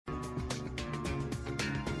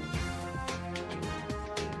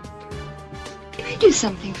Can I do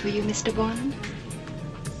something for you, Mr. Bond?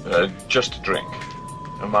 Just a drink.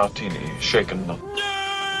 A martini, shaken not.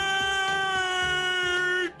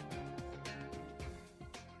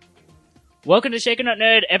 Welcome to Shaken Not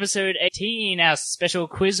Nerd, episode 18, our special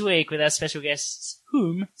quiz week with our special guests,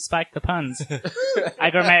 whom spiked the puns. I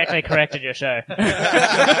grammatically corrected your show.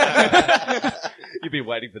 You've been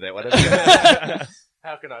waiting for that one, haven't you?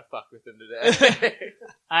 How can I fuck with them today?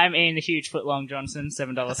 I'm Ian the Huge Footlong Johnson,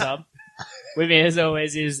 $7 sub. With me, as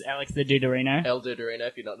always, is Alex the Duderino. El Duderino,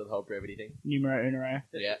 if you're not into the whole brevity thing. Numero unero.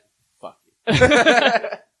 Yeah, fuck you.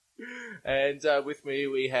 And with me,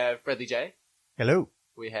 we have Bradley J. Hello.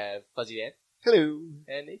 We have Fuzzy Dan. Hello.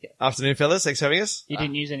 And Nico. Afternoon, fellas. Thanks for having us. You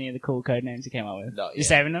didn't use any of the cool code names you came up with? No, You're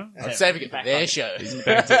saving them? I'm saving it for their show.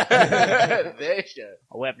 Their Their show.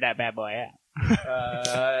 I'll whip that bad boy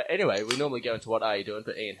out. Anyway, we normally go into what are you doing,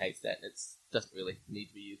 but Ian hates that. It doesn't really need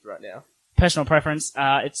to be used right now. Personal preference,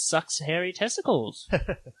 it sucks hairy testicles.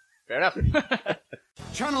 Fair enough.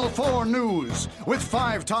 Channel 4 News with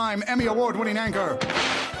 5-time Emmy Award-winning anchor,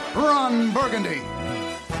 Ron Burgundy.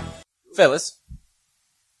 Fellas,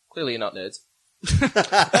 clearly you're not nerds.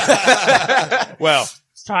 Well,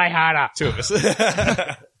 Let's try harder. two of us.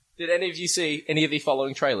 Did any of you see any of the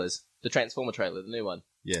following trailers? The Transformer trailer, the new one.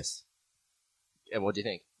 Yes. And what do you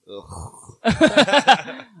think?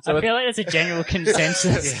 I feel like there's a general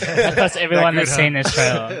consensus across everyone that's seen this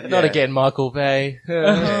trailer. Not again, Michael Bay.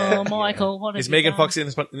 Oh, Michael, what Is have you Megan done? Fox in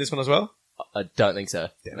this one as well? I don't think so.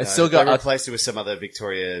 No, It's still got. they replaced it with some other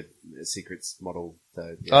Victoria Secrets model.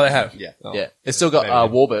 So, yeah. Oh, they have? Yeah. Oh. Yeah, it's still got Maybe.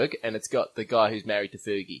 Wahlberg, and it's got the guy who's married to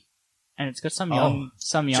Fergie. And it's got some young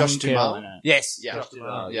Josh girl Duhamel? in it. Yes, Yeah.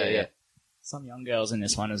 yeah. Some young girls in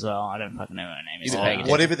this one as well. I don't fucking know what her name is. You've been paying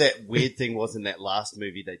attention. Whatever that weird thing was in that last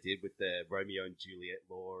movie they did with the Romeo and Juliet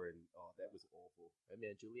law, and that was awful. Romeo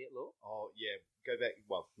and Juliet law? Oh yeah, go back.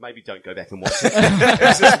 Well, maybe don't go back and watch it. It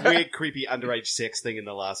was this weird, creepy underage sex thing in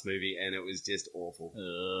the last movie, and it was just awful.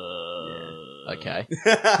 Okay.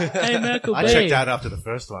 Hey, Michael I Bay. checked out after the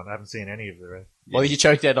first one. I haven't seen any of the rest. Well, you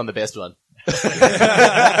choked out on the best one.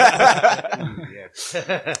 Yeah.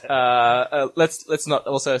 Let's not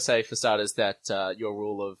also say for starters that your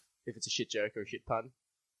rule of if it's a shit joke or a shit pun,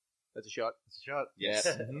 that's a shot. Shot. Yes.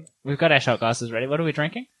 We've got our shot glasses ready. What are we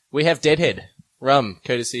drinking? We have Deadhead rum,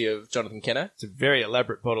 courtesy of Jonathan Kenner. It's a very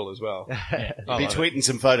elaborate bottle as well. Be tweeting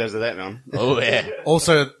some photos of that, man. Oh yeah.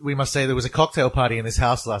 Also, we must say there was a cocktail party in this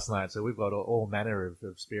house last night, so we've got all manner of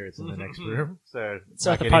spirits in the next room. So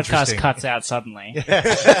So if the get podcast interesting. cuts out suddenly. Get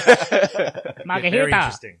very Margarita.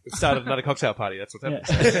 interesting. It started another cocktail party. That's what's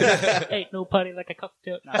happening. Ain't no party like a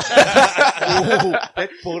cocktail. No. Ooh,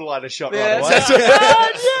 that's borderline a shot right away.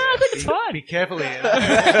 It's fine. Be careful, Ian.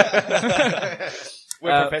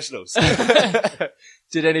 We're professionals.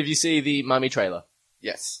 Did any of you see the Mummy trailer?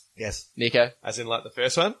 Yes. Yes. Nico? As in like the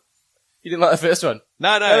first one? You didn't like the first one?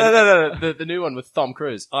 No. No. The new one with Tom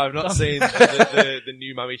Cruise. I've not seen the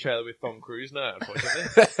new Mummy trailer with Tom Cruise, no,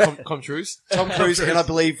 unfortunately. Tom Cruise? Tom Cruise, and I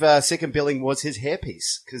believe second billing was his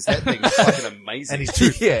hairpiece, because that thing was fucking amazing. And his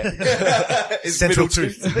tooth. Yeah. His Central middle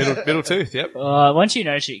tooth. Middle tooth, yep. Once you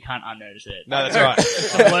notice it, you can't unnotice it. No, that's right.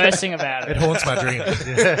 The worst thing about It it. haunts my dreams.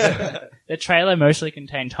 The trailer mostly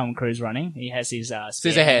contained Tom Cruise running. He has his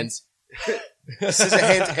Scissor hands. Scissor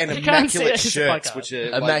hands and You can't see it, immaculate it's a shirts, podcast. which are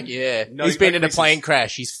A Mac, yeah. no- He's been no in a creases. plane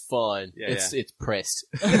crash. He's fine. Yeah, It's pressed.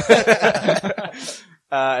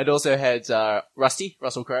 It also had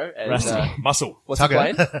Russell Crowe. And, Rusty. Muscle. what's Tugger.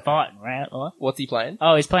 he playing? Fine, right? Or- What's he playing?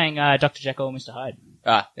 Oh, he's playing Dr. Jekyll and Mr. Hyde.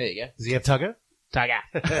 Ah, there you go. Does he have Tugger? Tugger.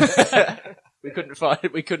 We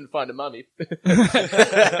couldn't find a mummy.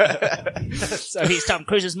 So he's Tom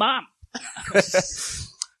Cruise's mom.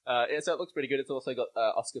 Yeah, so it looks pretty good. It's also got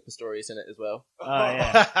Oscar Pistorius in it as well. Oh,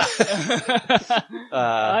 yeah.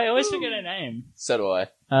 I always forget her name. So do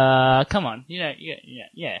I. Come on. You know,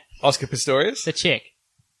 yeah. Oscar Pistorius? The chick.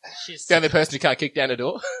 She's The only person who can't kick down a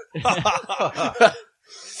door.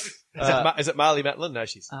 Is it Marley Matlin? No,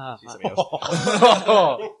 she's something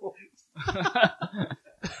else.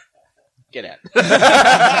 Get out.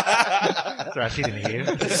 Sorry, she didn't hear.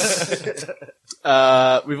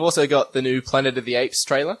 We've also got the new Planet of the Apes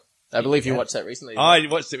trailer. I believe you watched that recently. I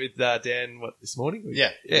watched it with Dan, this morning?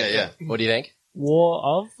 Yeah. What do you think? War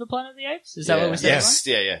of the Planet of the Apes? Is that what we said? Yes,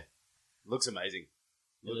 yeah. Looks amazing.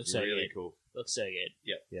 It looks Looks so really good. cool. Looks so good.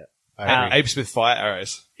 Apes with fire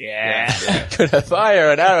arrows. Yeah. Could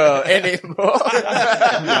fire an arrow anymore?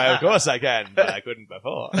 No, of course I can, but I couldn't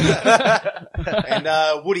before. And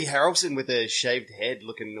Woody Harrelson with a shaved head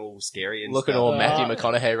looking all scary and Looking stuff. all Matthew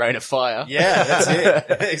McConaughey, Rain of Fire. Yeah, that's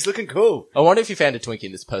it. He's looking cool. I wonder if he found a Twinkie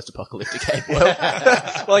in this post-apocalyptic game world.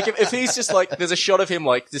 Like, if he's just like, there's a shot of him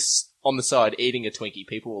like this on the side eating a Twinkie,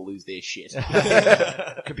 people will lose their shit.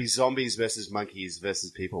 Could be zombies versus monkeys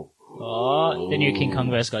versus people. Oh, the new King Kong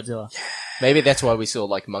vs. Godzilla. Maybe that's why we saw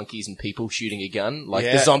like monkeys and people shooting a gun. Like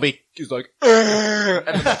Yeah. the zombie is like, "Argh!"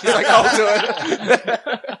 and the monkey's like, I'll do it.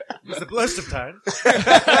 It's the worst of times.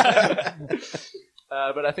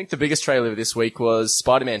 But I think the biggest trailer of this week was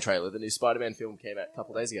Spider-Man trailer. The new Spider-Man film came out a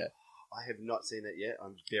couple days ago. I have not seen it yet.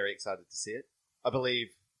 I'm very excited to see it. I believe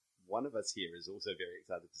one of us here is also very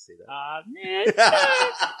excited to see that.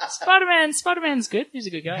 Spider-Man's good. He's a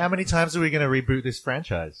good guy. How many times are we going to reboot this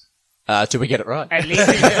franchise? Till we get it right. At least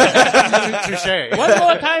Touche. one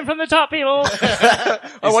more time from the top, people.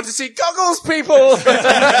 I want to see goggles, people!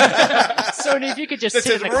 Sony, if you could just This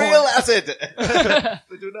sit is in the real corner. acid.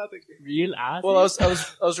 They do nothing. Real ass. Well,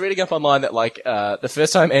 I was reading up online that like the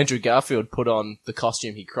first time Andrew Garfield put on the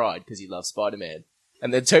costume, he cried because he loved Spider-Man,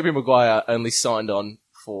 and then Tobey Maguire only signed on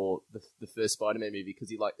for the first Spider-Man movie because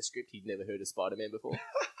he liked the script. He'd never heard of Spider-Man before,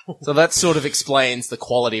 so that sort of explains the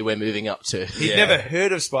quality we're moving up to. He'd never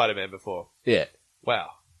heard of Spider-Man before. Yeah, Wow.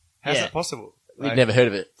 How's Yeah. that possible? we'd never heard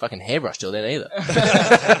of a fucking hairbrush till then either.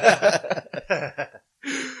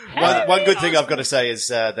 One good thing I've got to say is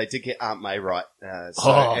they did get Aunt May right,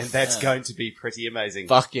 and that's going to be pretty amazing.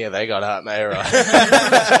 Fuck yeah, they got Aunt May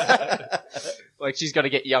right. Like she's got to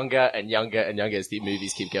get younger and younger and younger as the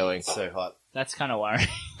movies keep going. So hot. That's kind of worrying.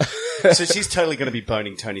 So she's totally going to be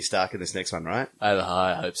boning Tony Stark in this next one, right?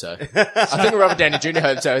 I hope so. I think Robert Downey Jr.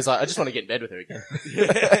 hopes so. He's like, I just want to get in bed with her again.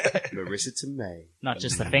 Marissa Tomei. Not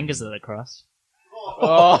just the fingers that are crossed.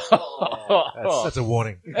 That's a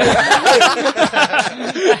warning. I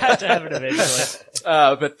had to have it eventually.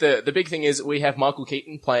 But the big thing is we have Michael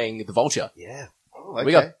Keaton playing the Vulture. Yeah. Oh, okay.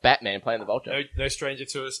 We got Batman playing the Vulture. No stranger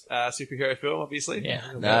to a superhero film, obviously. Yeah.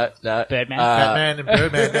 No. Birdman. Batman and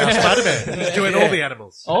Birdman, now Spider-Man. He's doing all the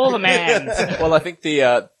animals. All the man. Well, I think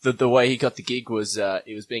the way he got the gig was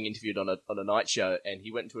he was being interviewed on a night show, and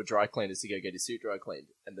he went into a dry cleaners to go get his suit dry cleaned,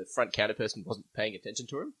 and the front counter person wasn't paying attention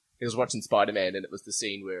to him. He was watching Spider-Man, and it was the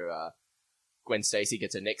scene where Gwen Stacy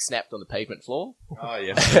gets her neck snapped on the pavement floor, Oh,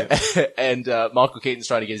 yeah. and Michael Keaton's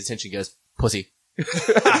trying to get his attention. He goes, "Pussy." And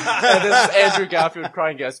then Andrew Garfield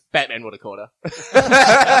crying goes, "Batman would have caught her."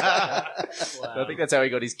 I think that's how he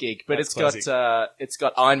got his gig. But That's it's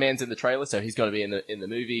got Iron Man's in the trailer, so he's got to be in the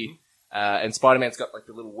movie. And Spider-Man's got like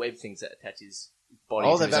the little web things that attach his body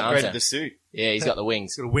Oh, to they've his arms. upgraded the suit. Yeah, he's got the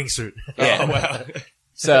wings. He's got a wingsuit. Yeah. Oh, wow.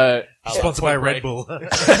 So Sponsored by Red Bull.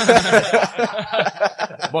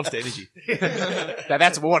 Monster Energy. now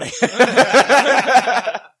that's a warning.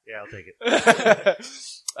 Yeah, I'll take it.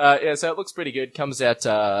 Yeah, so it looks pretty good. Comes out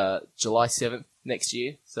July 7th next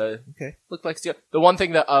year. So Okay. look like it's good. The one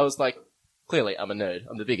thing that I was like, clearly I'm a nerd.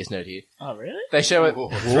 I'm the biggest nerd here. Oh, really? They show it. Whoa,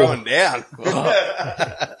 throwing down.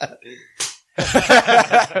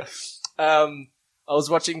 I was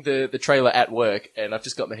watching the trailer at work, and I've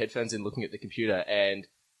just got my headphones in looking at the computer, and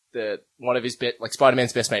one of his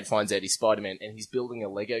Spider-Man's best mate finds out he's Spider-Man, and he's building a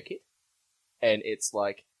Lego kit, and it's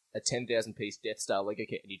like a 10,000 piece Death Star Lego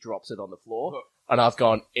kit, and he drops it on the floor, and I've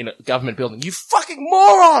gone, in a government building, you fucking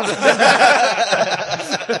moron!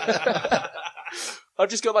 I've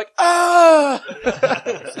just got like, ah!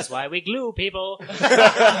 This is why we glue people.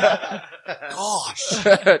 Gosh!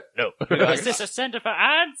 No. Is this a center for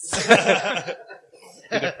ants?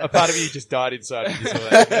 A part of you just died inside of you.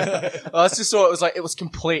 I just saw it was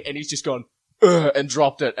complete, and he's just gone, "Ugh," and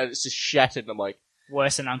dropped it, and it's just shattered, and I'm like,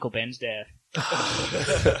 Worse than Uncle Ben's death.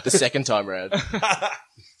 the second time round.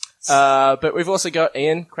 But we've also got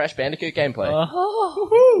Ian Crash Bandicoot gameplay.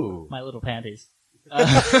 Oh, my little panties.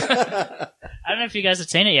 I don't know if you guys have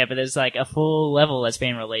seen it yet, but there's like a full level that's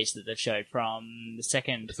been released that they've showed from the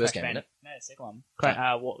second first Crash game, isn't it? No, the second one.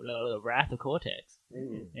 The Wrath of Cortex.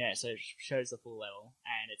 Yeah, so it shows the full level,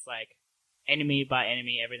 and it's like enemy by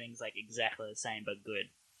enemy, everything's like exactly the same but good.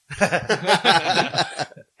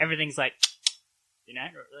 Everything's like, you know,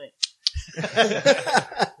 really.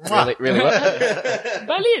 Really what?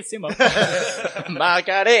 Bellissimo.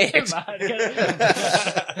 Margarita!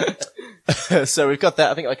 So we've got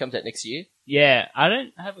that. I think that comes out next year. Yeah,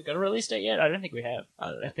 have we got a release date yet? I don't think we have.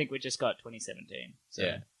 I think we just got 2017. So,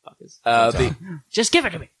 Yeah. fuckers. Just give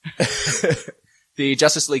it to me. The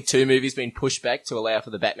Justice League 2 movie's been pushed back to allow for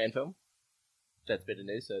the Batman film. That's better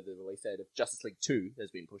news. So the release date of Justice League 2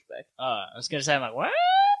 has been pushed back. I was going to say, I'm like, what?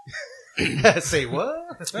 Say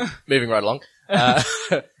what? Moving right along.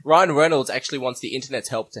 Ryan Reynolds actually wants the internet's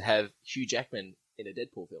help to have Hugh Jackman in a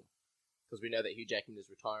Deadpool film. Because we know that Hugh Jackman is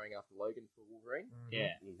retiring after Logan for Wolverine.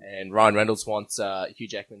 Yeah. And Ryan Reynolds wants Hugh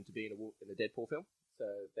Jackman to be in a Deadpool film. So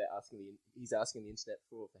he's asking the internet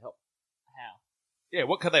for help. How? Yeah,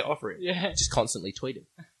 what can they offer him? Yeah. Just constantly tweet him.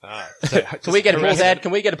 Can we get a pull, Dad?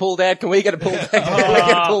 Can we get a pull, Dad? Can we get a pull, Dad? Can we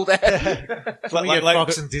get a pull, Dad? Can we get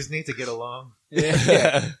Fox and Disney to get along?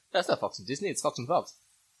 Yeah. That's not Fox and Disney, it's Fox and Fox.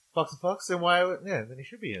 Fox and Fox? Then why? Yeah, then he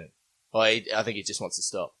should be in it. Well, I think he just wants to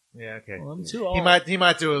stop. Yeah, okay. Well, I'm too old. He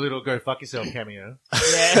might do a little go fuck yourself cameo.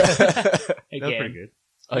 Yeah. That was Again. pretty good.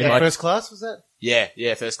 Oh, Yeah, he might- First Class, was that?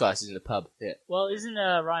 Yeah, First Class is in the pub. Yeah. Well, isn't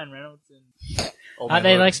Ryan Reynolds and Old aren't Man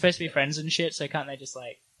they Logan. like supposed to be friends and shit? So can't they just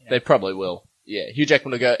like? You know, They probably will. Yeah, Hugh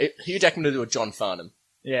Jackman will do a John Farnham.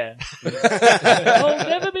 yeah. I'll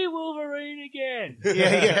never be Wolverine again.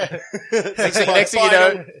 Yeah. Next thing you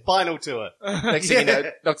know, Final tour. next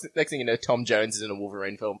thing you know, Tom Jones is in a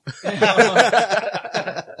Wolverine film.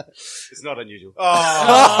 It's not unusual.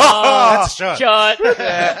 Oh, that's a shot. Shot.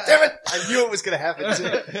 Damn it! I knew it was going to happen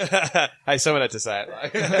too. Hey, someone had to say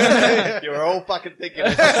it. You were all fucking thinking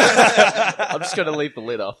it. I'm just going to leave the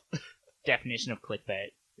lid off. Definition of clickbait.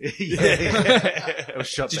 It was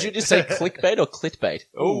shot. Did you just say clickbait or clitbait?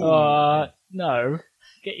 No.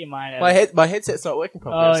 Get your mind out. My headset's not working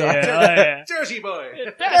properly. Oh I'm sorry. yeah. Dirty boy.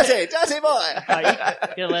 Dirty boy. You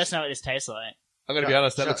gotta let us know what this tastes like. I'm going to be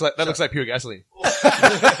honest. That looks like pure gasoline.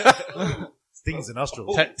 Stings the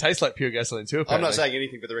nostrils. Tastes like pure gasoline too. I'm Apparently. not saying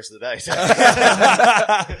anything for the rest of the day. So.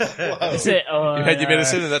 Is it? Oh, You had your no.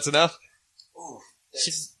 medicine and that's enough.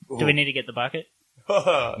 Do we need to get the bucket?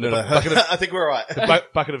 No. I think we're all right.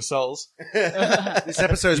 Bucket of souls. This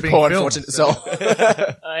episode is being Poor filmed. unfortunate soul.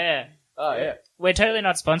 Oh yeah. Oh yeah. We're totally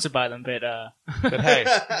not sponsored by them, but But hey,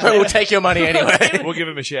 But we'll take your money anyway. we'll give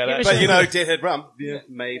him a shout Give out. us But you know, Deadhead Rum. Yeah,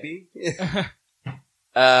 maybe.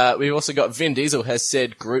 We've also got Vin Diesel has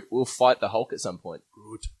said Groot will fight the Hulk at some point.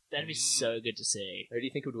 that'd be so good to see. Who do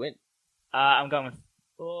you think would win? I'm going with.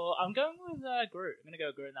 Well, I'm going with Groot. I'm gonna go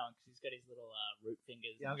with Groot in that one because he's got his little root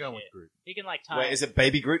fingers. Yeah, I'm and going shit. with Groot. He can like time. Wait, is it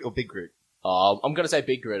Baby Groot or Big Groot? Oh, I'm going to say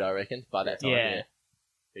Big Groot, I reckon, by that time. Yeah. Yeah.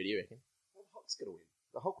 Who do you reckon? The Hulk's gonna win.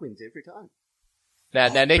 The Hulk wins every time.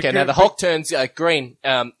 Now, Nico, now the Hulk turns green.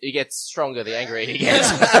 He gets stronger the angrier he gets.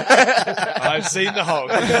 I've seen the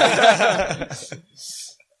Hulk.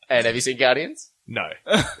 And have you seen Guardians? No.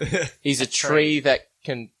 He's a tree that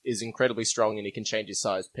is incredibly strong and he can change his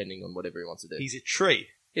size depending on whatever he wants to do. He's a tree.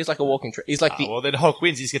 He's like a walking tree. He's like the. Well, then Hulk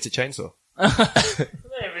wins. He just gets a chainsaw.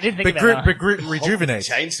 I didn't think Big about Groot, that. Big Groot rejuvenates.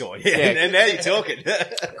 Chainsaw. Yeah. And now you're talking.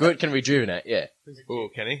 Groot can rejuvenate, yeah. Oh,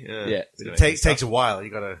 can he? Yeah. It takes a while. You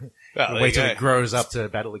gotta Well, there wait you till go. it grows up to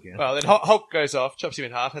battle again. Well, then Hulk goes off, chops him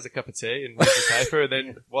in half, has a cup of tea, and reads the paper, and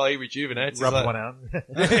then while he rejuvenates, Rub he's like, one out.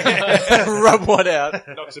 Rub one out.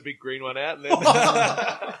 knocks a big green one out, and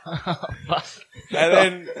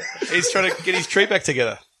then he's trying to get his tree back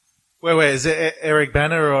together. Wait, is it Eric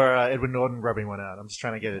Banner or Edward Norton rubbing one out? I'm just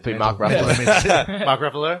trying to get it. Be Mark mental Ruffalo. image. Mark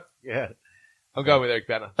Ruffalo? Yeah. I'm going with Eric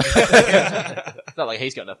Banner. It's not like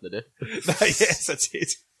he's got nothing to do. Yes, that's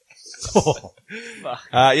it. Oh.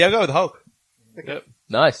 Yeah, I'll go with Hulk. Yep.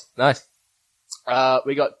 Nice.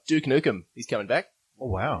 We got Duke Nukem. He's coming back. Oh,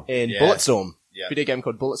 wow. And Yeah. Bulletstorm. Yeah. Video game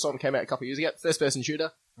called Bulletstorm came out a couple of years ago. First person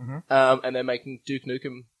shooter. Mhm. And they're making Duke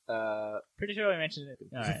Nukem, Pretty sure we mentioned it.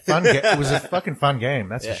 All right. It was a fucking fun game,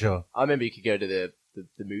 that's Yeah. for sure. I remember you could go to the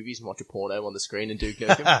movies and watch a porno on the screen and Duke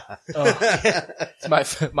Nukem.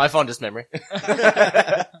 It's my fondest memory.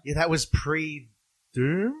 Yeah, that was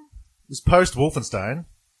pre-Doom? It was post-Wolfenstein.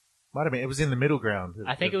 Might have been. It was in the middle ground of,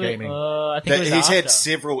 I think it of was. gaming. I think it was He's after. had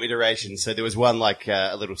several iterations. So there was one like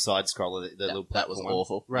a little side scroller. The little That was platform one.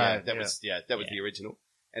 awful. Right, Yeah, that was the original.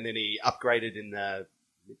 And then he upgraded in the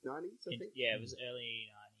mid '90s, I think. Yeah, it was early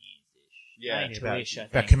 90s-ish. Yeah. 92-ish, I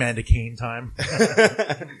About think. Commander Keen time.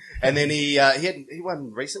 And then he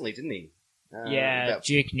won recently, didn't he? Yeah, about-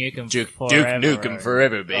 Duke Nukem Duke forever. Nukem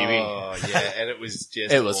forever, baby. Oh yeah, and it was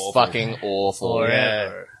just It was awful. fucking awful.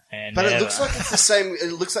 Forever. And But it never. looks like it's the same.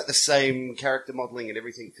 It looks like the same character modeling and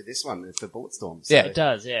everything for this one for Bulletstorm. So, Yeah, It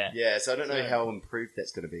does, yeah. yeah. So I don't know how improved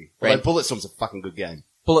that's going to be. Right. Although Bulletstorm's a fucking good game.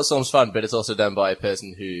 Bulletstorm's fun, but it's also done by a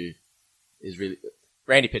person who is really...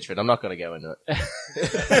 Randy Pitchford, I'm not going to go into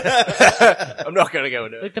it. I'm not going to go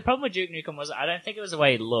into it. Look, the problem with Duke Nukem was I don't think it was the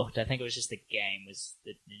way it looked. I think it was just the game was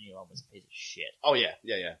the new one was a piece of shit. Oh yeah.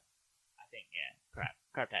 I think, yeah.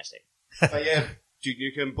 Craptastic. But yeah, Duke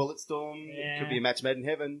Nukem, Bulletstorm. Yeah. Could be a match made in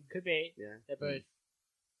heaven. Could be. Yeah. They're both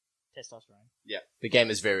testosterone. The game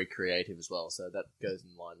is very creative as well, so that goes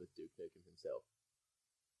in line with Duke Nukem himself.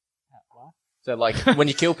 What? So, like, when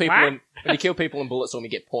you kill people in Bulletstorm, you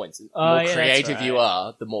get points. The Oh, more yeah, that's creative you right.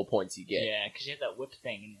 are, the more points you get. Yeah, because you have that whip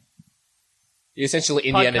thing. You're essentially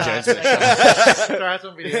Indiana Podcast. Jones with a shovel. Try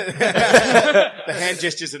some video. The hand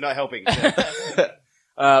gestures are not helping.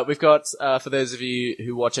 We've got, for those of you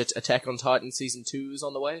who watch it, Attack on Titan Season 2 is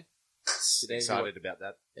on the way. Excited about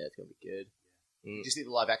that. Yeah, it's gonna be good. Did you see the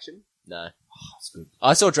live action? No. It's good.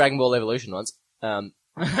 I saw Dragon Ball Evolution once. Live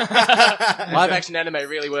action anime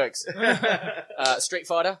really works. Street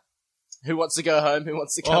Fighter. Who wants to go home? Who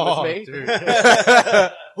wants to come with me? Dude.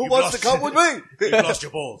 Who wants to come with me? You've lost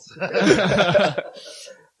your balls.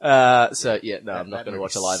 So yeah, no, I'm not That going to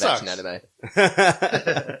watch a movie live action anime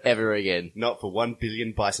ever again. Not for 1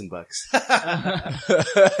 billion bison bucks.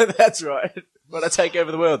 That's right. When I take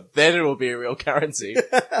over the world, then it will be a real currency.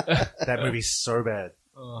 That movie's so bad.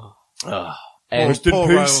 And Poor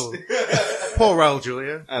Raul. Poor Raul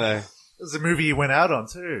Julia. I know. It was a movie he went out on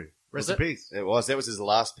too. Rest in peace. It was. That was his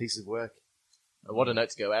last piece of work. what a note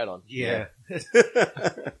to go out on. Yeah.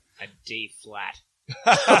 A D flat.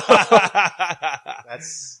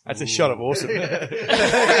 That's a shot of awesome. I'll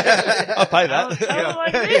pay that. Oh,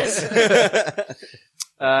 like this.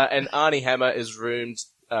 And Arnie Hammer is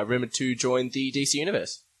rumored to join the DC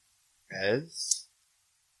universe. As?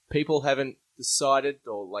 People haven't decided,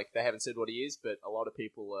 or like they haven't said what he is, but a lot of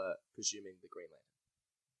people are presuming the Green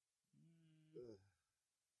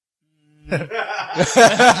Lantern.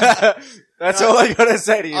 That's all I gotta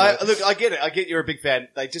say to you. Look, I get it. I get you're a big fan.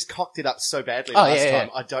 They just cocked it up so badly Oh, last yeah, time.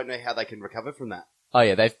 yeah. I don't know how they can recover from that. Oh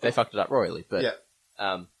yeah, they fucked it up royally, but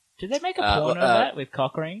Yeah. Did they make a porno of that with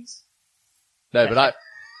cock rings? No, but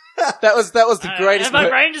that was the greatest. My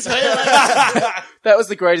brain just went like That was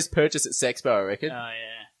the greatest purchase at Sexpo, I reckon. Oh, yeah.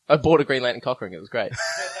 I bought a Green Lantern cock ring. It was great.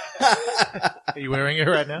 Are you wearing it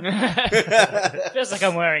right now? Feels like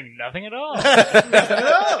I'm wearing nothing at all. And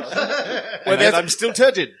then I'm still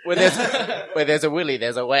turgid. Where there's a willy,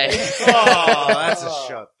 there's a way. Oh, that's a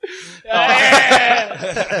shot.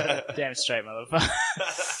 Damn straight, motherfucker.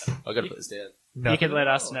 I've got to put this down. No. You can let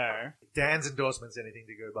us know. Dan's endorsement's anything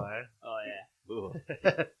to go by. Oh, yeah.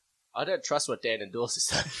 I don't trust what Dan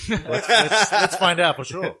endorses. Let's find out for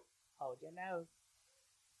sure. Oh, you know.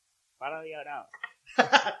 Follow your nose.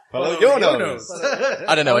 Follow your nose.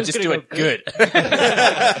 I don't know. I was just gonna do it go good. Like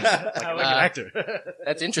an actor.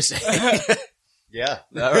 That's interesting. Yeah.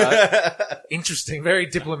 All right. Interesting. Very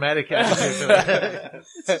diplomatic attitude for that.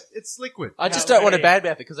 It's liquid. I just don't want to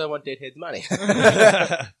badmouth it because I want Deadhead's money.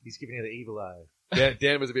 He's giving you the evil eye.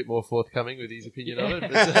 Dan was a bit more forthcoming with his opinion on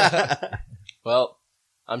it. But, Well,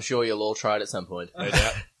 I'm sure you'll all try it at some point. no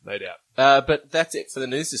doubt. No doubt. But that's it for the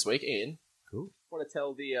news this week. Ian, Cool. want to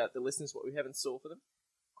tell the listeners what we have in store for them?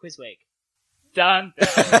 Quiz week. Done.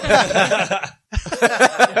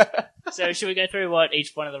 So should we go through what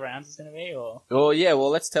each one of the rounds is going to be, or? Well, yeah. Well,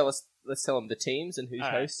 let's tell them the teams and who's All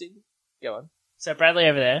right. hosting. Go on. So Bradley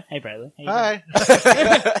over there. Hey, Bradley. How you doing?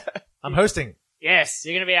 Hi. I'm hosting. Yes,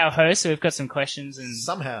 you're going to be our host, so we've got some questions and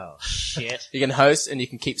Somehow. shit. You can host and you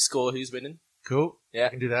can keep score who's winning, Cool. Yeah. I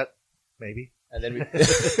can do that. Maybe. and then we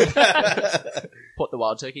put the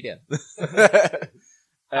wild turkey down.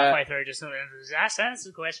 Halfway through, just answer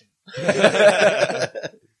the question. Got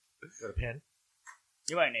a pen?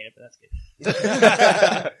 You won't need it, but that's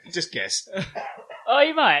good. Just guess. Oh,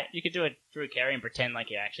 you might. You could do it through Kerry and pretend like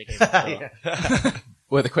you actually keep it. Yeah.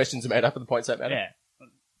 Where the questions are made up and the points don't matter. Yeah.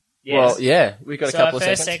 Yes. Well, yeah, we've got a So couple our of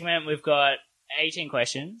first seconds. segment, we've got 18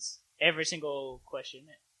 questions. Every single question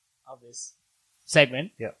of this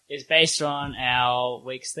segment Yep. is based on our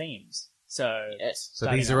week's themes. So, Yes. So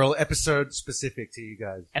starting these are all episode specific to you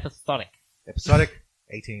guys. episodic. Episodic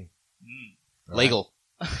 18. Legal.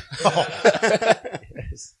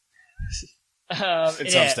 Yes. In Yeah.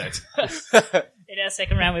 some states. In our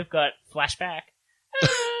second round, we've got flashback.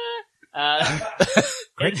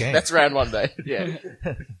 Great game. That's round one, babe. Yeah.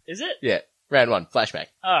 Is it? Yeah. Round one. Flashback.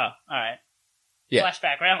 Oh, alright. Yeah.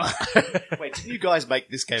 Flashback round one. Wait, didn't you guys make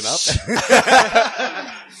this game up?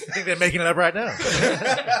 I think they're making it up right now.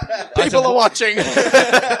 People are watching.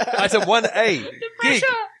 I said 1A. Gig.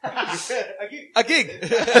 A gig.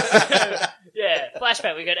 Yeah,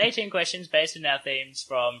 flashback. We've got 18 questions based on our themes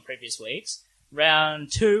from previous weeks.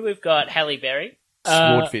 Round 2, we've got Halle Berry.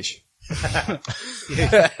 Swordfish. I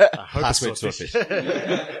hope it's Swordfish.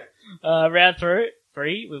 Round 3,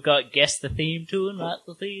 we've got Guess the Theme Tune, not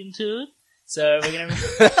the Theme Tune. So we're going to...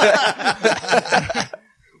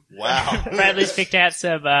 Wow. Bradley's picked out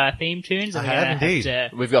some theme tunes. And I we're have gonna indeed. to-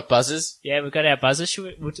 We've got buzzers. yeah, we've got our buzzers. Should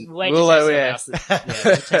we, we'll wait We'll, to yeah. test them else. Yeah,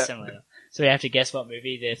 we'll test them later. So we have to guess what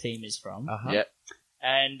movie their theme is from. Uh-huh. Yep.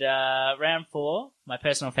 And round 4, my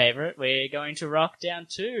personal favourite, we're going to rock down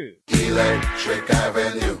to.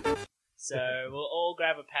 So we'll all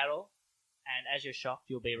grab a paddle, and as you're shocked,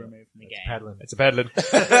 you'll be removed from the game. Paddling. It's a paddling.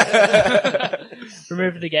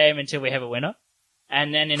 Removed from the game until we have a winner.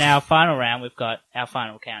 And then in our final round, we've got our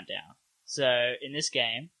final countdown. So in this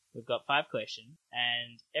game, We've got 5 questions,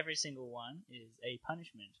 and every single one is a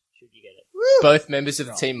punishment, should you get it. Both members of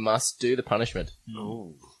the team must do the punishment.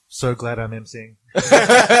 So glad I'm emceeing.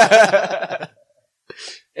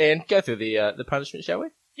 And go through the punishment, shall we?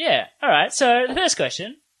 Yeah, alright, so the first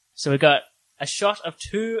question. So we've got a shot of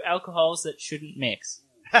 2 alcohols that shouldn't mix.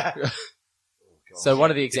 So one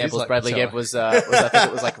of the examples like Bradley Coachella. gave was I think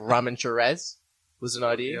it was like rum and Shiraz was an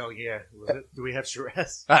idea. Oh, yeah. Was it? Do we have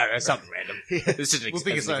Shiraz? I don't know, something random. Yeah. This is an We'll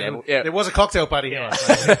think it's like, example. Yeah. There was a cocktail party here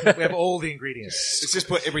last night. We have all the ingredients. Let's just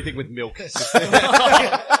put everything with milk.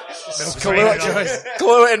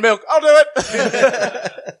 Kahlua and milk. I'll do it.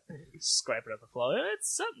 Scrape it off the floor.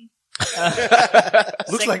 It's something.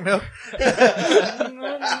 Looks like milk.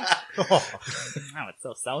 Oh, it's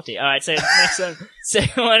so salty. Alright, so next one.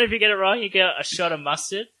 Second one, if you get it wrong, you get a shot of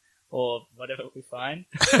mustard. Or whatever we find.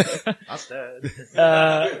 Mustard.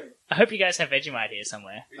 I hope you guys have Vegemite here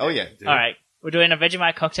somewhere. Oh, yeah. Alright, we're doing a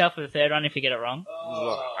Vegemite cocktail for the third one if you get it wrong.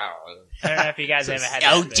 I don't know if you guys ever had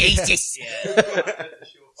that. Oh, but- Jesus. Yeah.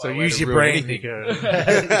 So Oh, use way to your ruin brain, anything. Nico. Oh,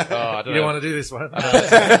 I You don't don't want to do this one. Oh,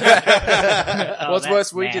 What's that's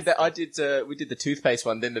worse, we nasty. did that. We did the toothpaste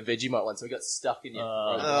one, then the Vegemite one, so we got stuck in your.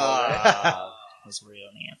 That's real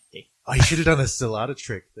nasty. Oh, you should have done the salada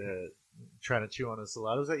trick. Trying to chew on a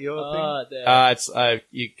salada. Was that your thing? It's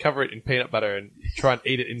you cover it in peanut butter and try and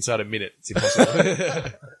eat it inside a minute. It's impossible.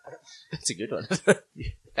 That's a good one.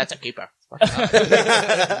 That's a keeper.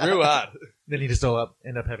 Real hard. Then you just all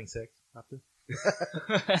end up having sex after.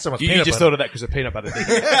 So much You peanut just butter. thought of that because of peanut butter. Didn't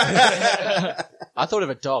you? I thought of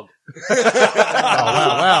a dog. Oh,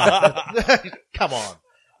 wow. Come on.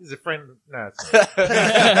 This is a friend. No, it's not.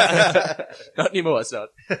 Not anymore, it's not.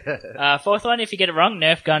 Fourth one, if you get it wrong,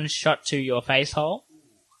 Nerf gun shot to your face hole.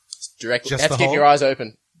 Direct. Just Have the to keep hole? your eyes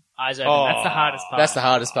open. Eyes open. Oh. That's the hardest part. That's the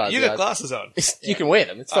hardest part. You the got eyes. glasses on. You can wear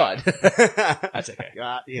them. It's fine. That's okay.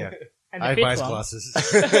 Yeah. And I the advise fifth one, glasses.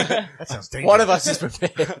 That sounds dangerous. One of us is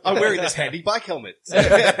prepared. I'm wearing this handy bike helmet.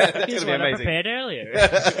 That's going here's to be one I amazing. prepared earlier.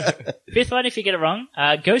 Fifth one, if you get it wrong,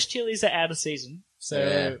 ghost chilies are out of season. So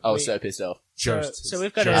Yeah. I was we- so pissed off. so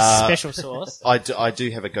we've got a Just- special sauce. I do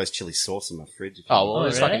have a ghost chili sauce in my fridge. if you Oh, well, want.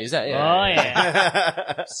 let's really? fucking use that, Oh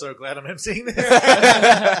yeah. yeah. So glad I'm emceeing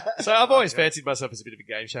this. So I've always fancied myself as a bit of a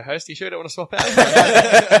game show host. You sure don't want to swap out?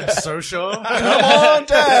 I'm so sure. Come on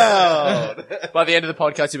down! By the end of the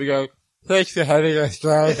podcast, you'll be going, thanks for having us,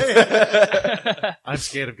 guys. I'm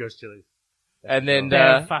scared of ghost chilies. And then,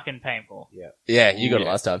 They're fucking painful. yeah, you got it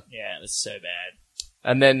last time. Yeah, it was so bad.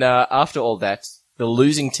 And then, after all that, the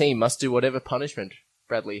losing team must do whatever punishment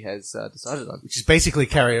Bradley has decided on. Which is basically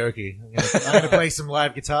karaoke. I'm going to play some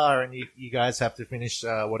live guitar and you guys have to finish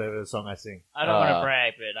whatever song I sing. I don't want to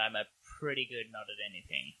brag, but I'm a pretty good not at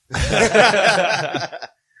anything.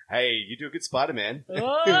 Hey, you do a good Spider-Man.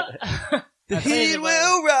 The He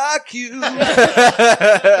will rock you.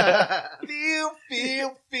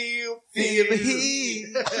 Feel the heat.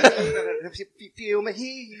 Feel my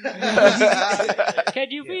heat.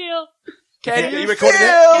 Can you feel? Can you recording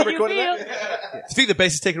that? You Can you recording feel? that? Do you think the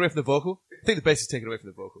bass is taken away from the vocal? I think the bass is taken away from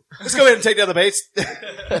the vocal. Let's go ahead and take down the bass.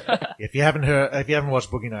 If you haven't watched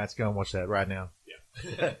Boogie Nights, go and watch that right now.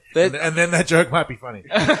 There- And then that joke might be funny.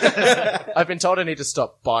 I've been told I need to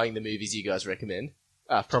stop buying the movies you guys recommend.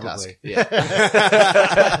 After Probably. Tusk.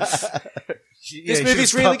 Yeah. This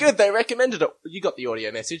movie's really good. They recommended it. You got the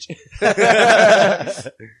audio message. I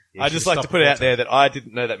just like to put it out there that I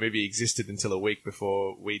didn't know that movie existed until a week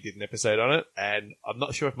before we did an episode on it, and I'm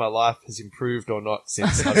not sure if my life has improved or not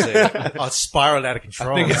since I've seen it. Oh, it spiraled out of I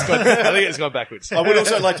control. think it's gone backwards. I would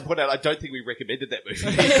also like to point out, I don't think we recommended that movie.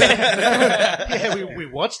 Yeah, we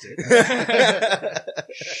watched it.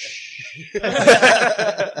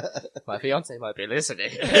 My fiance might be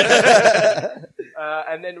listening.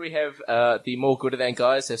 And then we have the more gooder than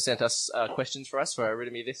guys have sent us questions for us for our Rid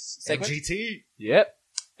of Me This segment. MGT. Yep.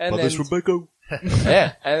 And then, Beko.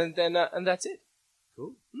 yeah, and then and that's it.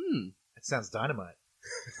 That sounds dynamite.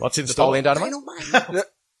 What's in store? Napoleon Dynamite.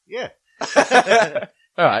 Yeah.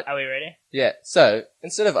 All right. Are we ready? Yeah. So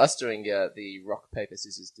instead of us doing the rock paper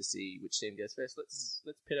scissors to see which team goes first, let's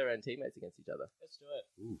pit our own teammates against each other. Let's do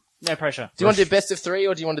it. No pressure. Do you want to do best of 3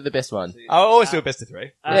 or do you want to do the best one? I'll always do a best of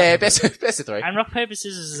 3. Yeah, best of 3. And rock paper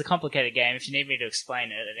scissors is a complicated game. If you need me to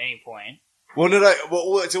explain it at any point, Well, no.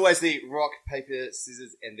 Well, it's always the rock, paper,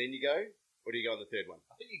 scissors, and then you go? Or do you go on the third one?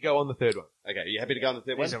 I think you go on the third one. Okay, are you happy to go on the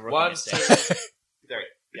third one? there's a rook One, on his deck. Sorry.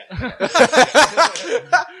 Yeah.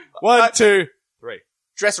 1, 2, 3.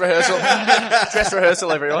 Dress rehearsal. Dress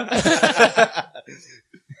rehearsal, everyone.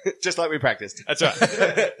 Just like we practiced. That's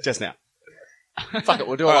right. Just now. Fuck it,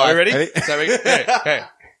 we'll do it All right, live. are we ready? So we okay.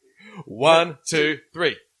 1, 2,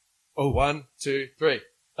 3. Oh, 1, 2, 3.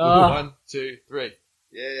 Oh, 1, 2, 3.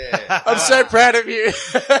 Yeah. I'm so proud of you.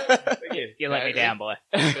 you let me down, boy.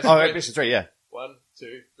 Oh, Ambition 3, yeah. 1,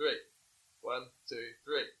 2, 3. 1, 2,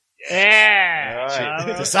 3. Yeah. All right. All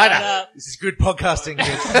right. Decider. This is good podcasting.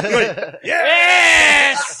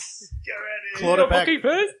 Yes. Quarterback.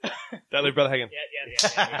 Don't leave Brother Hagen. Yeah.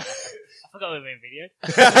 I forgot we were in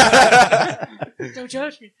video. Don't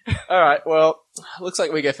judge me. All right. Well, looks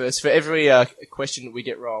like we go first. For every question we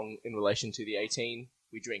get wrong in relation to the 18,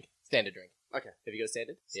 we drink standard drink. Okay. Have you got a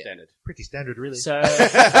standard? Yeah. Standard. Pretty standard, really. So,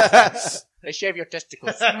 They shave your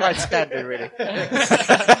testicles. Quite standard, really.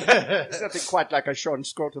 It's nothing quite like a Sean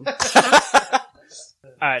scrotum.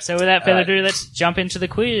 alright, so without further ado, let's jump into the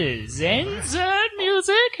quiz. Insert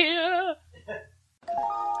music here.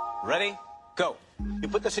 Ready? Go. You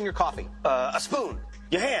put this in your coffee. A spoon.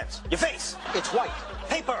 Your hands. Your face. It's white.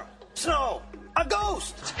 Paper. Snow. A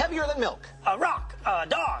ghost. It's heavier than milk. A rock. A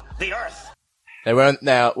dog. The earth.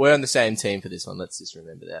 Now, we're on the same team for this one. Let's just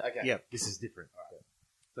remember that. Okay. Yeah, this is different.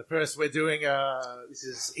 So first we're doing, this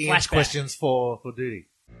is Ian's Flashback. questions for duty.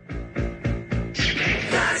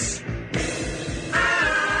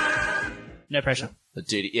 No pressure. The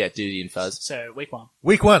Duty and Fuzz. So, week 1.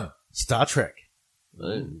 Week 1, Star Trek.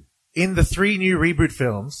 Ooh. In the 3 new reboot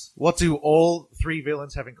films, what do all 3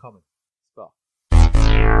 villains have in common? Spock.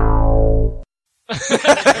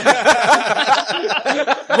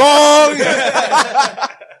 Wrong!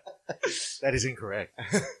 That is incorrect.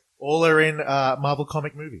 All are in Marvel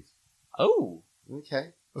comic movies. Oh. Okay.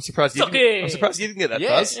 I'm surprised you Suck didn't, it. I'm surprised you didn't get that,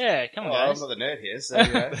 Yes. Buzz. Yeah, come on, Well, I'm guys. not the nerd here, so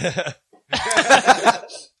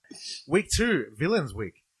Week 2, Villains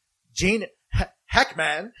Week. Gene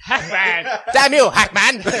Hackman. Hackman. Damn you,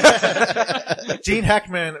 Hackman! Gene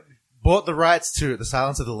Hackman bought the rights to The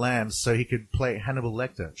Silence of the Lambs so he could play Hannibal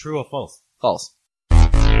Lecter. True or false? False.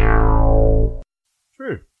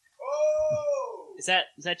 True. Is that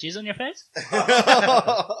jizz on your face?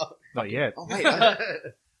 Not yet, Oh, wait.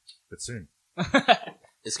 but soon.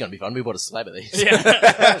 It's going to be fun. We bought a slab of these.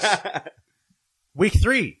 Week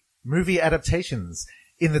 3, movie adaptations.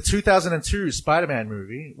 In the 2002 Spider-Man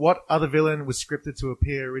movie, what other villain was scripted to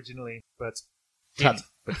appear originally, but cut?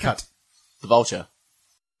 The Vulture.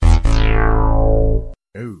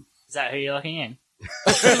 Ooh. Is that who you're locking in?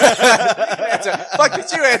 Fuck,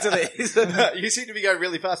 did you answer this? You seem to be going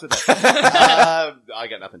really fast with that. I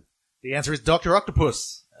got nothing. The answer is Dr.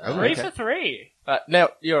 Octopus. 3 for 3. Now,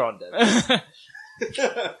 you're on, Dad.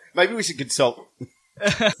 Maybe we should consult.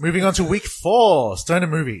 Moving on to week 4, Stoner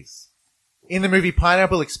movies. In the movie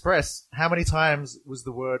Pineapple Express, how many times was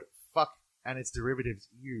the word fuck and its derivatives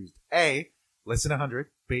used? A, less than 100.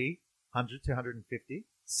 B, 100 to 150.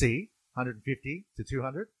 C, 150 to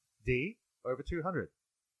 200. D, over 200.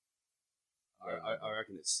 I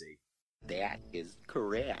reckon it's C. That is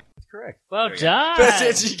correct. That's correct. Well There we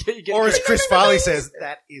done. you get Or as Chris Farley says,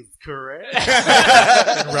 that is correct.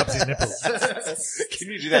 And rubs his nipples. Can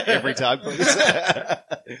you do that every time, please?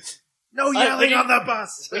 No yelling on the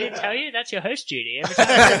bus! We didn't tell you that's your host duty every time.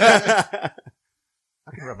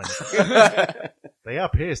 I can rub my nipples. They are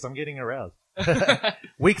pissed. I'm getting aroused.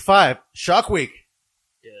 Week 5, Shark Week.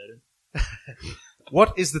 Dude.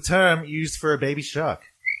 What is the term used for a baby shark?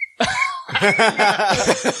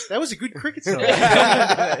 That was a good cricket song.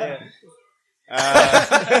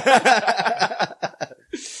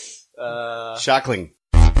 Sharkling.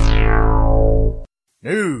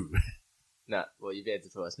 No. No, well, you've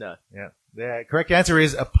answered twice. No. Yeah. The correct answer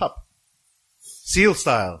is a pup. Seal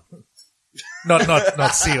style. Not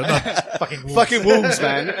seal, not fucking wolves. Fucking wolves,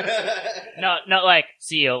 man. Not like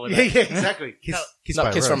seal with Yeah, it. yeah, exactly. Kiss Not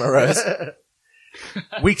by Kiss a from a Rose. Rose.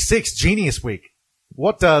 Week 6, Genius Week.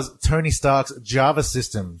 What does Tony Stark's Java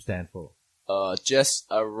system stand for? Just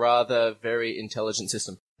a rather very intelligent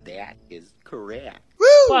system. That is correct.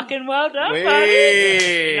 Fucking well done, Whee!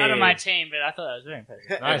 buddy. Not on my team, but I thought that was very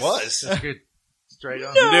impressive. Nice. It was. That's good. Straight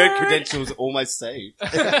on. Nerd credentials almost saved.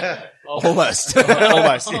 Almost.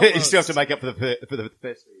 Almost. You still have to make up for the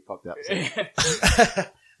first three you fucked up. So.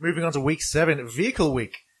 Moving on to week 7, Vehicle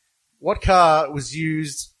Week. What car was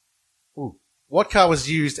used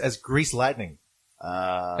as Grease Lightning?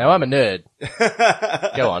 Now, I'm a nerd.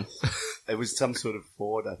 Go on. It was some sort of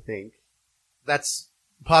Ford, I think. That's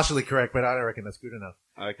partially correct, but I don't reckon that's good enough.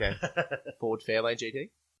 Okay. Ford Fairlane GT.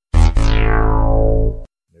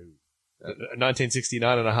 A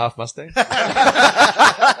 1969 and a half Mustang.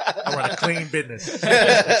 I run a clean business.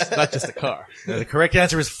 Not just a car. No, the correct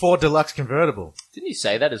answer is Ford Deluxe Convertible. Didn't you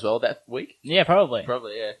say that as well that week? Yeah, probably.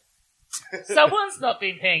 Probably, yeah. Someone's not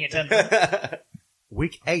been paying attention.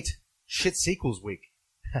 Week 8, Shit Sequels Week.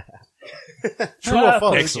 True or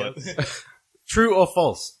false? Excellent. True or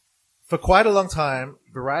false? For quite a long time,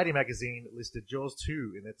 Variety magazine listed Jaws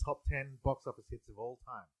 2 in their top 10 box office hits of all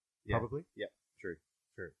time. Yeah. Probably? Yep, true.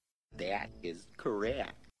 That is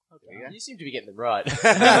correct. You seem to be getting them right.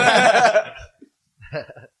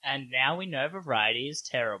 And now we know Variety is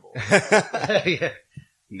terrible. Yeah.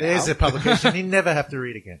 There's a publication you never have to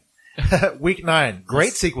read again. Week 9,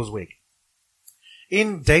 great sequels week.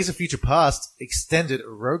 In Days of Future Past, extended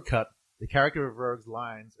Rogue Cut, the character of Rogue's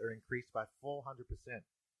lines are increased by 400%.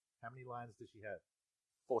 How many lines does she have?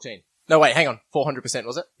 14. No, wait, hang on. 400%,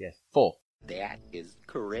 was it? Yes. 4. That is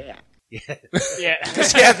correct. Yeah. Yeah.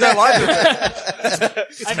 She has no lines.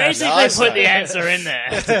 I basically put the answer in there.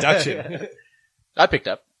 Deduction. I picked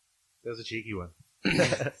up. That was a cheeky one.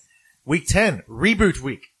 Week 10, reboot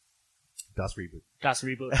week. Dust reboot. Dust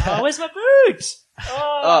reboot. Oh, where's my boot?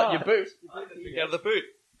 Oh, your boot. Out of the boot.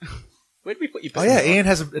 Where did we put your boot? Oh yeah, Ian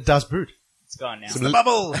has a dust boot. It's gone now. The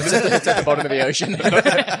bubble! It's at the bottom of the ocean.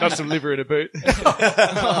 Got some liver in a boot.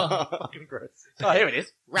 Fucking gross. Oh, here it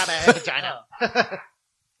is. Rubber vagina.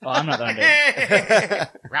 Oh, I'm not going to do it.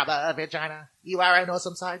 Rubber vagina. You are an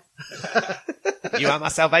awesome sight. You are my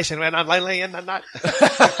salvation when I'm lonely in the night.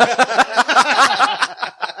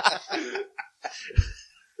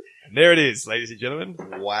 And there it is, ladies and gentlemen.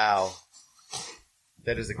 Wow.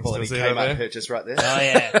 That is a quality Still see that Kmart there? purchase right there. Oh,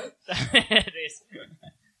 yeah. It is.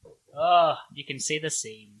 Oh, you can see the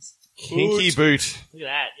seams. Kinky boot. Look at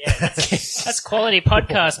that. Yeah, that's quality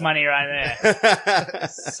podcast money right there.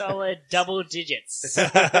 Solid double digits.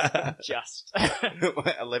 Just.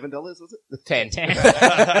 $11 was it? 10. 10.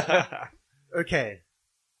 Okay.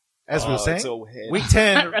 As we were It's saying, all head. week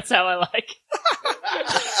 10, That's how I like.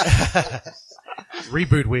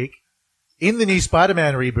 reboot week. In the new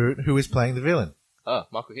Spider-Man reboot, who is playing the villain? Oh,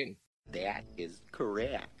 Michael Keaton. That is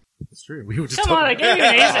correct. It's true. We were just Come on, I talking gave you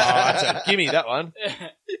an easy. Oh, gimme that one.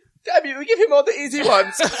 Damn you, we give him all the easy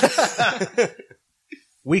ones.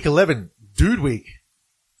 Week 11, Dude Week.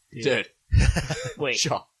 Dude. Wait,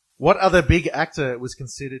 Sure. What other big actor was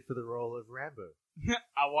considered for the role of Rambo?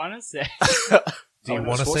 I want to say. Do you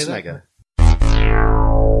want to say that?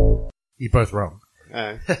 Schwarzenegger. You're both wrong.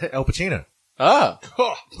 Oh. Al Pacino. Ah.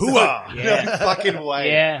 Hooah! Yeah. No fucking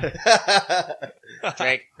way. Yeah.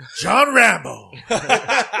 Drake. John Rambo.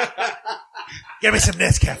 Give me some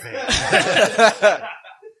Nescafe.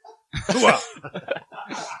 Hooah!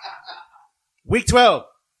 Week 12,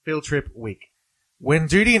 field trip week. When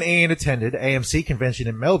Duty and Ian attended AMC convention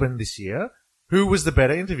in Melbourne this year, who was the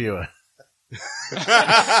better interviewer? Because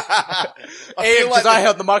I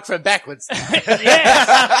held the microphone backwards.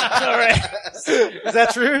 Yes. Correct. Is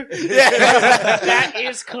that true? That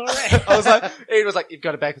is correct. I was like, Ian was like, you've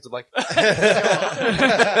got it backwards. I'm like,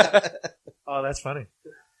 Oh, that's funny.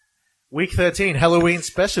 Week 13, Halloween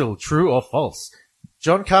special, true or false?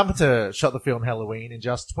 John Carpenter shot the film Halloween in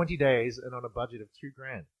just 20 days and on a budget of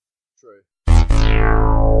 $2,000. True.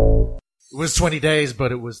 It was 20 days,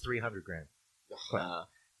 but it was 300 grand.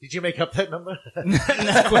 Did you make up that number? Yeah.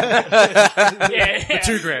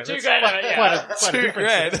 $2,000. $2,000. That's Yeah. quite a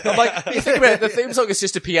difference. I'm like, you think about it, the theme song is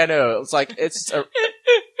just a piano. It's like, it's a...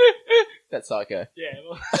 That's Psycho. Yeah.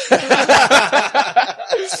 Well,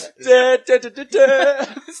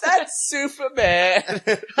 That's Superman.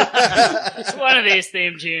 it's one of these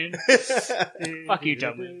theme tunes. Fuck you,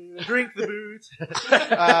 Dublin. Drink the boot.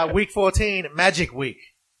 Week 14, Magic Week.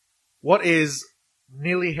 What is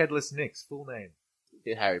Nearly Headless Nick's full name?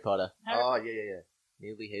 Harry Potter. Oh, yeah.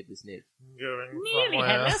 Nearly headless Nick. Nearly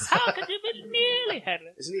headless. How could you be nearly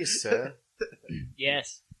headless? Isn't he a sir?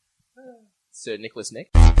 Yes. Sir Nicholas Nick.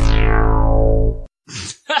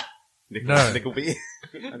 No. Nickleby.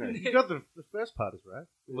 You got the first part is right.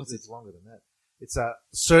 It's longer than that. It's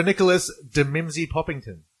Sir Nicholas de Mimsy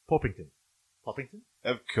Poppington. Poppington?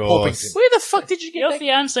 Of course. Where the fuck did you get Your that?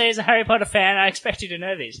 fiance is a Harry Potter fan. I expect you to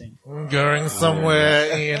know these things. Going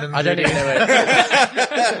somewhere, Ian and I don't Judy. even know her.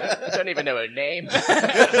 I don't even know her name.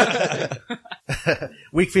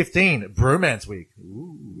 Week 15, Bromance Week.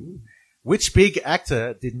 Ooh. Which big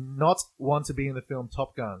actor did not want to be in the film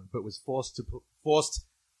Top Gun, but was forced to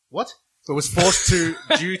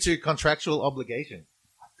due to contractual obligation?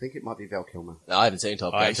 I think it might be Val Kilmer. No, I haven't seen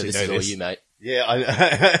Top Gun, I so actually this know is all this. you, mate. Yeah,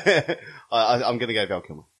 I'm going to go Val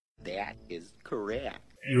Kilmer. That is correct.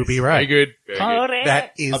 You would be Very right. good. Very good. Correct.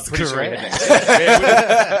 That is I'm pretty sure he correct. had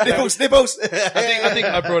that. Nipples. I think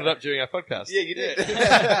I brought it up during our podcast. Yeah, you did.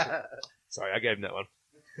 Sorry, I gave him that one.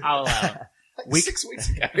 I'll allow it. Week 6 weeks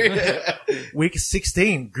ago. Week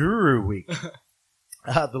 16, Guru Week.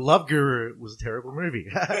 The Love Guru was a terrible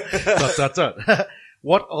movie.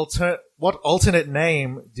 What alternate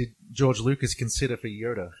name did George Lucas consider for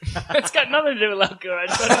Yoda? It's got nothing to do with love, Guru. I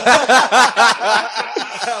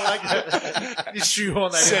like that. You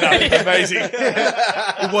shoehorn that in. Amazing.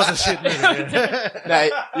 It was a shit movie. Yeah. No,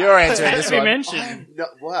 you're answering As this we one. mentioned. No,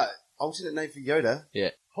 what? Alternate name for Yoda?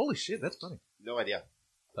 Holy shit, that's funny. No idea.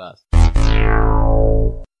 Pass.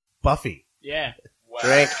 Buffy. Yeah.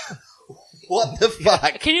 Drink. What the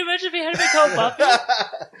fuck? Can you imagine if he had been called Buffy?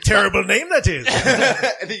 Terrible name that is.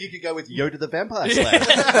 And then you could go with Yoda the Vampire Slayer.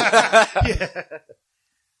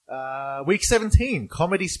 Yeah. Week 17,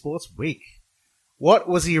 Comedy Sports Week. What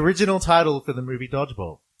was the original title for the movie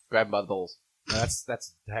Dodgeball? Grab him by the balls. That's the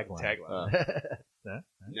tagline. Nah.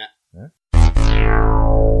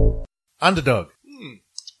 Underdog.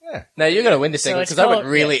 No, you're going to win this So segment it's because I went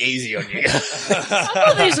called- really easy on you. I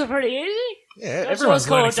thought these were pretty easy. Yeah, Dodgeball's everyone's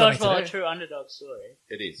called learning something Dodgeball, a today. true underdog story.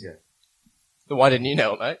 It is, yeah. Then why didn't you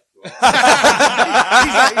know it, mate?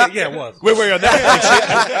 Yeah, it was. Where were you on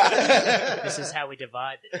that? This is how we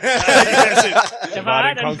divide.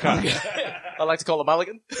 Divide and conquer. I like to call a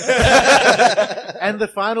mulligan. And the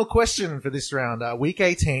final question for this round, Week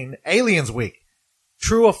 18, Aliens Week.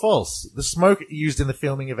 True or false? The smoke used in the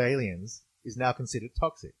filming of Aliens is now considered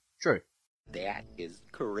toxic. True. That is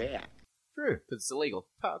correct. True. But it's illegal.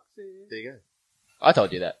 There you go. I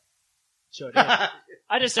told you that. Sure did.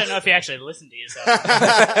 I just don't know if you actually listened to yourself.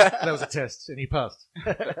 That was a test, and he passed.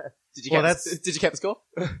 Did you Well, count? that's- Did you count the score?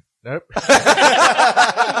 Nope. You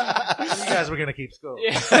guys were going to keep score.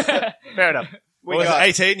 Yeah. Fair enough. What was it,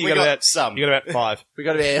 18? You we got got about some. You got about 5. We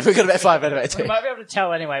got about 5 out of We 18. might be able to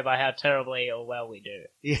tell anyway by how terribly or well we do.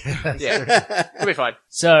 Yeah. Yeah, we'll be fine.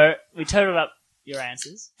 So, we totaled up your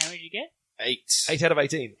answers. How many did you get? 8. 8 out of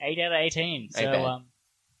 18. 8 out of 18. Ain't bad. So,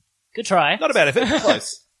 good try. Not a bad effort.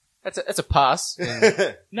 Close. That's a pass.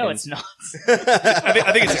 No, it's not.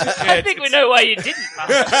 I think it's I think we know why you didn't.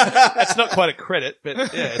 it's not quite a credit, but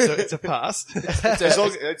yeah, it's a pass.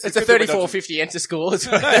 It's a 34.50 enter score. It's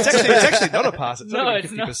actually not a pass. It's No, not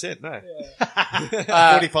it's even 50%. No.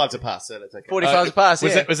 45's a pass, so that's okay. 45's a pass,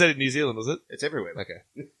 yeah. Was that in New Zealand? Was it? It's everywhere.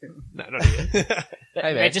 Okay. No, not here.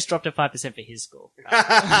 Hey, They man. just dropped a 5% for his score.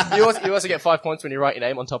 You also get 5 points when you write your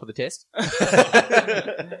name on top of the test.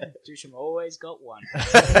 Dusham always got one.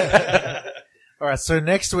 All right, so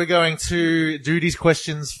next we're going to do these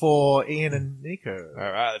questions for Ian and Nico.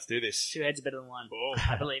 All right, let's do this. 2 heads are better than 1.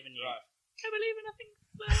 I believe in you. I believe in nothing.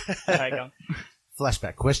 Alright, go on.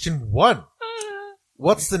 Flashback question 1.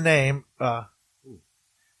 What's the name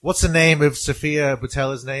of Sophia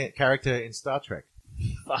Boutell's character in Star Trek?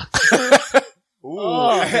 Fuck. Ooh.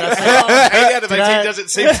 Oh, did I say- 8 out of 18 Did I- doesn't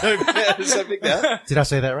seem so big now. Did I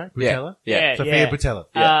say that right? Yeah. Boutella? Yeah, Sophia yeah. Boutella.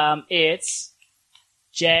 It's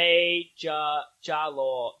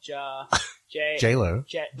J-Lo. J-Lo.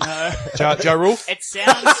 No. Ja Rule? It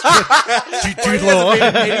sounds, Jude Law.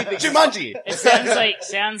 Jumanji. it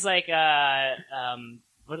sounds like,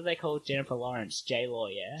 what do they call Jennifer Lawrence? J-Law,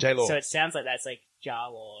 yeah? J-Law. So it sounds like that's like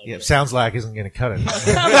Jar-Law. Yeah, sounds like isn't going to cut it.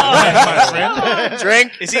 Come on.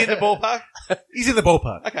 Drink. Is he in the ballpark? He's in the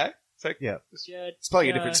ballpark. Okay. So, Yeah. He's playing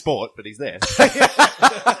a different sport, but he's there.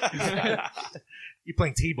 You're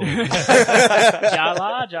playing T-ball.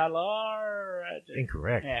 Jar-Law.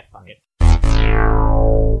 Incorrect. Yeah, fuck it.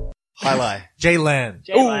 Highlight. J-Lan.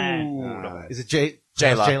 J-Lan. Is it J?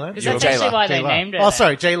 J-La. J-Lan? Because that's actually why they J-La. named it. Oh,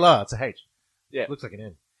 sorry, J-La. It's a H. Yeah. Looks like an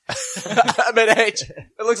N. I meant H.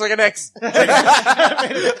 It looks like an X.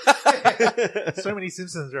 So many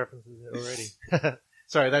Simpsons references already.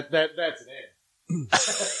 Sorry, that's an N.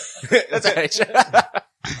 That's an H.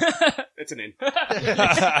 It's an N.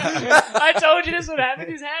 I told you this would happen.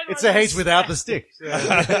 His hand It's was- a H without the stick.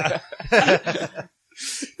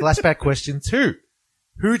 Flashback question 2.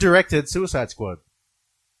 Who directed Suicide Squad?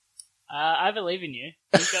 I believe in you.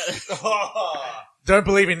 You've got- Don't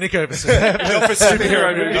believe in Nick over superhero movies. Not for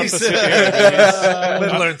superhero movies.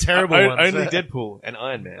 Let alone terrible ones. Only Deadpool and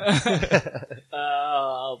Iron Man.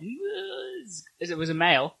 it was a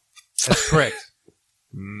male. That's correct.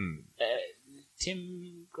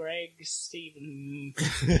 Tim, Greg, Steven.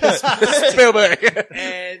 Spielberg.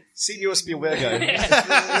 And Senor Spielbergo.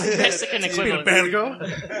 Mexican equivalent.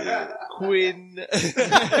 Quinn. No.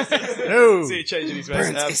 See, changing his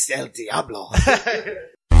face. es el diablo.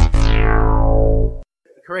 The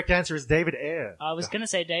correct answer is David Ayer. I was going to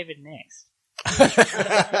say David next.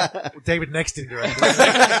 David Nexton directed.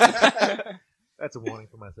 That's a warning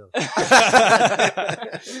for myself.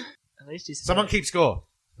 At least he's Someone keep score.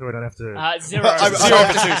 So we don't have to... 0. 0 for 2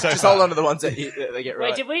 so Just far. hold on to the ones that they get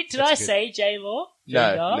right. Wait, did I say J Law?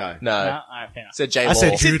 No, no. No. Alright, fair enough. Said J. I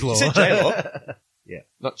said Law. Jude Law. You said J-Law. Yeah.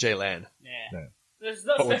 Not J-Lan. Yeah. No. There's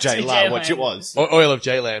not Or supposed to be J-La, what J-Lan. it was. Oil of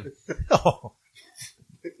J-Lan. Oh.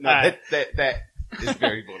 No, Alright. that is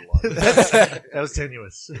very borderline. That was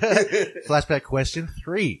tenuous. Flashback question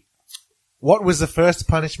 3. What was the first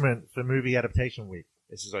punishment for movie adaptation week?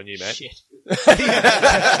 This is on you, mate. Shit.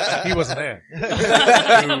 He wasn't there.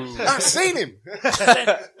 I've seen him.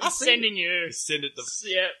 I'm sending you. Send it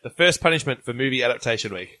Yeah. the first punishment for movie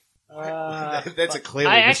adaptation week. That's a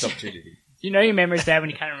clearly I missed actually- opportunity. You know your memory's bad when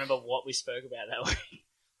you can't remember what we spoke about that week.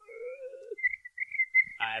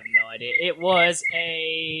 I have no idea. It was a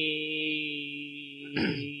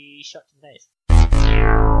shot to the face.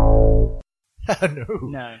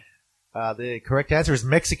 No. No. The correct answer is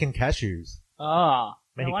Mexican cashews. Oh,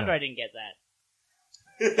 no Medica. wonder I didn't get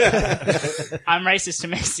that. I'm racist to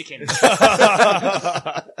Mexicans.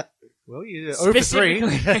 Well, you're 0 for 3.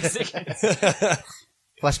 Specifically Mexicans.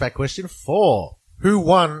 Flashback question 4. Who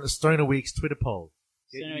won Stoner Week's Twitter poll?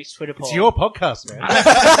 Stoner Week's Twitter poll. It's your podcast, man.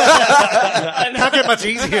 Can't get much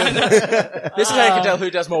easier. This is how you can tell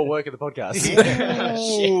who does more work at the podcast.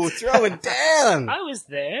 Ooh, throwing down. I was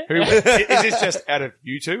there. Who, is this just out of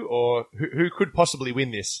you two, or who could possibly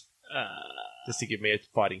win this? Just to give me a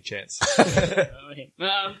fighting chance.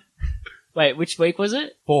 Wait, which week was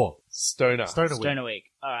it? 4. Stoner. Stoner Week. Stoner Week.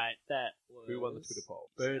 Alright, that was... Who won the Twitter poll?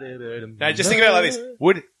 Now, just think about it like this.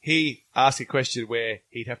 Would he ask a question where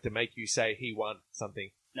he'd have to make you say he won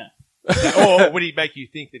something? No. Or would he make you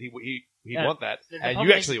think that he'd No. want that, The and problem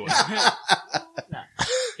you is- actually won? No.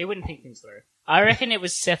 He wouldn't think things through. I reckon it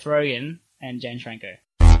was Seth Rogen and James Franco.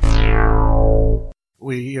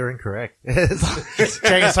 You're incorrect. Jay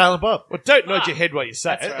and Silent Bob. Well, don't nod your head while you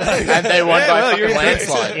say it. That's right. And they won by well, fucking you're-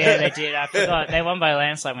 landslide. Yeah, they did. I forgot. They won by a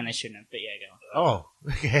landslide when they shouldn't have, but yeah, go on. Oh,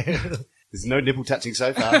 okay. There's no nipple touching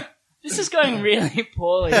so far. This is going really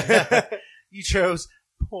poorly. You chose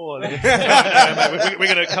poorly. We're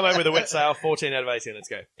going to come home with a wet sail, 14 out of 18. Let's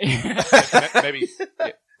go. Maybe. Yeah.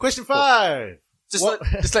 Question 5.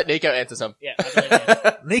 Just let Nico answer some. Yeah, I believe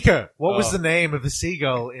it. Nico, what was Oh. the name of the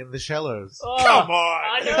seagull in The Shallows? Oh, Come on.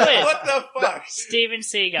 I know it. What the fuck? Steven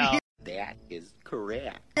Seagal. That is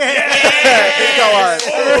correct.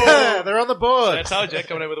 Yeah, they're on the I board. told you,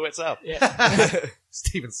 coming home with a wet sail.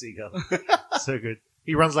 Steven Seagal. So good.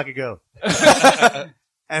 He runs like a girl.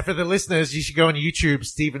 And for the listeners, you should go on YouTube.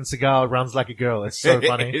 Steven Seagal runs like a girl. It's so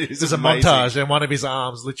funny. It is There's amazing. a montage and one of his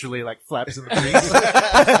arms literally like flaps in the breeze.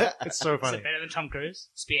 It's so Is funny. it better than Tom Cruise?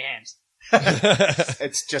 Spear hands.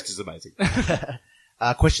 It's just as amazing.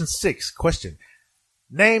 Question 6. Question.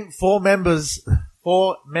 Name 4 members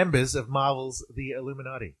of Marvel's The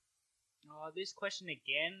Illuminati. Oh, this question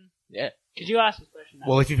again? Yeah. Could you ask this question?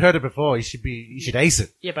 Well, if you've heard it before, you should ace it.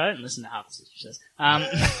 Yeah, but I don't listen to half this she says.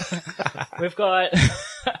 We've got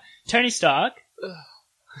Tony Stark. Yeah,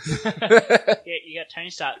 you got Tony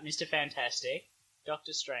Stark, Mr. Fantastic,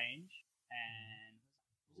 Doctor Strange, and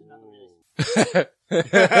there's another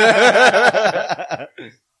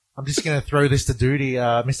really. I'm just going to throw this to Duty.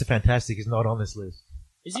 Mr. Fantastic is not on this list.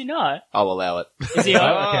 Is he not? I'll allow it. Is he on?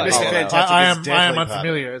 Okay. Mr. Oh, Fantastic I is am definitely part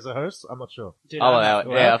unfamiliar as a host. I'm not sure. Dude, I'll I'm- allow it.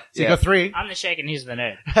 well, Yeah. So you got 3. I'm the shake and he's the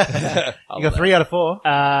nerd. You got 3 out of 4.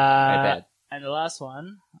 bad. And the last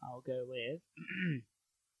one, I'll go with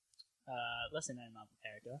lesser known Marvel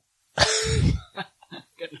character.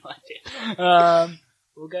 Got no idea.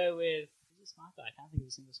 We'll go with who's a smart guy? I can't think of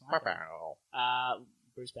a single smart guy.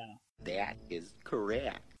 Bruce Banner. That is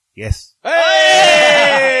correct. Yes.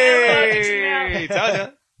 Hey! Told ya.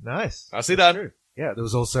 Nice. I see that. True. Yeah, there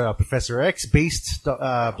was also Professor X, Beast,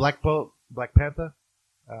 Black Bolt, Black Panther,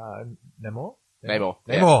 Namor? Namor.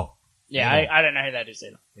 Yeah. Namor. Yeah, I don't know who that is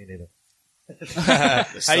either. Me neither.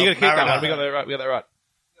 Hey, you got to keep that one. We got that right.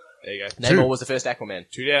 There you go. Namor was the first Aquaman.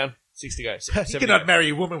 2 down, 6 to go. You 7 cannot to go. marry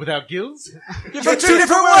a woman without gills. You're from 2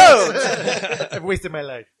 different worlds! I've wasted my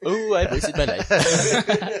life. Ooh, I wasted my life.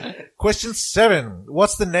 Question 7.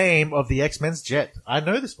 What's the name of the X-Men's jet? I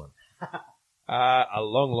know this one. A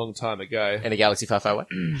long time ago. In a galaxy far, far away.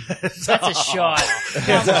 That's a shot.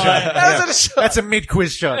 Come on. That's a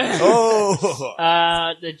mid-quiz shot. Oh!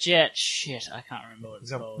 The jet. Shit, I can't remember what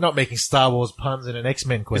it's I'm called. not making Star Wars puns in an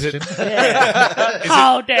X-Men question.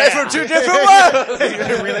 How dare! They're from 2 different worlds! They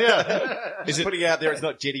really are. Just putting out there, it's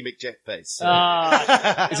not Jetty McJetface. So.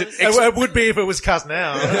 Is it? It would be if it was cast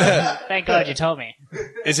now. Thank God you told me.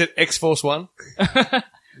 Is it X-Force 1?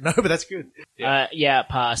 No, but that's good. Yeah,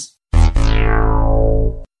 pass.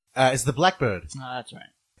 It's the Blackbird. Oh, that's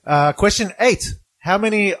right. Question 8. How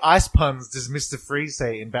many ice puns does Mr. Freeze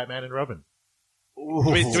say in Batman and Robin? Do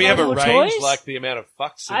we have a Multiple range, choice? like the amount of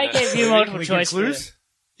fucks? in I that? gave you Can multiple we give choice. clues?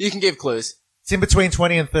 You can give clues. It's in between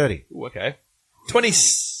 20 and 30. Ooh, okay.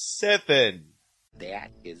 27.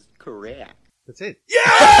 That is correct. That's it.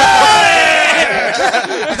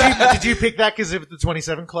 Yeah! Did Did you pick that because of the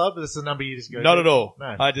 27 Club? That's the number you just go Not to? at all.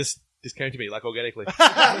 No. I just came to me like organically.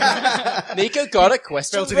 Nico got a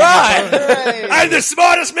question Felt it in right. your bones. I'm the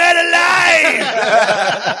smartest man alive!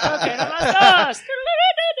 Okay, no, my gosh.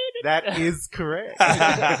 That is correct.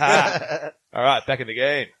 All right, back in the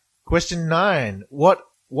game. Question 9. What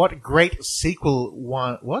great sequel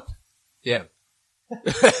won? What? Yeah.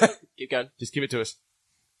 Keep going. Just give it to us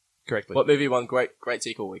correctly. What movie won great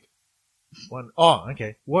sequel week? One. Oh,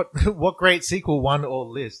 okay. What great sequel won or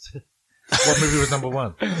list? What movie was number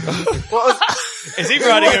 1? Is he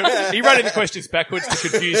writing the questions backwards to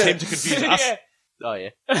confuse him to confuse us? Yeah. Oh yeah.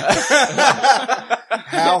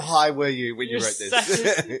 How high were you when you You're wrote this?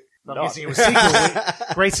 I'm guessing it was sequel week.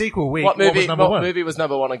 Great sequel week. What movie? was number 1? Movie was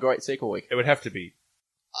number 1 on great sequel week? It would have to be.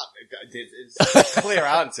 It's a clear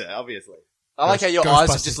answer, obviously. I like how your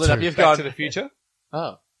eyes have just lit up. Ghostbusters You've Back gone. to the Future?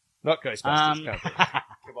 Oh. Not Ghostbusters. Can't be.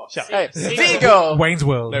 Come on. Shut up. Hey, Sequel. Vigo. Wayne's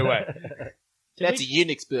World. No way. That's a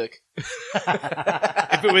Unix book.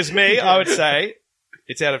 If it was me, I would say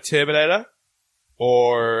it's out of Terminator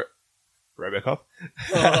or RoboCop.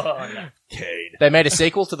 Oh, no. Kane. They made a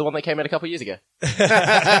sequel to the one that came out a couple of years ago.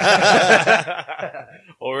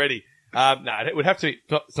 Already. No, it would have to be,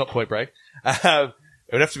 it's not Point Break. It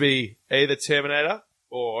would have to be either Terminator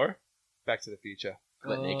or Back to the Future.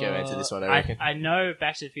 Let Nico answer this one, I reckon. I know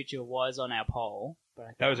Back to the Future was on our poll, but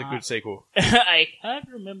I That was a can't- good sequel. I can't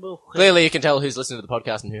remember. Clearly, you can tell who's listening to the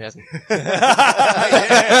podcast and who hasn't.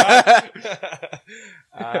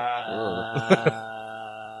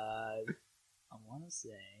 I want to say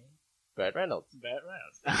Brad Reynolds. Burt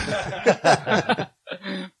Reynolds.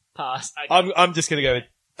 Pass. I'm just going to go with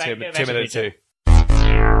Back to the Terminator 2. Future.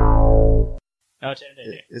 Oh,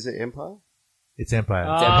 Terminator 2. Is it Empire? It's Empire.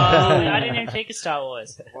 Oh, I didn't even think of Star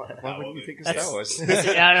Wars. Why wouldn't you think of That's- Star Wars? Yeah,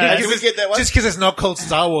 I know, Did that's- we get that one? Just because it's not called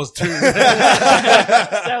Star Wars 2.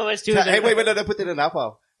 Star Wars 2. Hey, wait, no, put that in our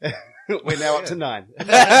pile. We're now up to 9. You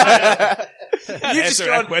just Answer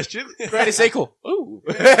that gone, question. greatest sequel. Ooh.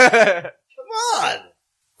 Come on!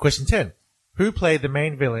 Question 10. Who played the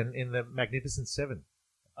main villain in the Magnificent Seven?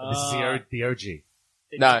 This is the OG.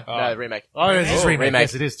 No, the remake. Oh, this is Oh, remake. remake.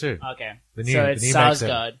 Yes, it is too. Okay. The new, so the it's new Mag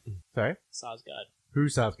 7. Sarsgaard. Sorry? Sarsgaard.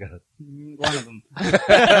 Who's Sarsgaard? One of them.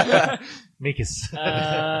 Mikas.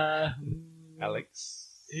 Alex.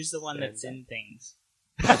 Who's the one that's in things?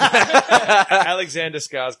 Alexander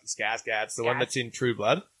Skarsgård's the one that's in True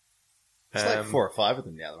Blood. It's like 4 or 5 of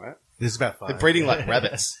them now, right? This is about 5. They're breeding like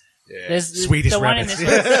rabbits. Yeah. There's Swedish the one rabbits. in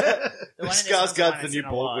this one. The one in this one's Skarsgård's one the that's new in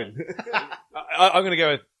a lot. Baldwin. I'm going to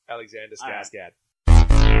go with Alexander Skarsgård.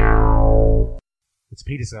 It's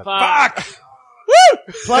Peter Sarsgaard. Fuck!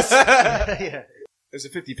 Plus, yeah. It's a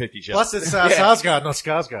 50-50 shot. Plus it's Sarsgaard, not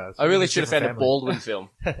Skarsgård. I really should have found a Family. Baldwin film.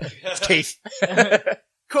 Keith.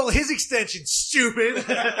 Call his extension, stupid.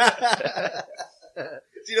 Do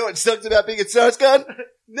you know what sucks about being a Sarsgaard?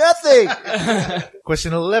 Nothing!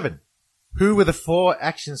 Question 11. Who were the 4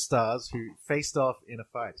 action stars who faced off in a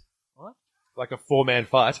fight? Like a 4-man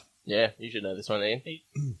fight. Yeah, you should know this one, Ian.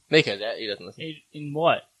 Nico, he doesn't listen. In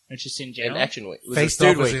what? It's just in In general? Action Week. It was Faced a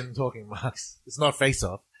off Dude as Week. in talking marks. It's not face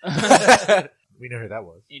off. We know who that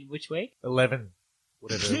was. In which week? 11.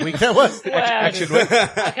 Whatever week that was. Wow. Action Week. I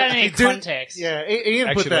kind of need Dude, context. Yeah, Ian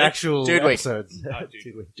Action put the Week. actual Dude Week. episodes.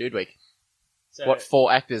 Dude Week. Dude Week. So, What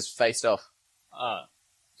 4 actors faced off? Oh,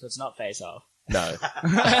 so it's not Face Off. No.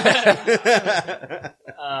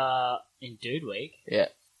 In Dude Week. Yeah.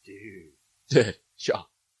 Dude. Sure.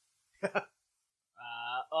 Great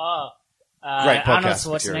Arnold podcast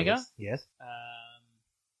Schwarzenegger. materials. Yes.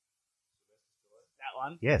 That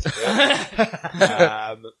one. Yes.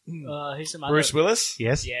 Who's some other? Bruce Willis.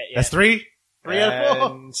 Yes. Yeah, yeah. That's 3. 3 out of 4.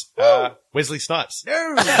 And Wesley Snipes.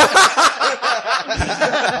 No.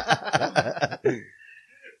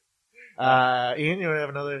 Ian, you want to have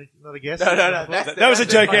another guess? No. That was a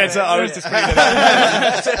joke answer. I was just putting it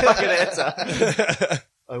out. That's a fucking answer.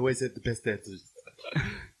 I always had the best answers.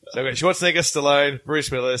 So we've got Schwarzenegger, Stallone,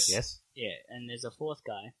 Bruce Willis. Yes. Yeah, and there's a 4th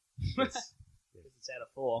guy. It's out of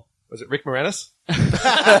 4. Was it Rick Moranis?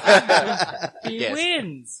 He Yes.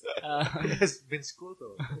 wins. Yes, Vince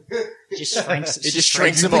Squirtle. Just It just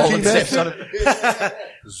shrinks them all and steps on it.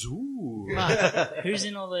 Zoo. Who's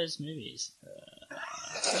in all those movies?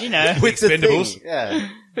 You know. It's a Expendables. thing. Yeah.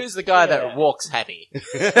 Who's the guy that walks happy?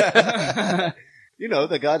 You know,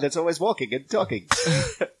 the guy that's always walking and talking.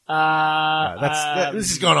 This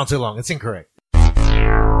has gone on too long. It's incorrect.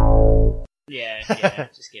 Yeah,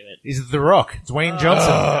 just give it. Is it The Rock? It's Dwayne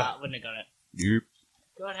Johnson. Wouldn't have got it. Nope.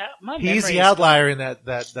 God, how, my He's memory the is- outlier in that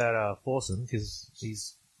foursome because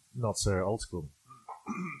he's not so old school.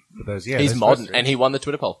 But those, yeah, He's those modern, first and he won the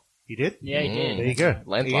Twitter poll. You did? Yeah, he did. There you go.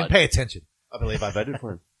 Landslide. Ian, pay attention. I believe I voted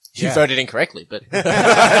for him. You voted incorrectly, but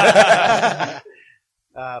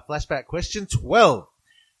Flashback question 12.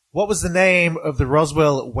 What was the name of the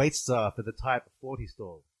Roswell waitstaff at the Type 40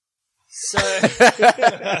 stall? So,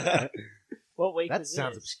 what week That was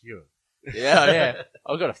sounds this? obscure. yeah.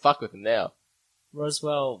 I've got to fuck with him now.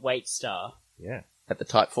 Roswell Waitstar. Yeah. At the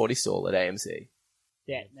Type 40 stall at AMC.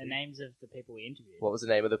 Yeah, the names of the people we interviewed. What was the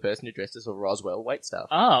name of the person who dressed as a Roswell waitstaff?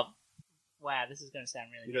 Oh, wow, this is going to sound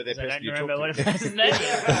really You know good that 'cause I person you don't remember what talked a person's name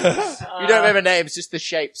is. You don't remember names, just the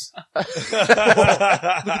shapes. Look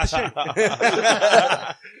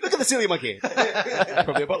at the silly monkey.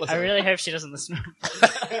 Probably a bottle. I really hope she doesn't listen.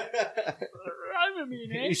 I remember your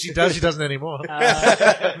name. If she does, she doesn't anymore.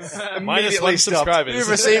 Minus 1 subscribers. You've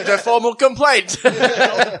received a formal complaint.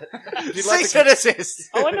 Cease and desist.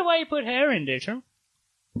 I wonder why you put her in, Dutram.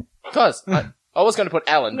 Because I was going to put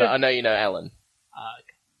Alan, but I know you know Alan.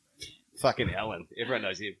 Fucking Ellen. Everyone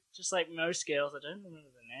knows him. Just like most girls, I don't remember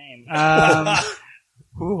the name.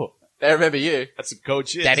 Ooh, They remember you. that's some cold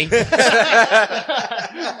shit. Daddy.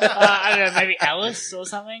 I don't know, maybe Alice or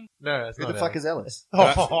something? No, that's Who not the fuck Ellen. is Ellis? Can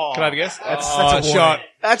I have a guess? That's a shot. warning.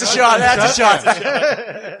 That's a shot. That's a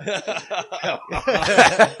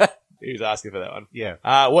shot. He was asking for that one. Yeah.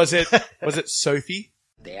 Was it Sophie?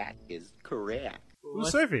 That is correct.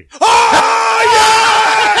 Who's Sophie?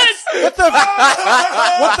 Yes! What the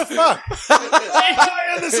fuck?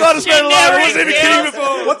 The slightest man alive. I wasn't even kidding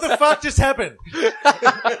before. What the fuck just happened?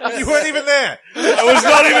 You weren't even there. I was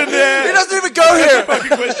not even He there. doesn't even go here.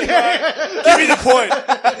 Fucking question mark. Give me the point.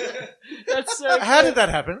 That's so How did that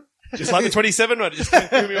happen? Just like the 27 one. Just give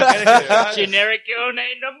me organically. Right? generic your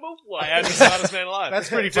name number one. I am the smartest man alive. That's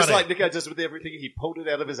pretty Just funny. like Nico does with everything, he pulled it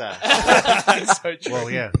out of his ass. That's so true. Well,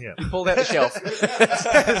 yeah. Pulled out the shelf.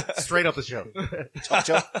 Straight off the shelf.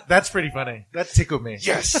 That's pretty funny. That tickled me.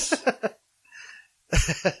 Yes.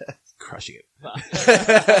 Crushing it.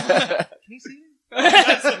 Can you see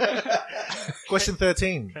it? Question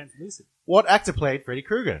 13. Translucent. What actor played Freddy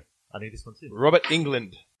Krueger? I need this one too. Robert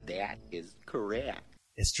England. That is correct.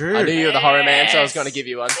 It's true. I knew you were the horror man, so I was going to give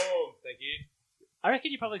you one. Oh, thank you. I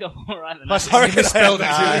reckon you probably got more right than Plus, I you misspelled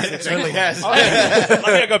it It too. certainly has. I think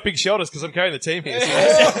I got big shoulders because I'm carrying the team here. So.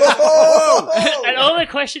 And all the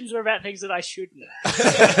questions were about things that I should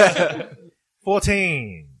know.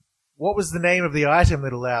 14. What was the name of the item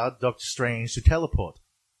that allowed Doctor Strange to teleport?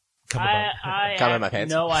 I Can't wear have my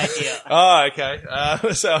pants. no idea. Oh, okay.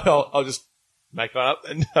 So I'll just make one up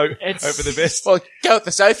and hope for the best. Well, go with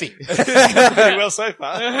the Sophie. Pretty well so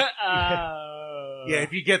far. Yeah,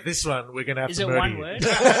 if you get this one, we're going to have Is to it murder one you. word?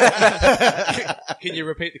 Can you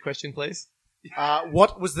repeat the question, please?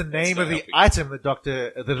 What was the name of the item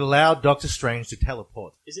that allowed Doctor Strange to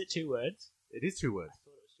teleport? Is it 2 words? It is 2 words. I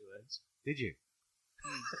thought it was 2 words. Did you?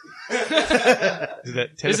 Is that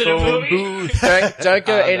Is it a telephone movie? booth? Don't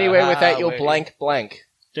go On the anywhere without your highway. blank blank.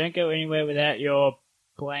 Don't go anywhere without your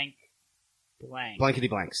blank. Blankety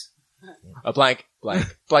blanks. A blank blank.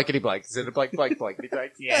 Blankety blank. Is it a blank blank blankety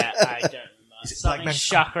blank? Yeah, I don't remember. Something Black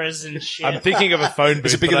chakras and shit. I'm thinking of a phone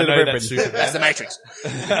booth, bigger but I than a know ribbon? that's Superman. That's the Matrix.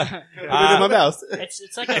 Put it in my mouth.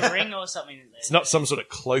 It's like a ring or something. It's not some sort of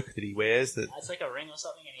cloak that he wears. That. It's like a ring or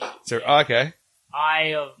something. And So, okay.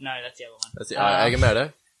 Eye of no, that's the other one. That's it.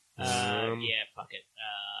 Agamotto. Yeah, fuck it.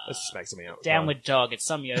 Let's just make something up. Downward dog. It's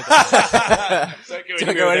some yoga.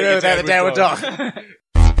 Don't go anywhere without a downward dog.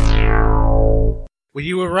 Well,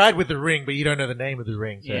 you were right with the ring, but you don't know the name of the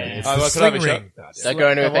ring. So Yeah. it's Oh, the well, could I have sling a shot? ring. Don't go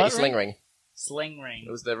anywhere The without your what sling ring. Sling ring.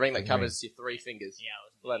 It was the ring that covers your 3 fingers. Yeah,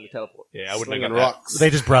 Allowed to teleport. Yeah, I wouldn't Slinging have got that. rocks. They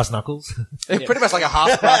just brass knuckles. It's pretty much like a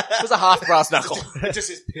half brass. It was a half brass knuckle. It just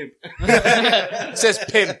says pimp. It says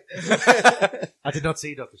pin. I did not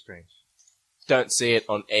see Doctor Strange. Don't see it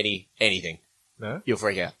on anything. No? You'll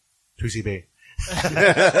freak out. 2CB.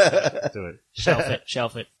 Do it. Shelf it.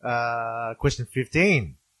 Shelf it. Question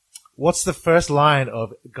 15. What's the first line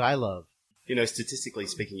of Guy Love? You know, statistically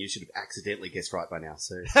speaking, you should have accidentally guessed right by now,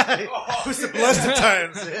 so. Who's the blessed of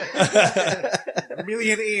tones? A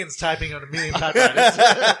million Ians typing on a million typewriters.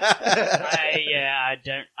 I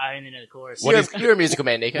don't. I only know the chorus. You're a musical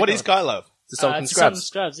man, Nico. What is Guy Love? the song from it's Song Scrubs?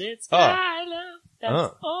 Scrubs. It's Oh. I love. That's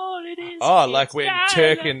Oh. all it is. Oh, It's like when I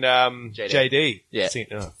Turk love. and JD. JD. Yeah. Sing-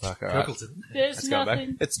 oh, fuck, alright. Turkleton. There's Let's go back.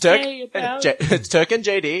 nothing. It's Turk. Say about It's Turk and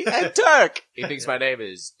JD and Turk. He thinks my name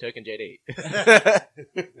is Turk and JD.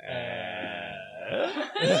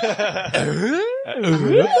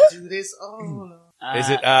 Do this all. Is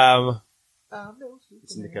it,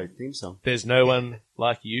 It's the Nico theme song. There's No One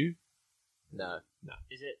Like You? No.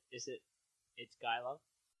 Is it? It's Guy Love.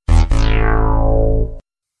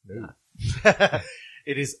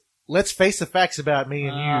 It is let's face the facts about me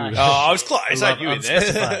and you. Oh, I was close. I Love knew it there.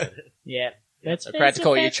 unspecified. Yeah. That's I'm proud to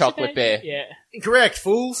call you Chocolate Bear. Yeah. Incorrect,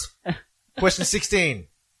 fools. Question 16.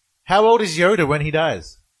 How old is Yoda when he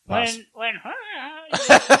dies? Pass. When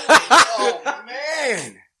Oh,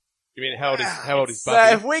 man. You mean how old is So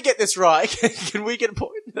Buffy? if we get this right, can we get a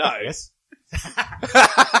point? No. Yes.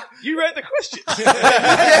 You wrote the question.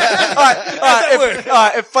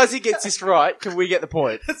 Alright, if Fuzzy gets this right, can we get the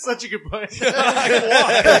point? That's such a good point.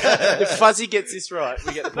 If Fuzzy gets this right,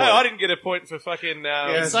 we get the point. No, I didn't get a point for fucking it's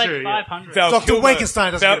That's like true, yeah. 500. Val Dr. Kilmer.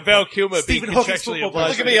 Wakenstein doesn't get a Val point. Kilmer being Stephen Hawking's contractually football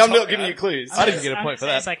obliged Look player. at me, I'm to not giving you clues. I didn't get a point for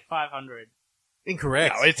that. It's like 500.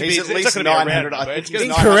 Incorrect. No, it's He's it's at not least gonna be a round 900. I number. think It's he's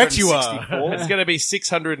gonna- Incorrect you are. 964. It's going to be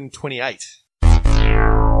 628.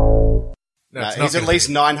 No, it's he's not at least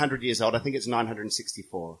 900 years old. I think it's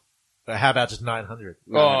 964. How about just 900?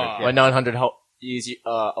 900, yeah. When 900 years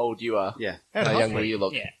old you are, Yeah. how young will you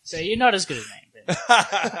look? Yeah. So you're not as good as me. But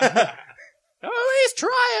Oh, he's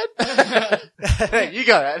trying. You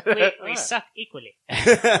got it. we suck equally.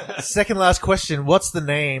 Second last question. What's the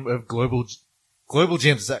name of Global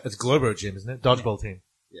Gyms? It's Globo Gym, isn't it? Dodgeball team.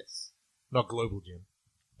 Yes. Not Global Gym.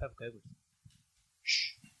 Double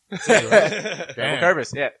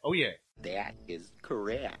Cobras, yeah. Oh, yeah. That is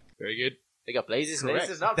correct. Very good. They got blazers, Correct.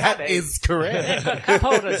 blazers, not That Mondays. is correct. Cup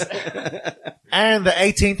holders. And the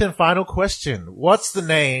 18th and final question. What's the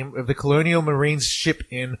name of the Colonial Marines ship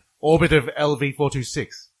in orbit of LV-426?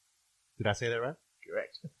 Did I say that right?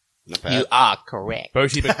 correct. Not bad. You are correct.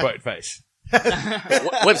 Boaty McBoatface.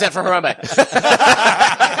 Whips out for Harambe.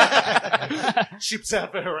 Ships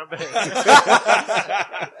out for Harambe.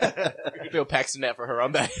 Bill Paxton out for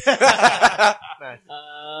Harambe.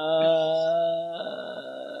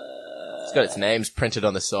 It's got its names printed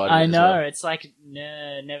on the side. of I it as know. well. It's like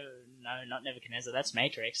not Nebuchadnezzar. That's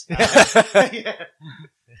Matrix. Yeah.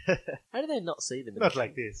 How do they not see them? Not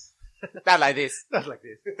like this. Not like this. Not like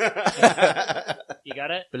this. You got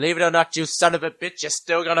it. Believe it or not, you son of a bitch, you're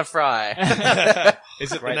still gonna fry.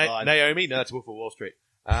 Is it Great line. Naomi? No, it's Wolf of Wall Street.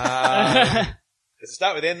 Does it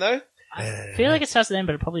start with N, though? I feel like it starts with them,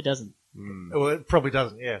 but it probably doesn't. Well, it probably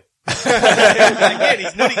doesn't, yeah. Again,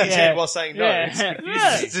 he's nodding his Yeah. head while saying no. Yeah. It's confusing.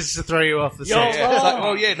 Yeah. Just to throw you off the You're scent. Yeah, it's like, wrong.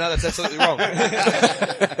 oh yeah, no, that's absolutely wrong. And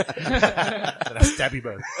I stab you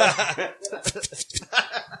both.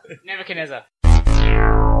 Nebuchadnezzar.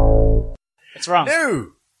 It's wrong.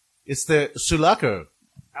 No! It's the Sulaco.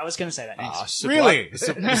 I was going to say that next. Really?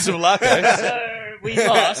 Sulaco. So we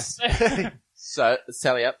lost. So, let's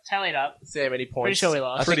tally up. Tallied up. See how many points. Pretty sure we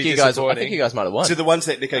lost. I think Pretty you guys disappointing. might have won. To the ones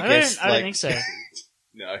that Nico I guessed. don't think so.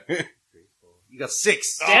 No. You got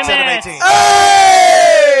 6. Damn 6 out it. of 18.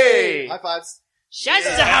 Hey! High fives.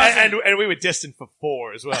 Scheiße. And we were destined for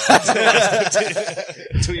 4 as well.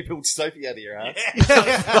 Until you pulled Sophie out of your ass.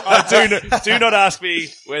 Do not ask me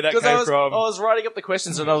where that Because came I from. was writing up the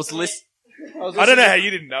questions and I was listening. I don't know how you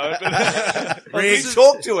didn't know it, but Rick,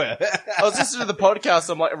 talk to her. I was listening to the podcast.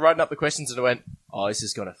 I'm like writing up the questions and I went, "Oh, this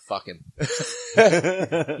is gonna fuck him."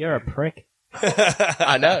 You're a prick.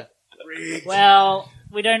 I know. Well,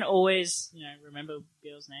 we don't always, remember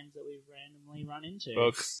girls' names that we randomly run into.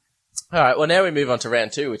 Look, All right. Well, now we move on to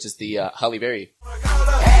round 2, which is the Halle Berry.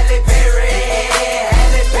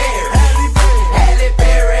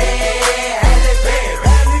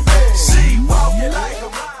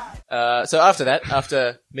 So after that,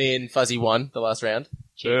 after me and Fuzzy won the last round,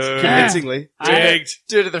 Convincingly. jigged.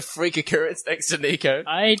 due to the freak occurrence next to Nico,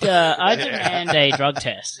 I demand a drug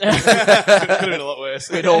test. Could have been a lot worse.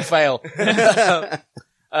 we'd all fail.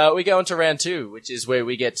 We go on to round 2, which is where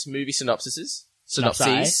we get movie synopsises.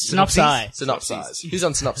 Synopses. Synopsis. Who's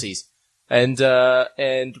on synopses? And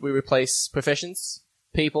we replace professions,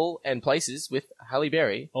 people, and places with Halle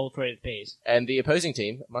Berry, All three of the P's. and the opposing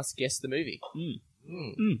team must guess the movie.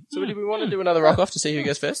 So do we want to do another rock off to see who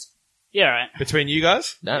goes first? Yeah, right. Between you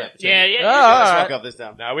guys? No. Yeah. Oh, Let's all rock right. up this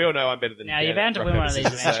down. No, we all know I'm better than Now, you. you're bound to win one of these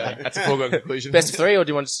eventually. That's a foregone conclusion. Best of 3, or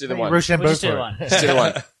do you want to just do the one? Rochambeau We'll just do for the it. one. Just do the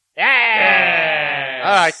one. Yeah.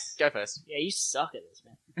 All right, go first. Yeah, you suck at this,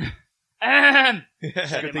 man.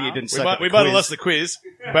 Good thing you didn't We suck might, at the we might have quiz. lost the quiz,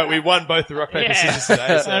 but we won both the rock, paper, Yeah. scissors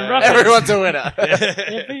today. So. And rock- Everyone's a winner.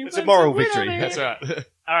 It's a moral victory. That's all right. It's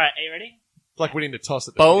All right, are you ready? like winning the toss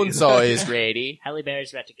at the Bonesaw is ready. Halle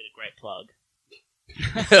Berry's about to get a great plug.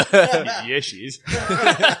 Yeah, she is. She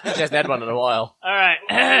hasn't had one in a while. All right.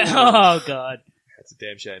 Oh, God. That's a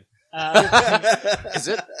damn shame. Is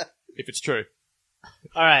it? If it's true.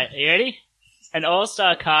 All right, are you ready? An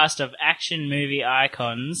all-star cast of action movie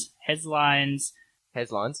icons, headlines.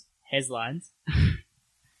 Headlines.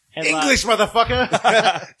 English,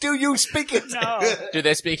 motherfucker! Do you speak it? No. Do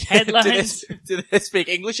they speak Headlines. Do they speak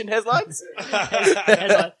English in headlines?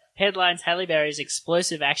 Headline. headlines Halle Berry's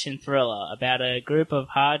explosive action thriller about a group of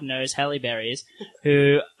hard-nosed Halle Berrys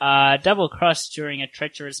who are double-crossed during a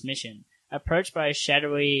treacherous mission, approached by a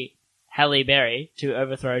shadowy Halle Berry to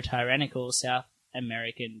overthrow tyrannical South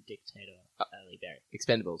American dictator Halle Berry.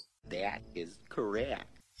 Expendables. That is correct.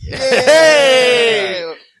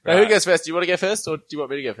 Hey! Now, who goes first? Do you want to go first, or do you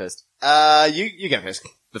want me to go first? You go first.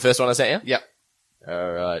 The first one I sent you? Yep.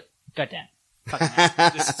 Alright. Goddamn.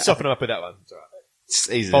 Just soften him up with that one. It's all right. It's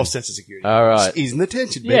easy. False sense of security. Alright. Easing the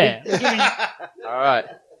tension, baby. Yeah. we're giving- Alright.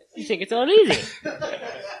 You think it's all easy?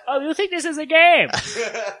 Oh, you think this is a game?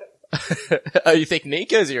 Oh, you think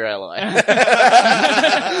Nico's your ally?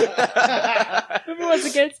 Everyone's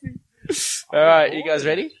against me. Alright, you guys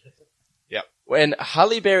ready? Yep. When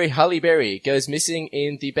Halle Berry goes missing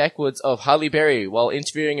in the backwoods of Halle Berry while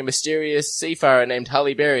interviewing a mysterious seafarer named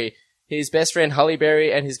Halle Berry, his best friend Halle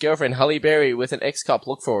Berry and his girlfriend Halle Berry with an ex-cop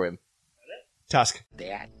look for him. Tusk.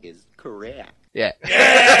 That is correct. Yeah.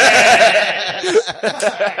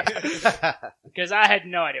 Because I had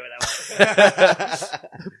no idea what that was.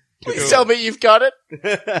 Please tell me you've got it.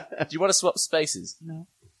 Do you want to swap spaces? No.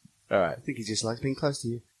 Alright. I think he just likes being close to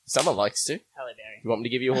you. Someone likes to. Halle Berry. You want me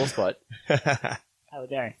to give you a horse bite? Halle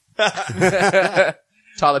Berry.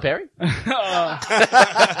 Tyler Perry? Oh.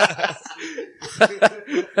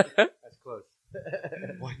 That's close.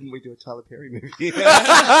 Why didn't we do a Tyler Perry movie?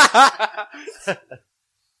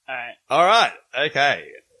 Alright. All right. Okay.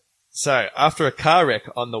 So, after a car wreck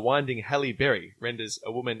on the winding Halle Berry renders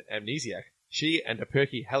a woman amnesiac, she and a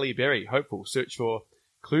perky Halle Berry hopeful search for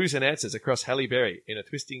clues and answers across Halle Berry in a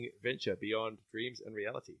twisting venture beyond dreams and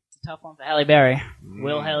reality. It's a tough one for Halle Berry.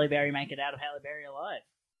 Will Halle Berry make it out of Halle Berry alive?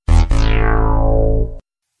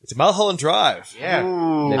 It's Mulholland Drive. Yeah.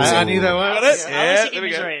 Never I seen knew that one. I was Yeah, thinking there we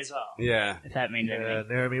go. Missouri as well. Yeah. If that means anything.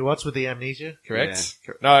 Naomi Watts with the amnesia. Correct?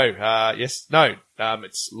 No, yes. No,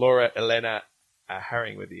 it's Laura Elena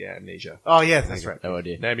Herring with the amnesia. Oh, yeah, that's right. No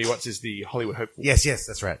idea. Naomi Watts is the Hollywood hopeful. Yes,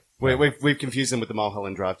 that's right. We've confused them with the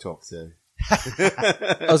Mulholland Drive talk, so.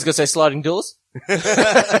 I was going to say sliding doors.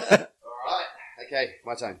 Alright. Okay,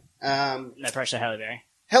 my turn. No pressure, Halle Berry.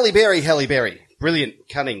 Halle Berry. Brilliant,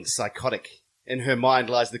 cunning, psychotic. In her mind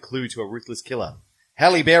lies the clue to a ruthless killer.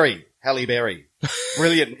 Halle Berry.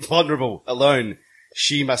 Brilliant, vulnerable, alone.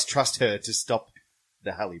 She must trust her to stop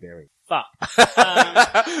the Halle Berry. Fuck.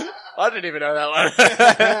 I didn't even know that one.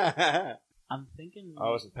 I'm thinking... I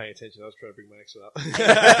wasn't paying attention. I was trying to bring my next one up.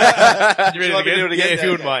 You ready to do it again? Yeah, if you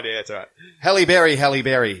wouldn't mind. Yeah, it's all right. Halle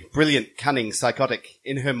Berry. Brilliant, cunning, psychotic.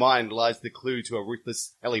 In her mind lies the clue to a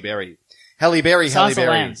ruthless Halle Berry. Halle Berry. Silence of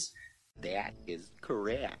the Lambs. That is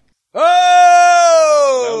correct.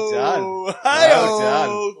 Oh! Well done. Well done.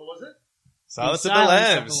 What was it? Silence of the Silence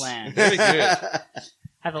Lambs. of the Lambs. Very good.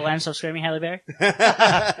 Have the lamb stop screaming, Halle Berry?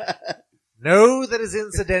 No, that is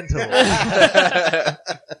incidental.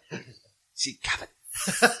 She covered.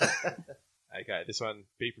 Okay, this one,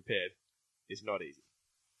 be prepared, is not easy.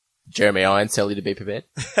 Jeremy Irons tell you to be prepared.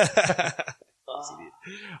 All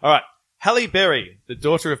right. Halle Berry, the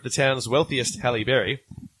daughter of the town's wealthiest Halle Berry,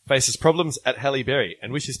 faces problems at Halle Berry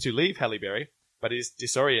and wishes to leave Halle Berry, but is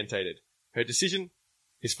disorientated. Her decision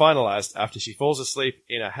is finalized after she falls asleep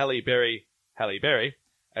in a Halle Berry,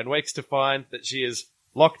 and wakes to find that she is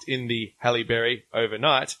locked in the Halle Berry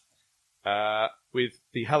overnight, with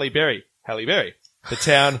the Halle Berry, the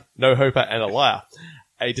town, no hoper and a liar.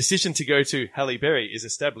 A decision to go to Halle Berry is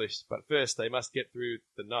established, but first they must get through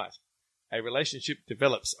the night. A relationship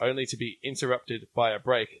develops only to be interrupted by a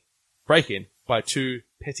break-in by two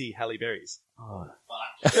petty Halle Berrys. Oh.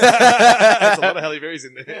 That's a lot of Halle Berrys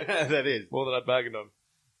in there. That is. More than I bargained on.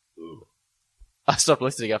 I stopped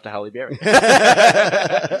listening after Halle Berry. Would you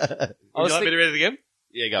like me to read it again?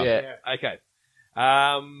 Yeah, go. Yeah. Okay.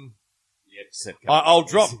 Set, I'll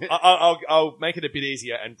drop. I'll make it a bit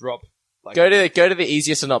easier and drop. Like, Go to the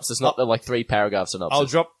easier synopsis, not the 3-paragraph synopsis. I'll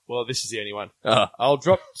drop. Well, this is the only one. Oh. I'll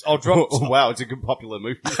drop. Oh, wow, it's a good popular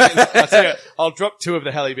movie. I'll drop two of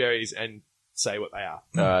the Halle Berrys and say what they are.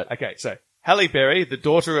 Alright. Okay, so Halle Berry, the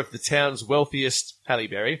daughter of the town's wealthiest Halle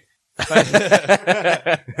Berry,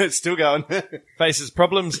 Still going. faces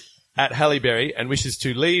problems at Halle Berry and wishes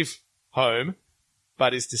to leave home,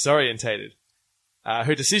 but is disorientated.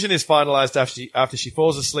 Her decision is finalized after she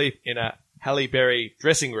falls asleep in a Halle Berry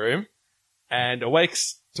dressing room and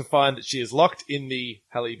awakes to find that she is locked in the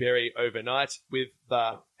Halle Berry overnight with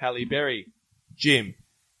the Halle Berry Jim,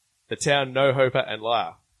 the town no hoper and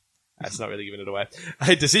liar. That's not really giving it away.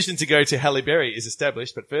 A decision to go to Halle Berry is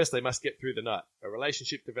established, but first they must get through the night. A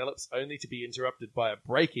relationship develops only to be interrupted by a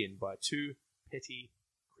break-in by two petty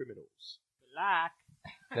criminals. Luck.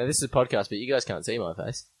 Now, this is a podcast, but you guys can't see my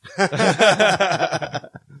face.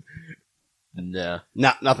 Nah.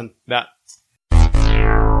 Nah, nothing. Nah.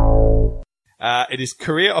 It is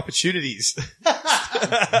career opportunities.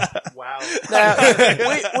 Wow. Now,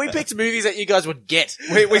 we picked movies that you guys would get.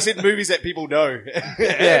 We said movies that people know.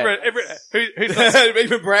 Who's not,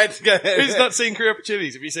 Even Brad. who's not seen career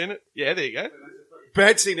opportunities? Have you seen it? Yeah, there you go.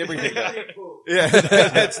 Brad's seen everything. Yeah,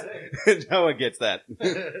 that's, no one gets that.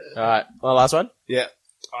 Alright, my last one. Yeah.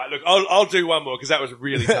 All right, look, I'll do one more because that was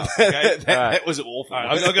really tough. Okay? That was awful. All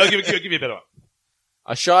right, I'll give you a better one.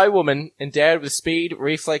 A shy woman endowed with speed,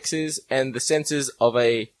 reflexes, and the senses of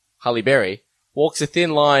a Halle Berry walks a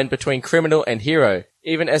thin line between criminal and hero,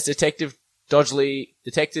 even as detectives dodgily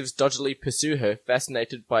pursue her,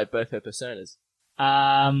 fascinated by both her personas.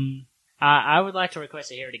 I would like to request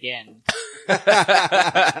to hear it again.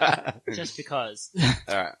 Just because.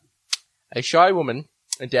 Alright. A shy woman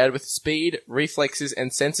endowed with speed, reflexes,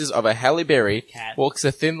 and senses of a Halle Berry Cat. walks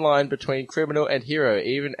a thin line between criminal and hero,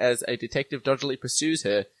 even as a detective dodgily pursues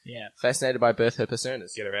her, Yeah. fascinated by both her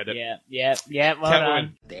personas. Get around it. Yeah, well Catwoman.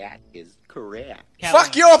 done. That is correct. Catwoman.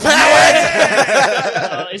 Fuck your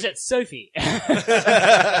power! Is it Sophie?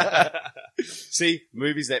 See,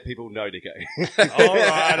 movies that people know to go. All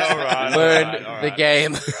right. Learn the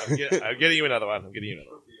game. I'm getting you another one.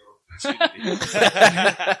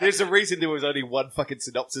 There's a reason there was only one fucking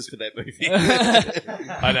synopsis for that movie.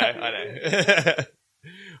 I know.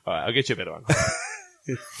 All right, I'll get you a better one.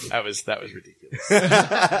 That was ridiculous.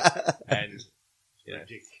 And you know,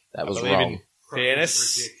 That was I believe wrong. in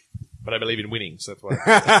fairness, but I believe in winning, so that's why.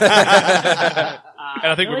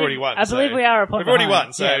 And I think we've already won. I believe so- we are a point We've already behind.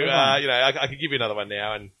 won, so Yeah, we've won. you know, I can give you another one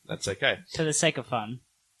now, and that's okay. For the sake of fun.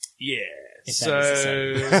 Yeah. If So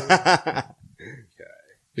that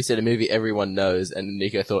We said a movie everyone knows, and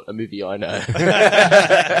Nico thought a movie I know.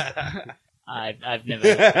 I've never.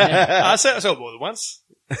 I saw it more than once.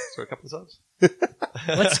 Saw it a couple of times.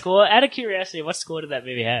 What score? Out of curiosity, what score did that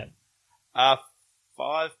movie have?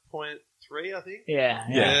 5.3, I think. Yeah.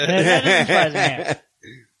 Yeah. That doesn't surprise me. Yeah.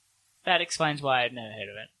 That explains why I'd never heard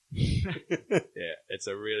of it. Yeah, it's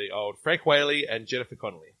a really old Frank Whaley and Jennifer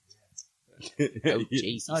Connelly. Oh,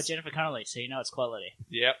 Jesus. Oh, Jennifer Connelly, so you know it's quality.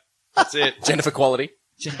 Yep, that's it. Jennifer Quality.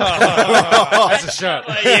 That's a shot.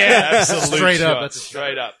 Yeah, absolute Straight up, shot. that's a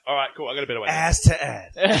Straight up. All right, cool. I got a better one. Ass to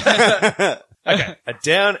add. Okay, a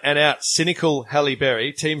down and out cynical Halle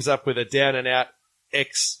Berry teams up with a down and out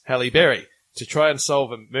ex Halle Berry to try and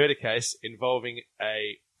solve a murder case involving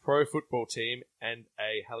a pro football team and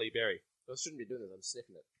a Halle Berry. I shouldn't be doing this. I'm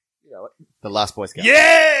sniffing it. You know what? The Last Boy Scout.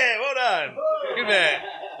 Yeah, well done. Good man.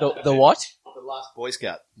 The what? The Last Boy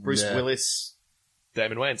Scout. Bruce No. Willis.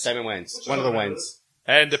 Damon Wayans. Damon Wayans. One of the Wayans.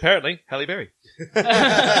 And apparently, Halle Berry.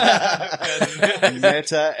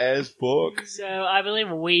 Meta as fuck. So I believe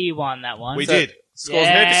we won that one. We So- did. Scores,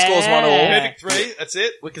 Yeah. scores 1 all. Perfect 3, that's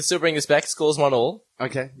it. We can still bring this back. Scores 1 all.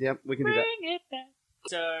 Okay, yeah, we can do that. Bring it back.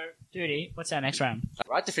 So, Duty, what's our next round?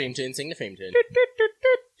 Write the theme tune, sing the theme tune.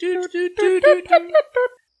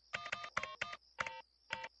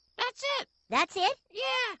 That's it. That's it?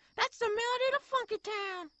 Yeah, that's the melody of Funky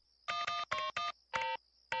Town.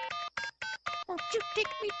 Won't you take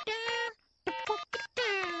me down to Funky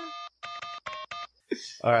Town?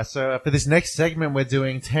 Alright, so for this next segment, we're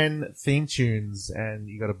doing 10 theme tunes, and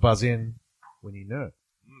you gotta buzz in when you know.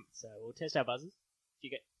 So we'll test our buzzers.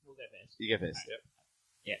 We'll go first. You go first.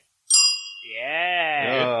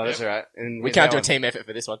 Yeah. Oh, that's alright. And We here's can't that do a team effort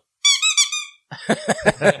for this one.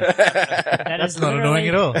 That is That's not annoying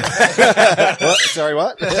at all. one. What? Sorry,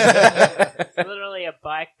 what? literally a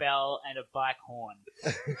bike bell and a bike horn.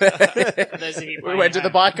 For those of you We playing went to at the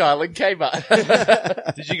home. bike aisle in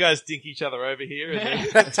Kmart. Did you guys dink each other over here and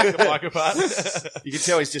then took the bike apart? You can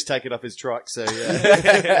tell he's just taken off his trike, so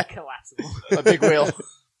yeah. Collapsible. A big wheel.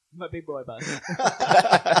 My big boy bus.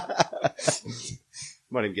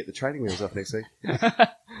 Might even get the training wheels off next week.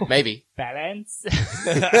 Maybe. Balance.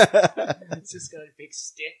 It's just got a big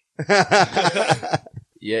stick.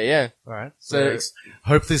 Yeah. Alright, So, so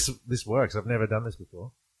hope this works. I've never done this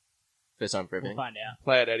before. first time for We'll everything. find out.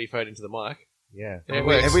 Play it Eddie phone into the mic. Yeah. Yeah, it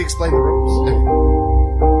works. Have we explained the rules?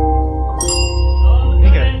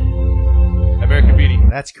 American Beauty.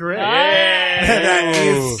 That's correct. That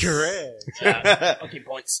is correct. Okay,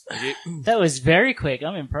 points. That was very quick.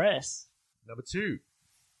 I'm impressed. Number 2.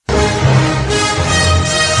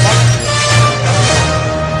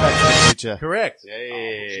 Back to the Future. Correct.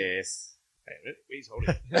 Yes. Hey, he's holding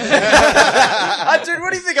it. Dude, what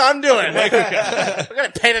do you think I'm doing? I've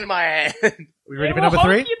got a pen in my hand. We ready Yeah, for well, number hold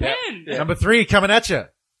 3? your pen. Number 3 coming at you.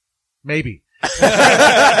 Maybe.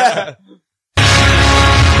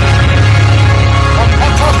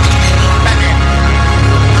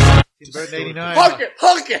 Tim Burton 89.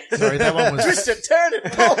 Honk it! Sorry, that one was Twist it, turn it,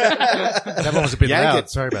 pull it. that one was a bit Yank loud. it.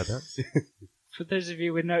 Sorry about that. For those of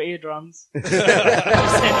you with no eardrums.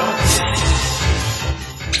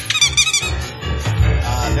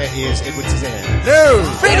 That is Edward Scissorhands. No!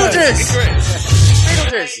 Beetlejuice!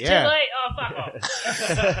 Beetlejuice! Too Yeah. late. Oh, fuck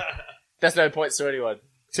off. That's no points to anyone.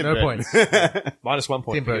 No points. Minus 1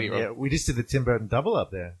 point. Tim Burton. You're wrong. Yeah, we just did the Tim Burton double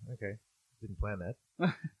up there. Okay. Didn't plan that.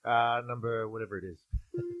 Number whatever it is.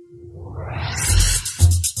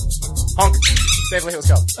 Honk. Beverly Hills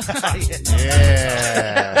Cop.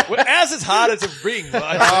 Yeah. Well, ours is harder to ring.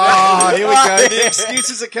 Like, Oh, here we go. The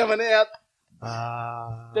excuses are coming out.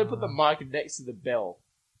 Don't put the mic next to the bell.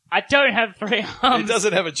 I don't have 3 he arms.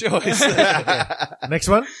 doesn't have a choice. Next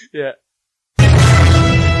one? Yeah.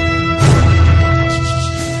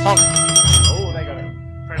 Honk. Oh, they got it.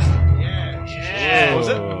 Yeah. What was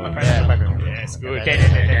it? Yes, good.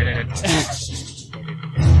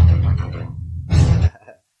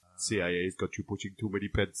 CIA's got you pushing too many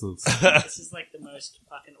pencils. This is like the most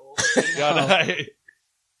fucking awful thing. I know.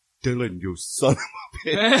 Dylan, you son of a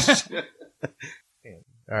bitch.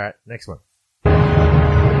 Alright, next one.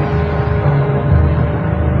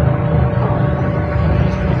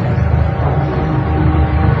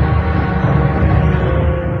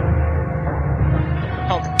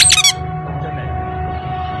 Honk.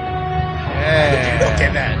 Yeah. Look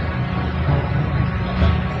at that.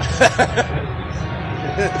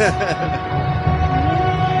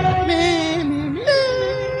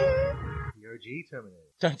 The OG Terminator.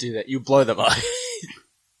 Don't do that. You blow the mic.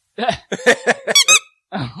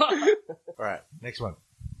 Alright, next one.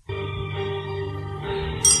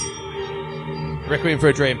 Requiem for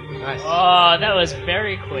a Dream. Nice. Oh, that was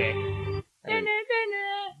very quick.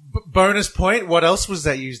 Bonus point, what else was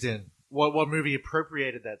that used in? What movie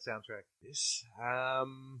appropriated that soundtrack? This,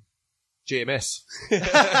 GMS.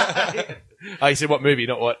 Oh, you said what movie,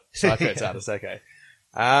 not what Seinfeld's artist. Okay.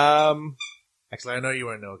 Actually, I know you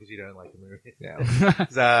won't know because you don't like the movie. Yeah.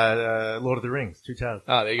 It's, Lord of the Rings, Two Towers.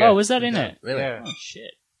 Oh, there you go. Oh, was that in it? Really? Yeah. Oh,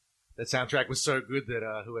 shit. That soundtrack was so good that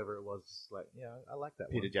whoever it was, like, yeah, I like that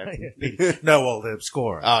Peter one. Jackson. Peter- no, well, the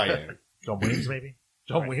score. Oh, yeah. John Williams, maybe?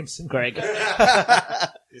 John Williamson? Greg.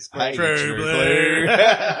 Hey, True Blue.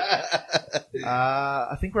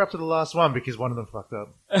 I think we're up to the last one because one of them fucked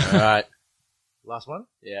up. Alright. Last one?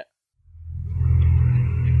 Yeah.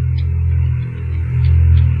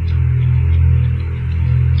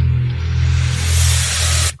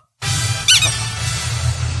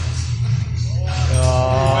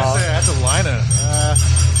 That's a liner.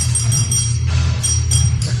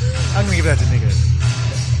 I'm gonna give that to Nico.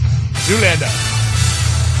 Zoolander.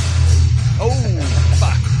 Oh,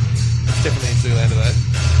 fuck. It's definitely in Zoolander,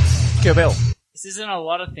 though. Kill Bill. This isn't a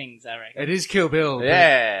lot of things, I reckon. It is Kill Bill.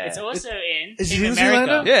 Yeah. It's also in Is it Team in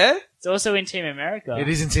America. Zoolander? Yeah. It's also in Team America. It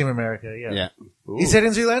is in Team America, yeah. Yeah. Is that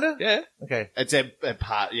in Zoolander? Yeah. Okay. It's a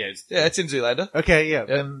part, yeah. It's, Yeah, it's in Zoolander. Okay, yeah.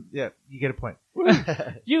 Then, yeah, you get a point.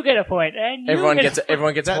 You get a point, and you Everyone get gets a point.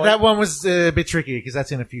 everyone gets a That, point. that one was a bit tricky because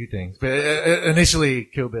that's in a few things. But initially,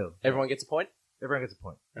 Kill Bill. Everyone gets a point. Everyone gets a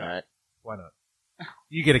point. Alright. Why not?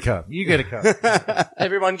 You get a cup. You get a cup.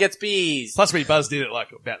 Everyone gets bees. Plus, we buzzed in at like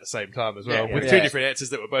about the same time as well, Yeah, with yeah. two different answers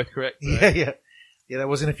that were both correct. So. Yeah. That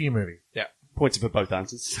was in a few movies. points for both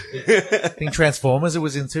answers. I think Transformers it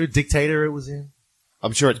was in too. Dictator it was in.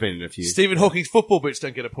 I'm sure it's been in a few. Stephen Hawking's football boots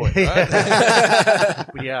don't get a point, right?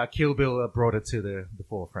 But yeah, Kill Bill brought it to the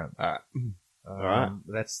forefront. All right. Alright.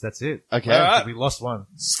 That's it. Okay. All right. We lost one.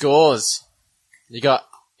 Scores. You got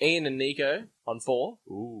Ian and Nico on 4,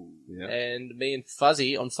 Ooh, yeah. and me and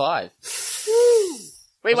Fuzzy on 5.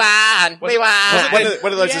 We won! We won!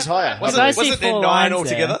 One of those is higher. Was I see Wasn't there 4 9 lines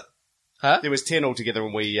altogether? There was 10 altogether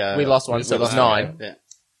and we lost one, so it was 9. Yeah.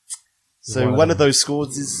 So one of those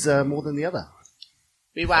scores is more than the other.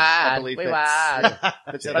 We I won! believe We that's- won!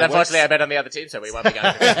 That's how But that unfortunately, I works. bet on the other team, so we won't be going.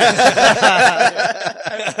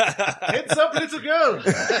 Heads up, little girl.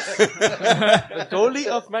 The goalie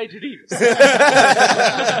of my dreams.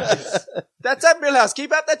 That's it, Millhouse.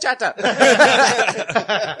 Keep up the chatter.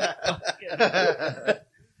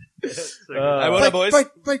 Hey, well done, boys. Fight.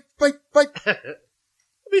 We'll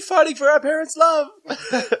be fighting for our parents' love.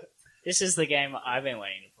 This is the game I've been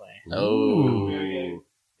waiting to play. Oh.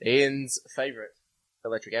 Ian's favourite,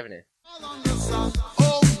 Electric Avenue.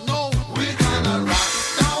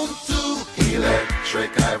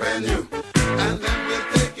 Electric Avenue, and then we'll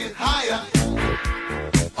take it higher.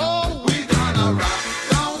 Oh, we're gonna rock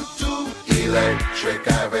down to Electric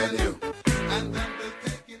Avenue, and then we'll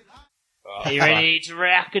take it higher. Are you ready to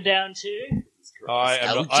rock it down too? I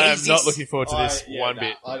am not looking forward to this one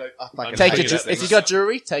bit. I fucking Take hate it. that If thing. you got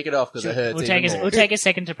jewelry, take it off because it hurts. We'll take a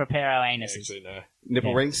second to prepare our anuses. Actually, no.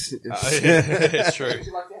 Nipple rings. It's true.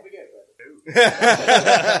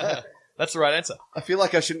 That's the right answer. I feel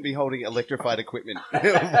like I shouldn't be holding electrified equipment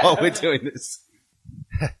while we're doing this.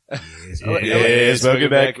 Yes, welcome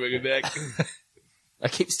back. Welcome back. I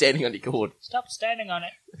keep standing on your cord. Stop standing on it.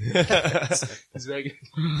 It's very good.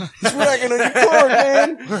 He's ragging on your cord,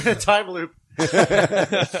 man. We're in a time loop.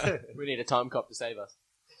 We need a time cop to save us.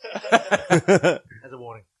 As a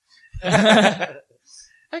warning.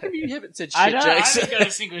 How come you haven't said shit I jokes? haven't got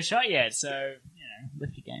a single shot yet, so,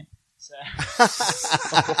 lift your game. So.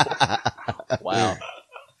 Wow.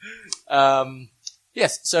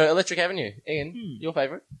 Yes, so Electric Avenue. Ian, your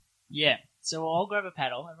favourite? Yeah. So we'll all grab a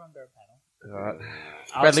paddle. Everyone grab a paddle.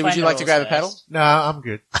 I'll Bradley, would explain you the like to rules grab a first. paddle? No, I'm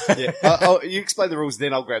good. Yeah. You explain the rules,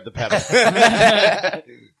 then I'll grab the paddle.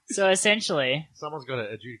 So essentially, Someone's got to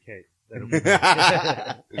adjudicate.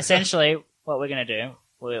 what we're going to do,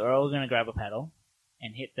 we're all going to grab a paddle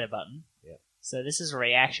and hit the button. Yeah. So this is a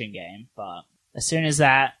reaction game, but as soon as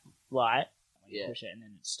that light, you Yeah. push it and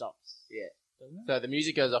then it stops. Yeah. Doesn't it? So the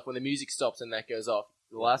music goes off. When the music stops and that goes off,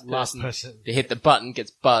 the last person person. to hit the button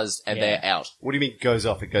gets buzzed and Yeah. they're out. What do you mean goes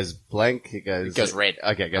off? It goes blank? It goes... It goes red.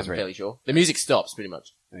 Okay, it goes I'm red. fairly sure. The music stops pretty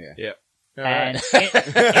much. Okay. Yeah. And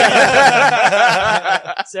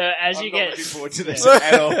so as you get, forward to this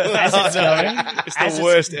at all. as it's going, It's as the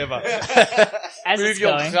worst ever. as Move it's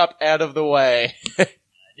your going, cup out of the way.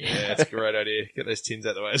 Yeah, that's a great idea. Get those tins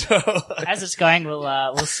out the way as well. as it's going,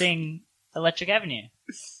 we'll sing Electric Avenue,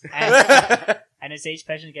 and as each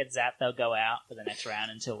person gets zapped, they'll go out for the next round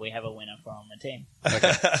until we have a winner from the team.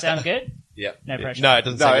 Sound good? Yeah. No pressure. No, it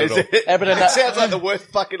doesn't No, sound is good at all. it? How about a It nu- sounds like the worst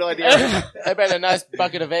fucking idea. How about a nice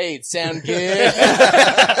bucket of AIDS? Sound good?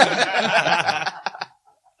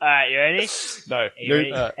 All right, you ready? No. Are you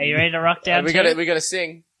ready? Are you ready to rock down? we gotta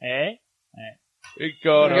sing. Hey? We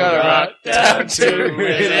gotta rock down to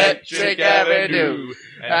Electric Avenue,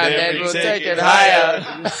 and then we'll take it higher.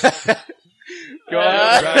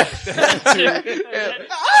 Gotta rock down to...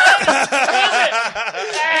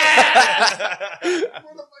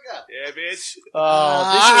 Yeah, bitch.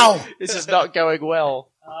 Oh, this is not going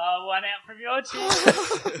well. One out from your team.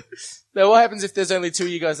 Now, what happens if there's only two of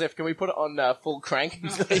you guys left? Can we put it on full crank?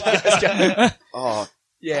 Oh,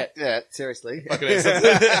 Yeah. yeah, seriously.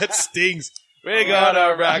 That stings. We're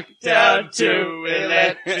gonna rock down to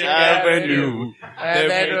Electric Avenue. And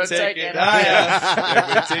then we'll take it higher.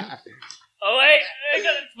 Everything. Oh wait, I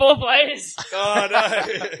got it 4 players. Oh no.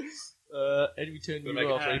 And we turn We're you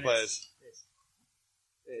making off. 3 players.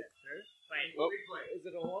 Wait, Oh. Is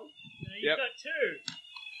it on? no, you've Yep. got 2.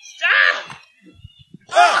 Stop!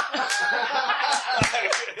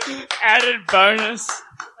 Added bonus.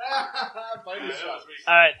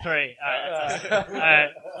 Alright, 3. Alright.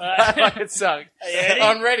 That fucking sucked. Are you ready?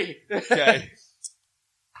 I'm ready. Okay.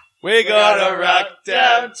 We're gonna rock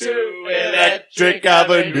down to Electric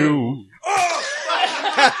Avenue.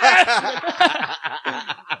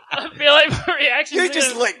 I feel like my reaction. You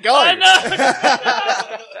just let go. I know.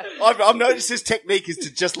 I've noticed his technique is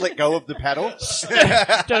to just let go of the paddle.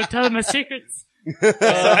 Don't tell them my secrets.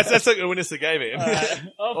 That's not going to win us the game, Ian.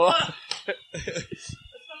 Oh, fuck. That's not fair.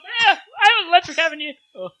 I have Electric Avenue.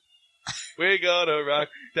 Oh. We're gonna rock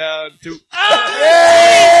down to...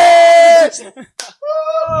 Yes!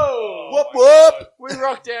 Whoop whoop! We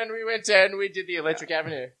rocked down, we went down, we did the Electric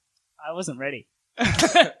Avenue. I wasn't ready.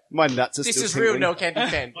 My nuts are This still is real tingling. no candy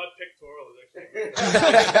fan.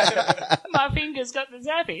 My fingers got the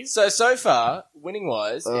zappies. So far, winning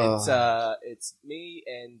wise, Oh. it's me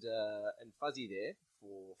and Fuzzy there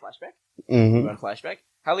for flashback. Mhm. We're on flashback.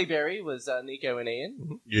 Halle Berry was Nico and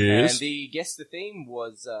Ian. Yes. And the guess the theme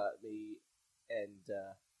was me and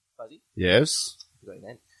Fuzzy. Yes. Forgot your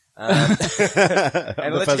name. And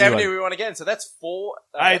And Electric Avenue we won again. So that's 4.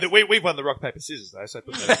 Hey, we've won the rock, paper, scissors, though, so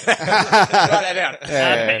put that in. Write that down.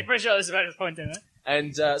 I'm pretty sure this is about his point, isn't it?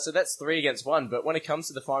 And so that's 3 against 1. But when it comes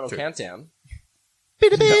to the final countdown,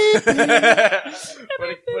 when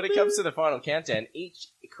it comes to the final countdown, each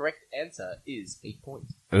correct answer is a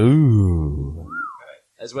point, Ooh.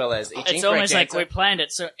 as well as each It's incorrect almost like answer. we planned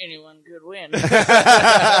it so anyone could win. There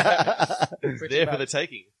for the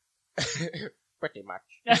taking. Pretty much.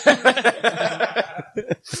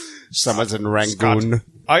 Someone's in Rangoon.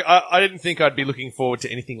 I didn't think I'd be looking forward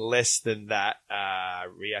to anything less than that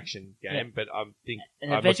reaction game, but I'm And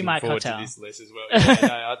the looking Vegemite forward cocktail. to this less as well.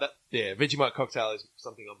 Vegemite cocktail is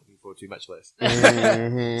something I'm looking forward to much less. So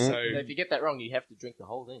So, if you get that wrong, you have to drink the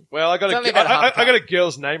whole thing. well, I got It's only about half I got a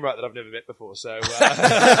girl's name right that I've never met before, so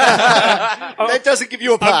That doesn't give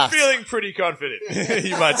you a I'm pass. feeling pretty confident.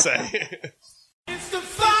 You might say. It's the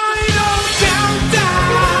final countdown.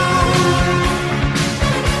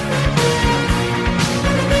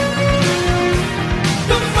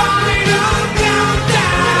 The final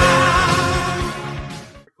countdown.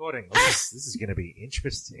 Recording. This is going to be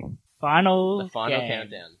interesting. Final The final game.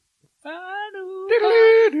 countdown.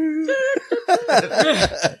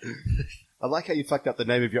 I like how you fucked up the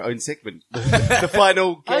name of your own segment. The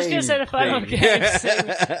final game. I was going to say the final thing. game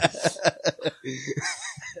segment.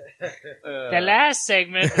 The last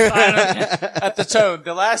segment, the final. At the tone,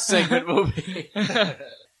 the last segment will be.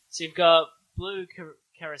 So you've got blue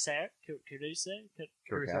carousel,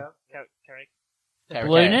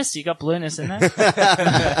 blueness. You got blueness in there,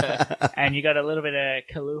 and you got a little bit of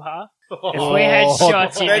kaluha. If we had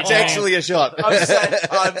shots, in That's the game, actually a shot.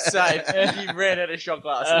 I'm safe. You ran out of shot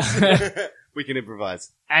glasses. We can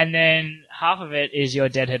improvise. and then half of it is your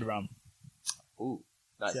deadhead rum. Ooh,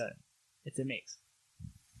 nice. So it's a mix.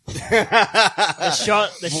 The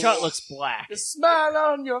shot looks black. The smile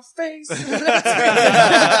on your face.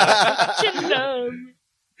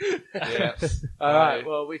 Yeah. All right.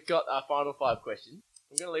 Well, we've got our final 5 questions.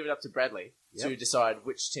 I'm going to leave it up to Bradley to decide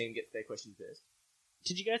which team gets their question first.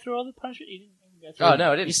 Did you go through all the punishment? You didn't even go through. Oh,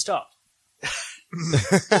 no, I didn't. You stopped.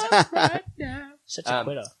 Stop right now. Such a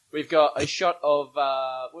quitter. We've got a shot of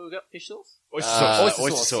what we got? Fish sauce.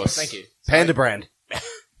 Oyster sauce. Thank you. Panda brand.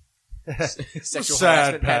 Sexual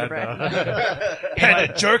Sad harassment panda panda. brand.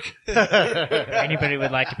 Panda jerk. Anybody would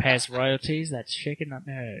like to pay us royalties? That's shaken, not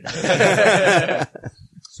heard.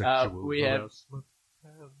 We have.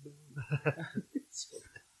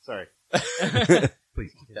 Sorry.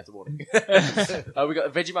 Please. That's a warning. We got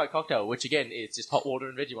a Vegemite cocktail, which again is just hot water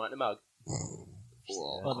and Vegemite in a mug.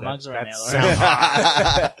 Well, the mugs are right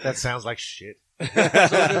now. That sounds like shit.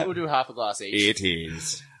 So we'll do half a glass each. It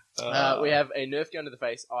is. We have a Nerf gun to the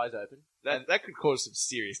face, eyes open. That could cause some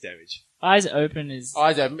serious damage. Eyes open is.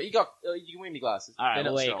 Eyes open. You can wear me glasses. Alright, They're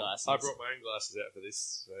we'll not wear your strong. glasses. I brought my own glasses out for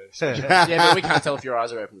this. So. Yeah, but we can't tell if your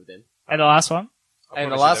eyes are open with them. And the last one?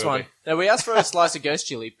 And the promise last you they will one. Now, we asked for a slice of ghost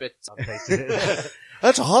chili, but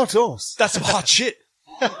That's a hot sauce. That's some hot shit.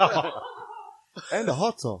 And a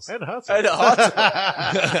hot sauce. And hot and a hot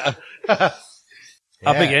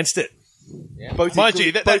Up against it. Both, Mind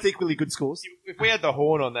equally, you, both equally good scores. If we had the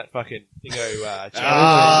horn on that fucking dingo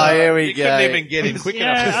Ah, here we you go. couldn't even get in quick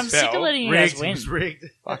enough Yeah, to I'm sick spell. of letting you guys Rigged. win. It was rigged.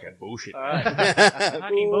 Fucking bullshit.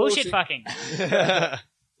 Fucking bullshit fucking.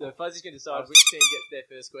 So Fuzzy's going to decide which team gets their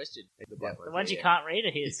first question. The ones you can't read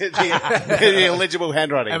are his. the illegible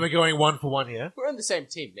handwriting. And we're going 1 for 1 here. We're on the same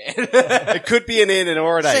team, man. It could be an N and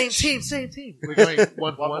or an H. Same team. We're going 1 for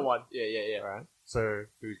 1 1. for 1. Yeah. Alright. So,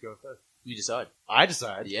 who's going first? You decide. I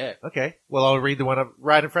decide. Yeah. Okay. Well, I'll read the one up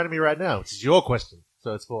right in front of me right now, which is your question.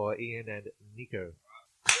 So it's for Ian and Nico.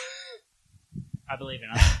 I believe in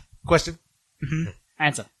us. Question.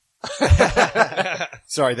 Answer.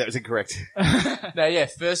 Sorry, that was incorrect. No, yeah.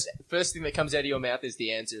 First thing that comes out of your mouth is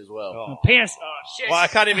the answer as well. Oh. Penis. Oh, shit. Well, I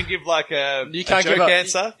can't even give like a, You can't a joke give up.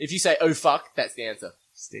 answer. If you say "oh fuck," that's the answer.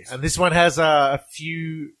 And this one has a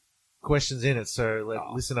few questions in it, so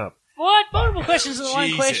listen up. What? Multiple questions in one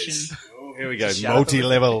Jesus. question. Oh, here we go. Shut up.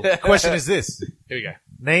 Multi-level. Question is this. Here we go.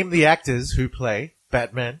 Name the actors who play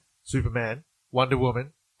Batman, Superman, Wonder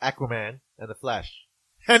Woman, Aquaman, and The Flash.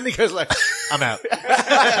 And Nico's like, I'm out. No.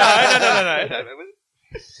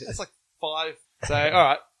 That's like 5. So,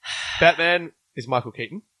 alright. Batman is Michael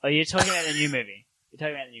Keaton. Oh, you're talking about the new movie. You're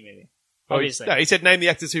talking about the new movie. Obviously. No, he said name the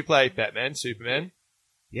actors who play Batman, Superman.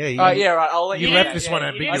 Yeah, you, Oh, yeah, right. I'll let You you. left this one You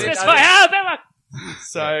ambiguous. didn't I specify. didn't- Oh, Batman!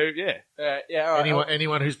 So, yeah. Yeah, all right.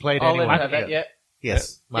 anyone who's played I'll let anyone. him have that. Yeah.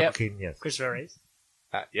 Yes. Michael Yep. Keaton, yes. Christopher Reeves.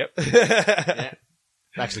 Yep.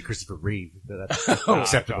 Actually, Christopher Reeve. But that's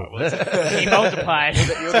acceptable. He multiplied.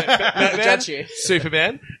 You're the judge here.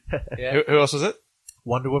 Superman. Yeah. Who else was it?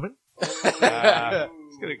 Wonder Woman. Just gonna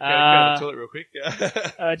go to the toilet real quick.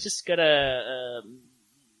 Just gotta,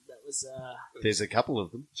 that was, There's a couple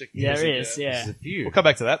of them. there is, yeah. There's a few. We'll come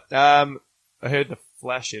back to that. I heard the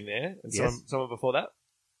Flash in there, and Yes. someone before that,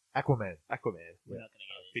 Aquaman. Aquaman. We're not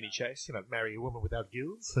gonna Vinny Chase. You know, marry a woman without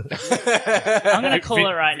gills. I'm gonna call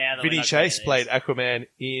it right now. That Vinny Chase played Aquaman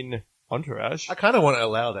in Entourage. I kind of want to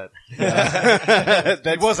allow that.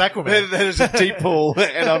 That was Aquaman. That is a deep pull,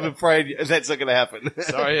 and I'm afraid that's not going to happen.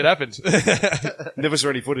 Sorry, it happened. Never saw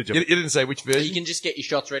any footage of You it. didn't say which You version. can just get your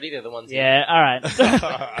shots ready. They're the ones. Yeah, alright.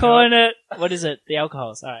 Calling it, what is it? The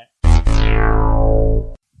alcohols, alright.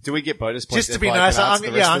 Do we get bonus points? Just to be if I nice, can I'm answer the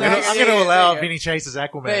going rest of this? to Yeah, allow there you go. Vinny Chase as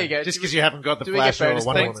Aquaman. There you go. Just Do because we- you haven't got the do we get Flash or bonus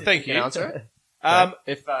Wonder points? Woman. Thank Can you. answer it? Um,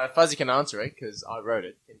 If Fuzzy can answer it, because I wrote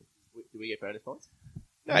it, do we get bonus points?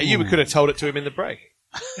 no, you could have told it to him in the break.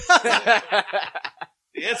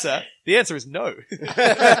 The answer is no.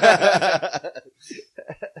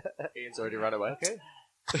 Ian's already run away. Okay.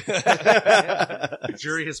 The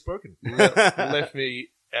jury has spoken. Left me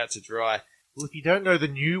out to dry. Well, if you don't know the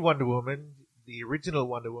new Wonder Woman, the original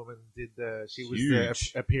Wonder Woman she was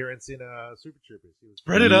Huge. the appearance in Super Troopers. She was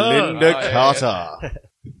Linda Oh, yeah. Carter.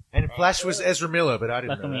 And Flash was Ezra Miller, but I didn't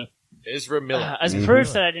Lucky know me. Ezra Miller. As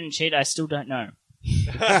proof that I didn't cheat, I still don't know.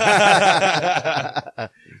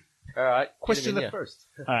 All right. Question get the him in, first.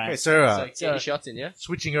 Alright. Okay, so, yeah. So get your shots in, yeah?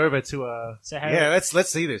 switching over to So how- yeah, let's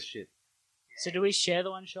see this shit. So do we share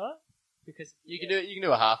the one shot? Because You can do it. You can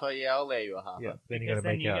do a halfer. Yeah, I'll let you a halfer. Yeah, then you because got to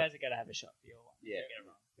then make you out. guys are gonna have a shot for your one. Yeah.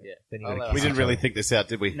 Yeah. Then you I'll got let to We didn't really think this out,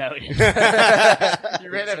 did we? No.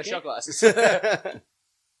 You ran out of shot glasses.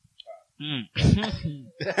 Mm.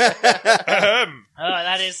 Ahem. Oh,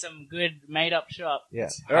 that is some good made-up shot. Yeah.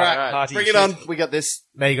 All right, Hearty bring it shit. on. We got this.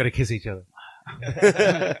 Now you got to kiss each other.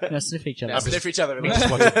 No, sniff each other. Now sniff each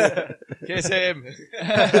other. Kiss him.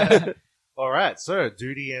 All right, so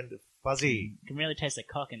Duty and Fuzzy. You can really taste the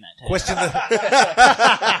cock in that taste.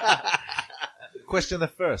 Question the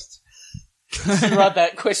first. Write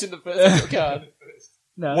that question the first card.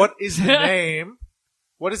 No. What is the name?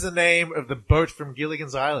 What is the name of the boat from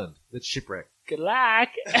Gilligan's Island that's shipwrecked? Good luck.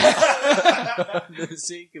 The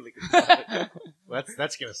singular. Well,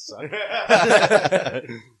 that's gonna suck.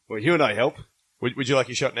 Well, you and I help. Would you like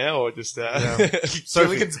your shot now, or just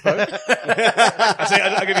Sophie.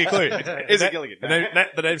 I'll give you a clue. Is it Gilligan?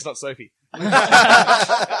 The name's not Sophie.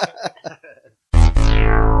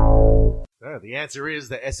 No, the answer is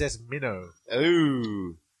the SS Minnow.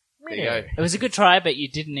 Ooh. There you go. It was a good try, but you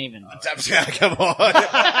didn't even. Come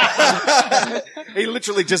on. He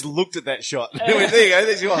literally just looked at that shot. There you go.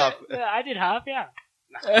 There's your half. I did half, yeah.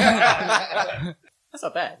 That's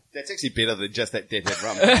not bad. That's actually better than just that deadhead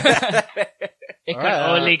rum. It can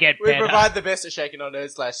Alright, only get We better. provide the best at shaking on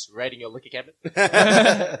nerds / rating your liquor cabinet.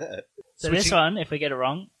 So this one, if we get it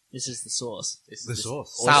wrong, this is the sauce. This is The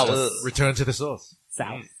sauce. Sauce. Return to the sauce.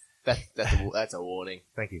 Sauce. That's a warning.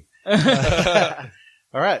 Thank you.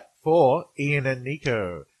 All right, for Ian and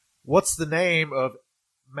Nico. What's the name of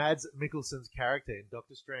Mads Mikkelsen's character in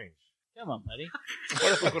Doctor Strange? Come on, buddy. What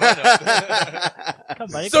the fuck would I know? Come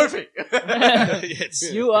on, buddy. Sophie!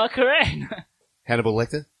 Yes. You are correct. Hannibal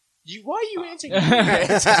Lecter? Why are you answering?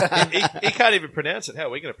 he can't even pronounce it. How are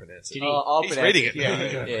we going to pronounce it? Did he, I'll He's pronounce reading it.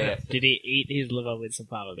 Yeah. did he eat his liver with some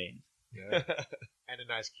fava beans? And a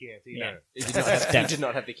nice Chianti. Yeah. No. He did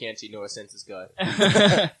not have the Chianti nor a census guide.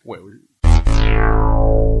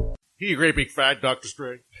 He a great big fat Doctor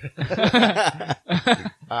Strange. The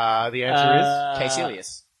answer is,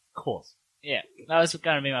 Caecilius. of course. Yeah, that was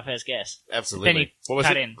going to be my first guess. Then Absolutely. he What was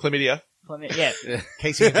cut it? in. Chlamydia. Yeah.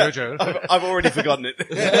 Casey and JoJo. I've already forgotten it.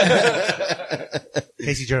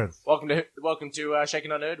 Casey Jones. Welcome to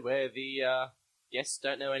Shaken on Nerd, where the guests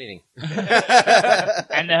don't know anything.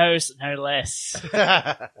 And the host, no less.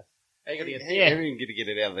 Hey, you got the Yeah. Everyone get to get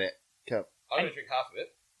it out of that cup. I'm going to drink half of it.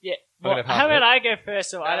 Yeah. I'm gonna Well, have half how of about it. I go first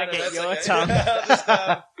so I don't get your tongue?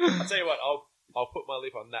 I'll tell you what. I'll put my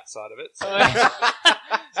lip on that side of it.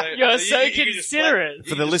 You're so you can just play- considerate.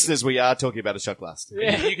 For the listeners, we are talking about a shot glass.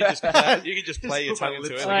 Yeah. You can just play your put my tongue into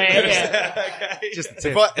lips it. on it. Oh, yeah. Okay. Just the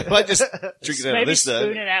tip. If I just drink it out of Maybe this,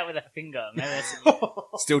 spoon it out with a finger. Maybe that's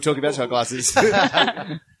still talking about shot glasses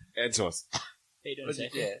and sauce. what you doing,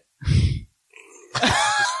 Seth? Yeah.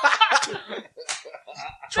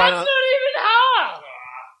 That's not even half!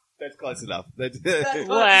 That's close enough.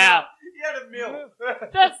 Wow. You had a meal.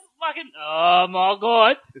 That's fucking... Oh my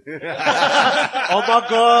god. Oh my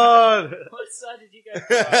god! What side did you go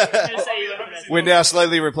for? I was gonna say you went for that. We're now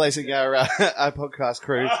slowly replacing our podcast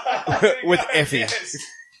crew with Effie.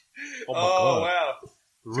 Oh my Oh, god. wow.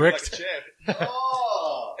 Wrecked. Like a champ.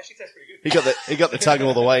 Actually tastes pretty good. He got the tongue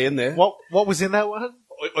all the way in there. What was in that one?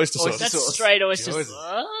 Oyster sauce. That's straight oyster Yours is-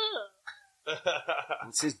 sauce.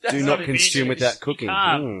 It says, do not not consume finished. without cooking.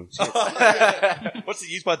 Can't. What's the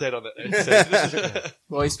use by date on that?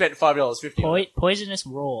 Well, he spent $5.50. Poisonous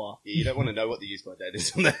raw. Yeah, you don't want to know what the use by date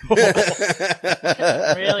is on that.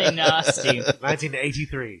 Really nasty.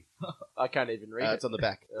 1983. I can't even read it. It's on the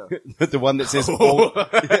back. The one that says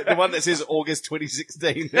the one that says August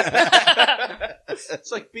 2016.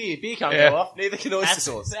 It's like beer. Beer can't go off. Neither can oyster That's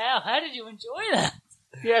sauce. foul. How did you enjoy that?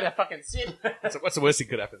 You had a fucking sit. What's the worst thing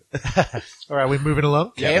could happen? All right, we're moving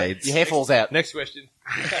along. Your hair falls out. Next question.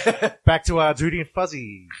 Back to our Judy and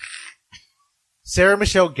Fuzzy. Sarah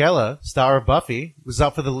Michelle Gellar, star of Buffy, was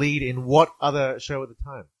up for the lead in what other show at the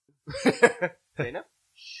time? Tina?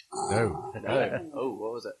 No. No. Oh,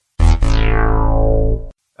 what was it?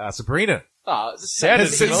 Sabrina. Oh, Sounded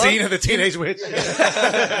similar. Xena, the Teenage Witch.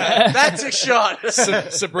 That's a shot.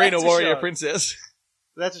 Sabrina, That's a Warrior shot. Princess.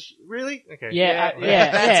 That's really? Okay. Yeah,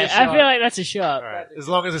 Yeah, that's a I shot. feel like that's a shot. All right. As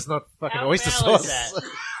long as it's not fucking How oyster foul is sauce. that?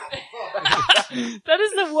 That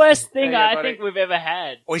is the worst thing There you go, I buddy. think we've ever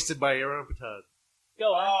had. Oystered by your own petard.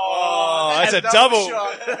 Go on. Oh, that's a double.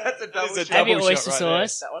 shot. That's a double That's a shot. Have your double shot oyster right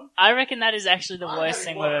sauce. That one? I reckon that is actually the worst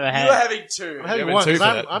thing we've ever You were had. having two. I'm having Yeah, one, two 'cause for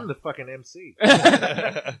that. I'm the fucking MC.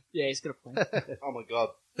 Yeah, he's got a point. Oh my god.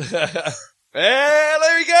 Hey,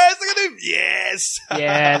 there he goes. Look at him. Yes.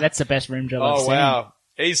 Yeah, that's the best rim job I've Oh seen. wow.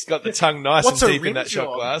 He's got the tongue nice What's and a deep in rim that shot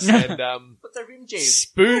job? glass, and What's a rim jam?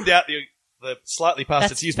 spooned out the slightly past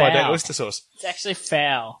That's its use by date foul. oyster sauce. It's actually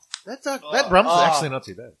foul. That rum's actually not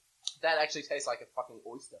too bad. That actually tastes like a fucking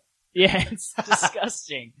oyster. Yeah, it's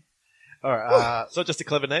disgusting. All right. It's not just a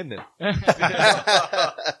clever name then. Where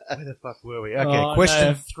the fuck were we? Okay, Oh, question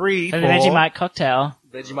no. 3 The for Vegemite cocktail.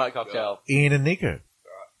 Vegemite cocktail. Ian and Nico.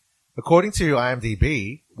 According to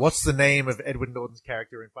IMDb, what's the name of Edward Norton's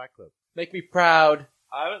character in Fight Club? Make me proud.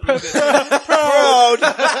 I haven't looked it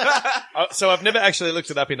Proud. So I've never actually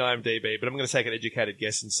looked it up in IMDb, but I'm going to take an educated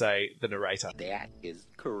guess and say the narrator. That is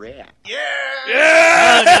correct.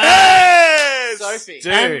 Yes! Sophie.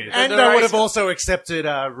 Dude. And I would have also accepted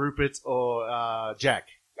Rupert or Jack.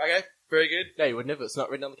 Okay, very good. No, you would never. It's not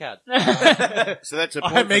written on the card. So that's a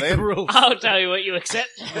point I make for the them. rules. I'll tell you what you accept.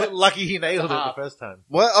 Lucky he nailed it the first time.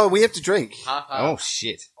 What? Oh, we have to drink. Ha, ha. Oh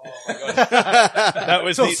shit. That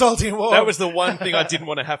was So the, salty and warm. that was the one thing I didn't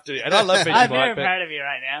want to have to do. And I love I'm very Vegemite, but... proud of you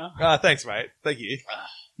right now. Thanks, mate. Thank you.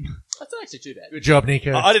 That's not actually too bad. Good job,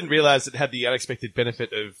 Nico. I didn't realise it had the unexpected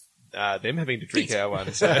benefit of them having to drink our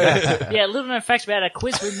one. So. Yeah, little known fact about our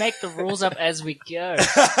quiz, we make the rules up as we go.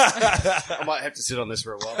 I might have to sit on this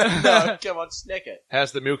for a while. No, come on, snack it.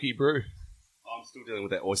 How's the milky brew? I'm still dealing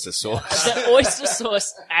with that oyster sauce. The oyster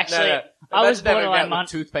sauce, actually, No. I was Imagine having borderline that with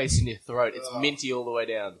toothpaste in your throat. It's minty all the way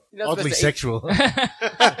down. You're not Oddly supposed to sexual.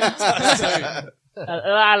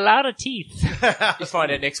 a lot of teeth. eat- You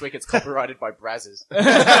find out next week it's copyrighted by Brazzers.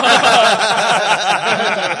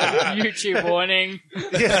 YouTube warning.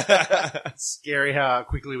 Scary how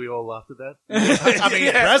quickly we all laughed at that. I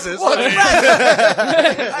mean, Brazzers.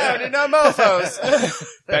 I only know mofos.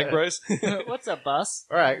 Bang Bros? What's a bus?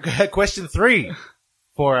 All right, question 3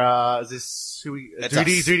 for is this who we That's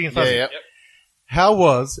Judy, us. Judy and Fuzzy. Yeah, How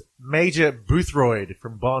was Major Boothroyd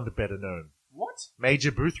from Bond better known? What?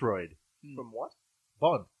 Major Boothroyd, From what?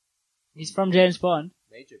 Bond, He's from James Bond.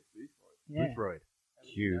 Major Boothroyd. Yeah. Boothroyd.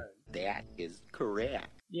 Q. That is correct.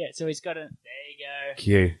 Yeah, so he's got a... There you go.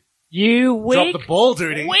 Q. You weak, Drop the ball,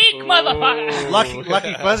 Duty. weak motherfucker.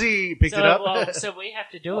 Lucky Fuzzy picked it up. Well, so we have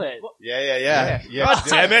to do it. Yeah. God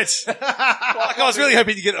damn it! Like, I was really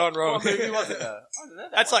hoping to get it on wrong. What movie was it though? I don't know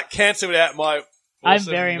that That's one. like cancelled out my I'm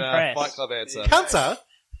awesome, very impressed. Fight Club answer. Cancer.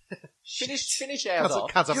 Finish ours off.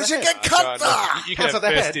 Cancer. You should get Try and- cut. You can Cuts have on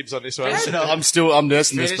the first head. dibs on this one. I'm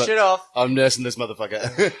nursing this. Finish But it off. I'm nursing this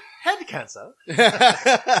motherfucker. Head cancer.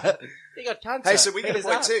 You got cancer. Hey, so we get a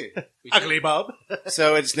point too. Ugly Bob.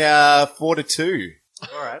 So it's now 4-2.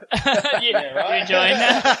 All right. You enjoying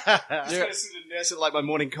that? Just gonna sit and nurse it like my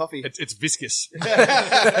morning coffee. It's viscous.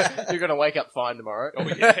 You're gonna wake up fine tomorrow. Oh,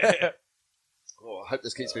 yeah. Oh, I hope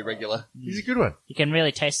this keeps me regular. He's a good one. You can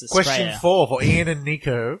really taste the Question sprayer. 4 for Ian and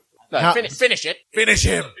Nico. No, How- finish it. Finish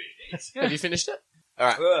him. Have you finished it?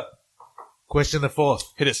 Question the 4th.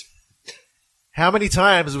 Hit us. How many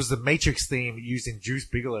times was the Matrix theme used in Juice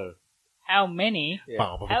Bigelow? How many?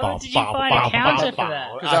 How did you find a counter for that?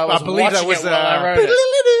 Because I was believe that watching was it while I wrote it.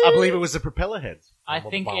 I believe it was the propeller head. I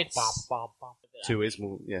think it's... 2 is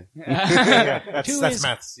more, yeah. Yeah, that's Two that's is-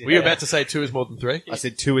 maths. Yeah. Were you about to say 2 is more than 3? I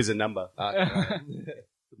said 2 is a number.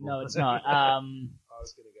 No, it's not. I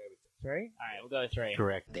was going to go with 3. All right, we'll go with 3.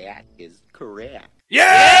 Correct. That is correct.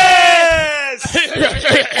 Yes!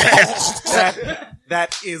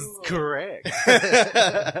 That is correct.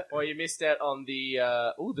 Or you missed out on the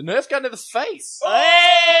the Nerf gun to the face.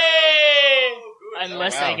 Hey!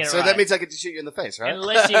 Unless they get it So right. that means I get to shoot you in the face, right?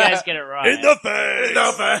 Unless you guys get it right. In the face!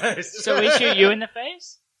 No face. So we shoot you in the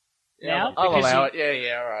face? now. I'll because allow you- it.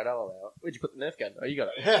 Yeah, alright, I'll allow it. Where'd you put the Nerf gun? Oh, you got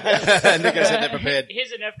it. Nico said they're prepared.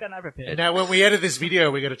 Here's a Nerf gun I prepared. Now, when we edit this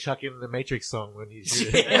video, we got to chuck in the Matrix song when he's.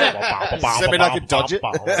 Does that mean I can dodge it? You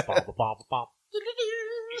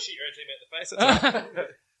shoot your own teammate in the face. That's right.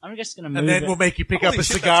 I'm just gonna move And then it. we'll make you pick up a Holy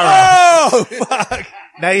shit, cigar ash. Oh, fuck.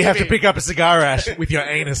 Now you have to pick up a cigar ash with your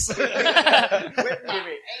anus.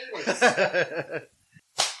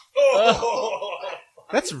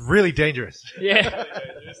 That's really dangerous. Yeah.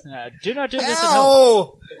 Do not do this at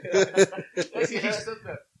Ow! home.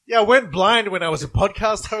 Yeah, I went blind when I was a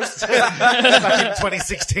podcast host back in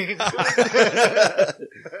 2016.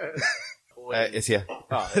 It's here.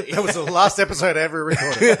 That was the last episode I ever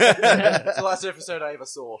recorded. It's the last episode I ever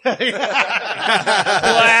saw. Wow.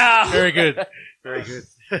 Very good. Very good.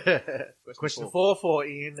 Question 4 for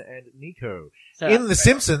Ian and Nico. So, In The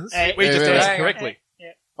Simpsons. Hey, We just Wait, answered wait. correctly.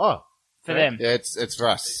 Oh, for them. Yeah, it's for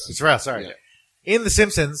us. it's Ralph, sorry. Yeah. In The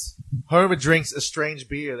Simpsons, Homer drinks a strange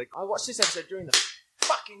beer. That, I watched this episode during the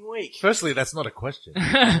fucking week. firstly, that's not a question.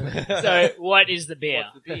 So, what is the beer?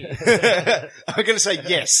 What's the beer? I'm going to say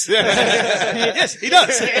yes. Yes, he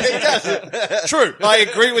does. Yes, he does. True. I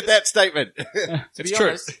agree with that statement. To It's be true.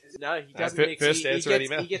 honest, no, he doesn't fir- mix. first he answer gets, any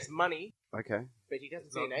mouth. he gets money, Okay. but he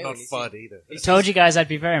doesn't see an Not alien. He FUD either. I told you guys I'd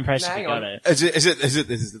be very impressed if Hang you got on. it. Is it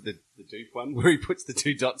the Duke one where he puts the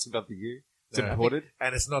 2 dots above the U? It's No. imported.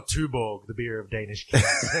 And it's not Tuborg, the beer of Danish kings.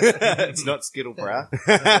 It's not Skittlebrow.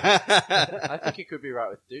 I think you could be right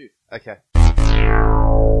with Duke. Okay.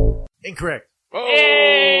 Incorrect. Oh,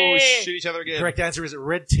 Hey! shoot each other again. Correct answer is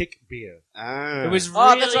red tick beer. Ah. It was Oh,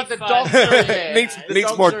 really that's right, the fun. dogs are in there. needs The needs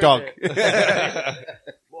dogs more are in dog. there.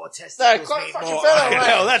 More No, testicles. quite mean fucking more fell iron. away.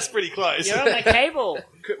 Hell, that's pretty close. You're on the cable.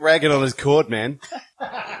 Quit ragging on his cord, man.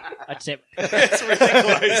 That's it. That's really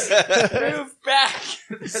close. Move back.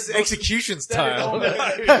 This is execution That is style. almost,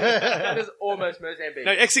 that is almost Mozambique.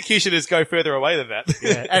 No, executioners go further away than that.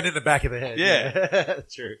 Yeah, and in the back of the head. Yeah.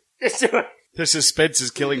 True. Just do it. The suspense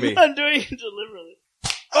is killing me. I'm doing it deliberately.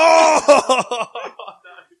 Oh!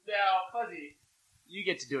 Now, Fuzzy, you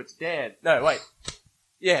get to do it to Dan. No, wait.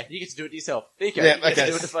 Yeah, you get to do it to yourself. Nico, Yeah, you get okay.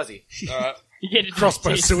 to do it to Fuzzy. Alright. You get to Crossbow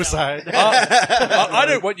do it to yourself. suicide. I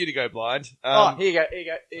don't want you to go blind. Oh, here you go, here you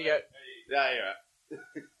go, here you go. Yeah, you're right.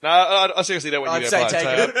 No, I seriously don't want you I'd to go say blind. take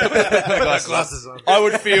so- it. Put the Glasses. glasses on. I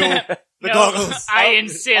would feel... The No, goggles. I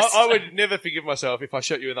insist. I would never forgive myself if I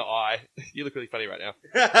shot you in the eye. You look really funny right now.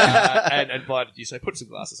 And blinded you, so put some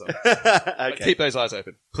glasses on. But Okay. keep those eyes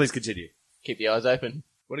open. Please continue. Keep the eyes open.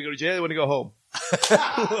 Want to go to jail or want to go home?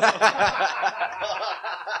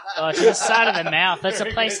 Oh, to the side of the mouth. That's a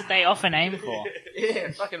place that they often aim for.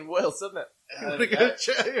 Yeah, fucking worse, doesn't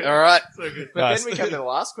it? All right. But Nice. then we come to the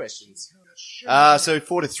last questions. So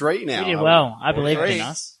 4-3 now. You did well. I believe in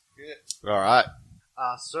us. All right.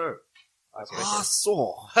 So,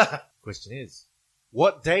 So. question is,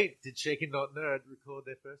 what date did Shaken Not Nerd record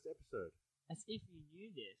their first episode? As if you knew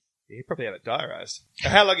this. You probably had it diarised.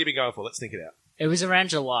 How long have you been going for? Let's think it out. It was around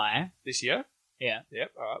July. This year? Yeah.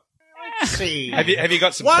 Yep, alright. See. Have you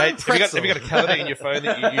got some One dates? Have you got a calendar in your phone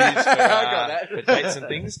that you use for, got that. for dates and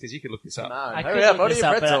things? Because you can look this up. No, I hurry could up, look order this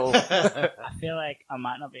your up, pretzel. I feel like I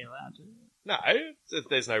might not be allowed to. No,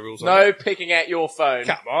 there's no rules on No it. picking out your phone.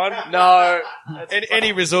 Come on. No.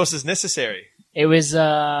 Any resources necessary? It was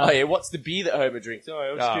Oh yeah, what's the beer that Homer drinks? Oh,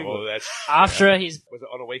 I was Oh, Googling. well, that's... after his. Was it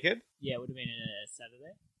on a weekend? Yeah, it would have been a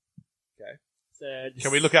Saturday. Okay. So this-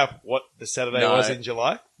 Can we look up what the Saturday No. was in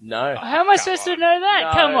July? No. How am I supposed to know that?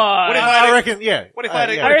 No. Come on. What if I reckon, yeah. What if I had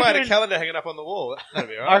a, yeah. what if I had a reckon- calendar hanging up on the wall? That'd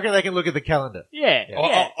be I alright. reckon they can look at the calendar. Yeah. Oh,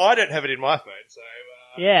 Yeah. I don't have it in my phone, so...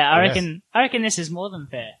 Yeah, I yes. reckon this is more than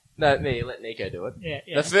fair. No, me. Let Nico do it. Yeah,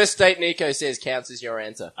 yeah. The first date Nico says counts as your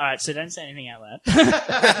answer. Alright, so don't say anything out loud.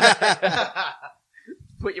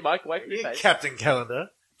 Put your mic away from your face. Captain Calendar.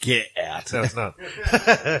 Get out. No, it's not.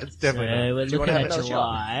 It's definitely So not. we're you wanna looking have at another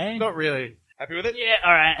July. Not really. Happy with it? Yeah,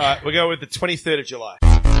 alright. Alright, we'll go with the 23rd of July.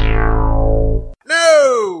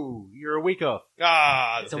 No! You're a week off.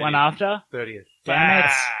 Ah, It's the one after. 30th. Damn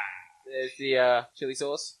it. There's the chili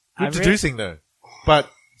sauce. I Good re- deducing, though. But,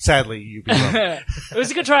 sadly, you'd be wrong. it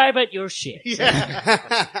was a good try, but you're shit.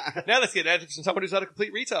 Now let's get answers from someone who's not a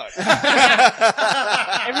complete retard.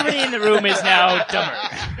 Everybody in the room is now dumber.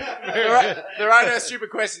 There are no stupid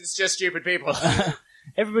questions, just stupid people.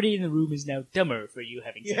 Everybody in the room is now dumber for you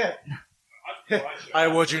having said I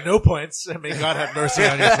award you no points, and may God have mercy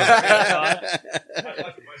on your soul. that.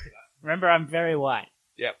 Remember, I'm very white.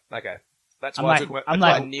 Yep, okay. That's I'm why I like, took my, I'm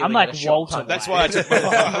that's like, why- nearly I'm like got a shot Walter. pun. that's White. why I took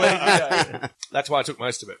that's why I took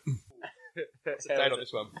most of it. What's the date on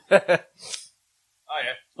this one? Oh,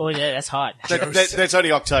 yeah. Oh, yeah, that's hot. That's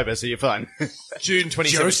only October, so you're fine. June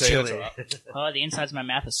 2017. That's all right. Oh, the insides of my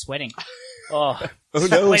mouth are sweating. Oh, Oh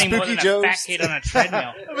no, sweating more Spooky than a Joe. fat kid on a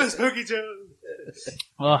treadmill. I'm a Spooky Joe.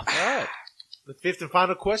 Oh, The fifth and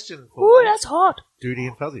final question ooh, for that's hot. Duty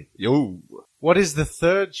and Fuzzy. Yo. What is the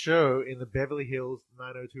third show in the Beverly Hills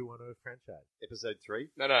 90210 franchise? Episode 3.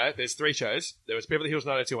 No. There's 3 shows. There was Beverly Hills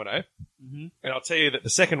 90210. Mm-hmm. And I'll tell you that the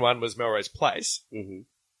second one was Melrose Place. Mm-hmm.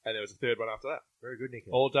 And there was a third one after that. Very good, Nico.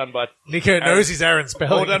 All done by... Nico knows his Aaron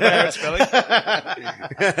spelling. All done by Aaron Spelling.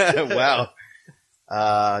 Wow.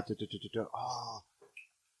 Oh,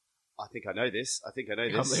 I think I know this. I'm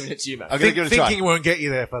leaving it to you, mate. I'm going to give it a try. Thinking won't get you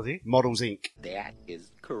there, Fuzzy. Models Inc. That is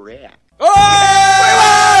correct.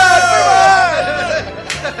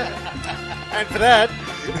 And for that,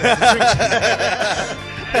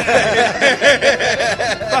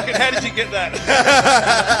 Fucking, how did you get that?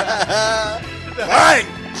 Bang!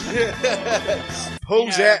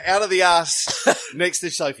 Pulls You know- out of the ass next to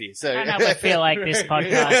Sophie. So I don't know if I feel like this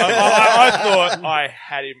podcast. I thought I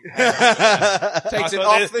had him. Takes I it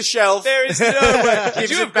thought off the shelf. There is no way. Gives Would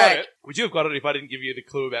you it have got back. it? Would you have got it if I didn't give you the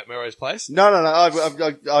clue about Melrose Place? No.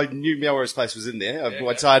 I knew Melrose Place was in there.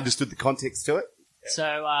 Once I understood the context to it. So,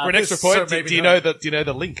 For an extra so point, maybe do you not. know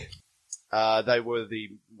the link? They were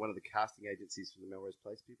one of the casting agencies for the Melrose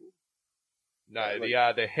Place people. No,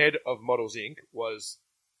 Yeah, the head of Models Inc. was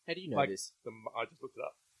How do you know like this? I just looked it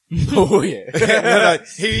up. Oh, yeah. no,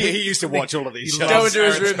 he used to watch all of these shows. Go into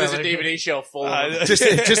his Aaron room, there's a spelling. DVD shelf full of them. Just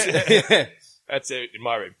That's it in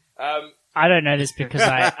my room. I don't know this because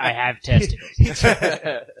I have testicles.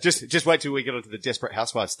 just wait till we get onto the Desperate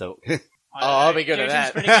Housewives stuff. I'll be good at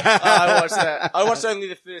that. Pretty good. I watched that. I watched only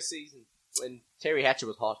the first season when Terry Hatcher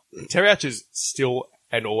was hot. Terry Hatcher's still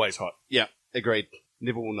and always hot. Yeah, agreed.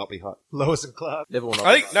 Never will not be hot. Lois and Clark. Never will not.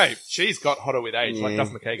 I think no, she's got hotter with age, like Duff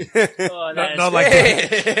McKagan. Oh, that is Not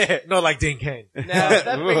like not like Dean Cain. Now,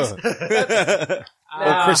 that brings,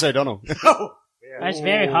 Or Chris O'Donnell. That's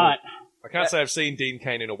very hot. I can't say I've seen Dean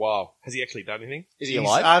Cain in a while. Has he actually done anything? is he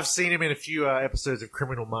alive? I've seen him in a few episodes of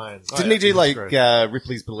Criminal Minds. Didn't he do He's like great.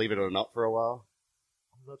 Ripley's Believe It or Not for a while?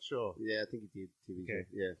 I'm not sure. Yeah, I think he did. TV Okay.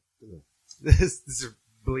 show. Yeah. This is,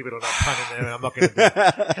 believe it or not, pun in there, and I'm not going to do it.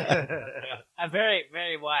 I'm very,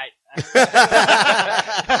 very white.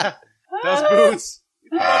 Those boots.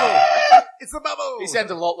 It's the bubble. It's the bubble. He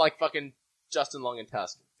sounds a lot like fucking Justin Long in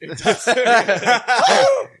Tusk.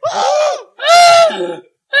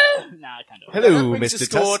 No, I can't do it. Hello, That brings the Mr.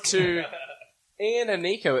 score Tusk. to Ian and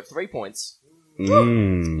Nico at 3 points,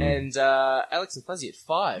 Mm. and Alex and Fuzzy at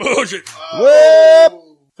 5. Bullshit. Whoop!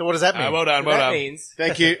 So what does that mean? Well done, well that done. means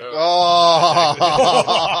Thank you. Oh.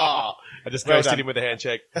 I just Well ghosted done. him with a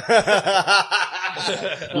handshake.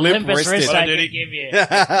 The Limp limpest wrist wristed. I Duty. could give you.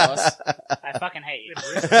 Ross, I fucking hate you.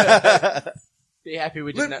 be happy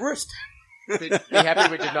we did Limp not. wrist. Be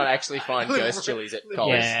happy we did not actually find ghost chilies at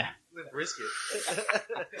Coles. Yeah. Brisket.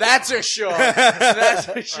 That's a shot. That's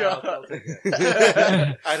a shot.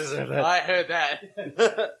 I deserve that. I heard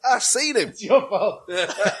that. I've seen him. It's your fault.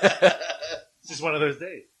 It's just one of those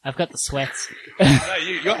days. I've got the sweats. No,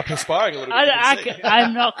 you're perspiring a little bit.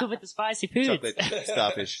 I'm not good with the spicy foods. Chocolate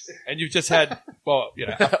starfish. And you've just had, well, you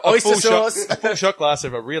know, a Oyster full sauce. a full shot glass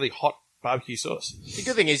of a really hot barbecue sauce. The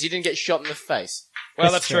good thing is you didn't get shot in the face.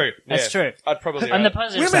 Well, that's true. That's Yeah. true. I'd probably. On the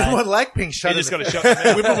positive Women side, won't like being shot. You just in got the a shot in the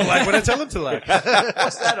mouth. Women will like when I tell them to like.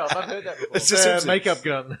 What's that of? I've heard that before. It's just It's a makeup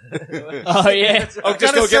gun. oh yeah. I'll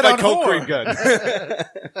just go get my cold cream gun.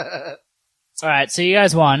 All right, so you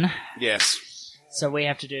guys won. Yes. So we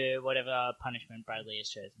have to do whatever punishment Bradley has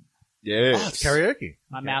chosen. Yes. Oh, it's karaoke.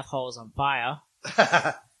 My mouth hole is on fire.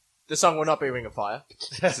 The song will not be Ring of Fire.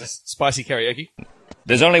 Spicy karaoke.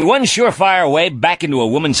 There's only one surefire way back into a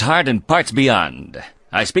woman's heart and parts beyond.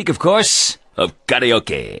 I speak, of course, of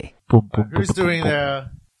karaoke. Who's doing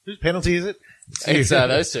whose penalty is it? It's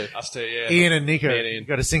those two. Us two, yeah. Ian and Nico. Me and Ian. You've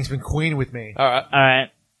got to sing some Queen with me. All right. All right.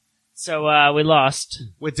 So we lost.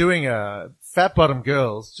 We're doing Fat Bottom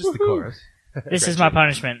Girls, just the chorus. This is my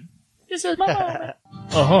punishment. This is my punishment.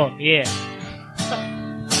 Oh yeah.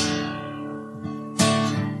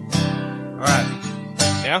 All right.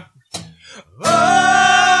 Now. Oh,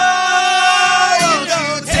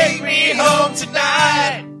 you take me home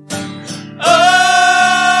tonight.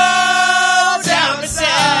 Oh, down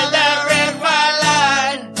beside that red white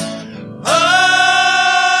line.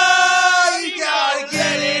 Oh, you gotta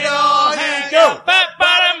get it on and go. Fat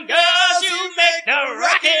bottom girls, you make the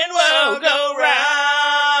rockin' world go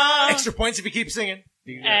round. Extra points if you keep singing.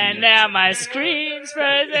 And now my screen's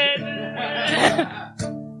frozen.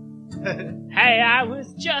 Hey, I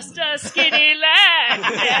was just a skinny lad.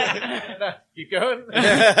 Yeah. Keep going.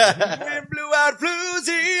 Wind blew out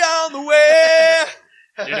floozy on the way.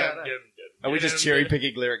 Are we just cherry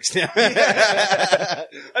picking lyrics now? I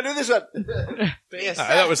knew this one.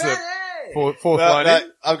 That was the fourth line.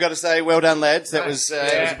 I've got to say, well done, lads. That was, it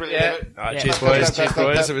was a brilliant effort. All right, cheers, boys. Cheers,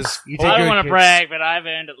 boys. It was. You did I don't good, want to kids. brag, but I've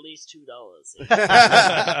earned at least $2.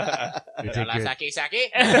 You did good.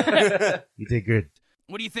 Saki. You did good.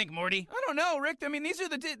 What do you think, Morty? I don't know, Rick. I mean, these are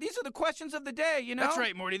the questions of the day, you know? That's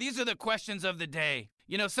right, Morty. These are the questions of the day.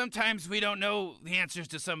 You know, sometimes we don't know the answers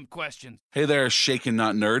to some questions. Hey there, Shaken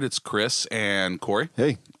Not Nerd. It's Chris and Corey.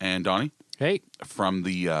 Hey. And Donnie. Hey. From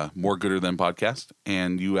the More Gooder Than podcast.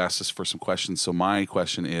 And you asked us for some questions. So my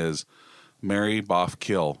question is, marry, boff,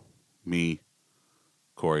 kill me,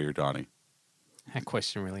 Corey, or Donnie? That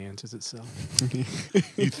question really answers itself.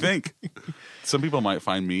 You think? Some people might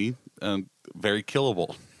find me very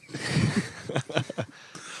killable.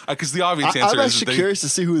 Because the obvious answer I'm is actually curious to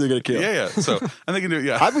see who they're going to kill. Yeah. So and they can do it.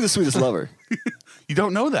 Yeah. I'd be the sweetest lover. You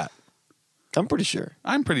don't know that. I'm pretty sure.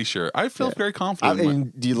 I'm pretty sure. I feel very I confident.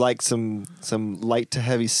 mean, do you like some light to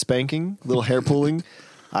heavy spanking, little hair pulling?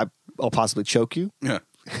 I'll possibly choke you. Yeah.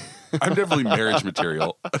 I'm definitely marriage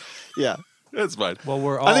material. Yeah. That's fine. Well,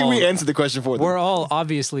 we're all. I think we answered the question for them. We're all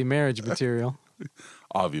obviously marriage material.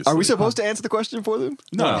 Obviously. Are we supposed to answer the question for them?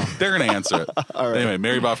 No, they're going to answer it. All right. Anyway,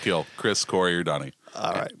 Mary Boff Kill, Chris, Corey, or Donnie.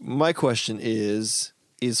 All right. My question is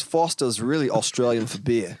Foster's really Australian for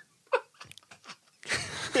beer?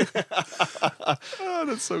 Oh,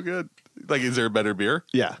 that's so good. Like, is there a better beer?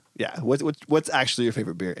 Yeah. What's actually your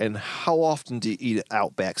favorite beer? And how often do you eat at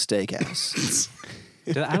Outback Steakhouse?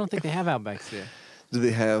 I don't think they have Outbacks there. Do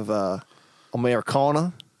they have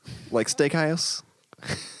Americana, like Steakhouse?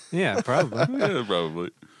 Yeah, probably. Yeah, probably.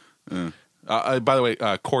 By the way,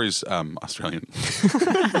 Corey's Australian.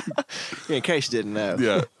 Yeah, in case you didn't know.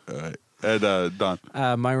 Yeah. All right. And Don.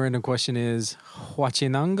 My random question is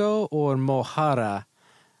Huachinango or Mohara?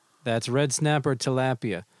 That's red snapper or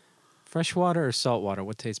tilapia. Freshwater or saltwater?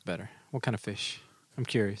 What tastes better? What kind of fish? I'm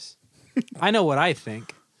curious. I know what I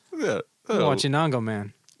think. Yeah. I'm a Huachinango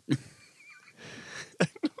man.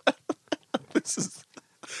 This is...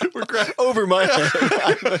 We're over my head.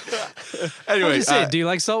 Anyway. What'd you say? Do you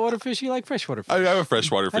like saltwater fish or you like freshwater fish? I'm a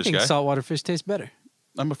freshwater fish I think guy. saltwater fish tastes better.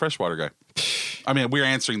 I'm a freshwater guy. I mean, we're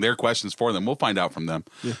answering their questions for them. We'll find out from them.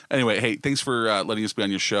 Yeah. Anyway, hey, thanks for letting us be on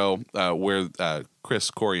your show. We're Chris,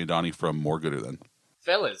 Corey, and Donnie from More Gooder Than.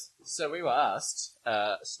 Fellas, so we were asked,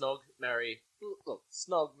 snog, marry,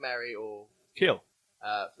 or... Kill.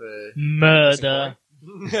 For... Murder.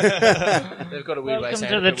 They've got a weird way of Welcome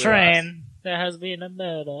saying to it, the but we were train. There has been a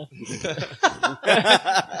murder.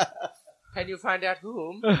 Can you find out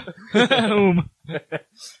whom? Whom?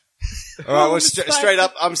 All right, well, straight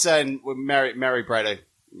up, I'm saying we'll marry Brado.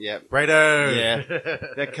 Yeah. Brado. Yeah.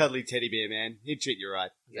 That cuddly teddy bear, man. He'd treat you right.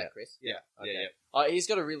 Is that Chris? Yeah. Okay. Yeah. He's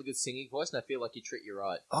got a really good singing voice, and I feel like he'd treat you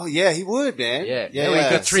right. Oh, yeah, he would, man. Yeah. We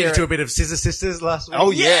got treated to a bit of Scissor Sisters last week.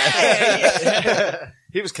 Oh, yeah.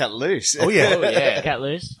 He was cut loose. Oh, yeah. Oh, yeah. Cat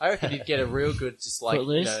loose. I reckon you'd get a real good, just like,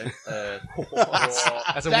 Footloose?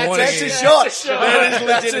 That's a warning. That's a shot. That is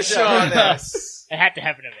legit a shot. It had to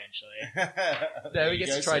happen eventually. No, we get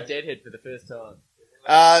to try Deadhead for the first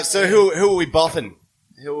time. So who are we boffing?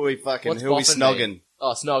 Who are we fucking? What's who are we boffing snogging? mean?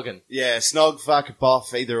 Oh, snogging. Yeah, snog, fuck,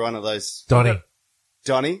 boff, either one of those. Donnie.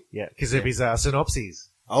 Donnie? Yeah, because of his synopses.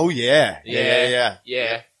 Oh, yeah. Yeah.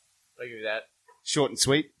 Yeah. I'll give you that. Short and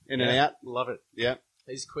sweet, in and out. Love it. Yeah.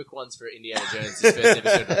 These quick ones for Indiana Jones. His first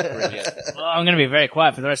episode. Brilliant. Well, I'm going to be very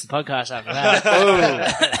quiet for the rest of the podcast after that.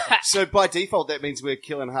 Oh. So by default, that means we're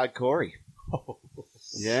killing hardcore.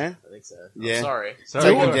 Yeah? I think so. Yeah. I'm sorry.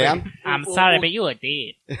 Take him down. I'm sorry, but you are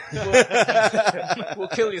dead. We'll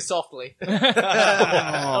kill you softly.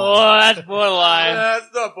 Oh, that's borderline.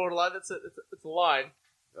 It's not borderline. It's a line.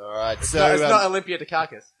 All right. It's So not Olympia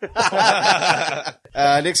Dukakis.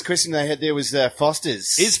 next question they had there was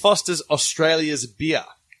Foster's. Is Foster's Australia's beer?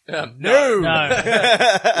 No.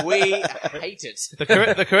 We hate it.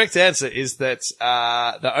 The correct answer is that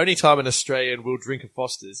the only time an Australian will drink a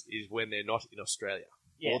Foster's is when they're not in Australia.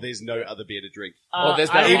 Yeah. Or there's no other beer to drink. Well,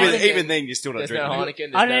 there's no I don't Heineken. Even then, you're still not There's drinking. no it. Heineken.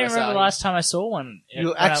 There's I don't no even remember the Asahi. last time I saw one.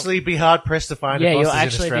 You'll actually be hard pressed to find Yeah, a you'll Foster's in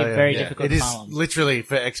actually be Australia. very difficult It to is find one. literally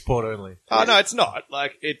for export only. Oh, no, it's not.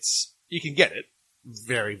 Like, you can get it.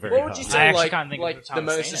 Very, very What hard. would you I say, actually like, can't think of the like time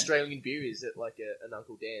the I've most seen it. Australian beer is at like an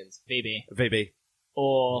Uncle Dan's? VB. VB.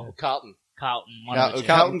 Or Carlton. Carlton. One of the two.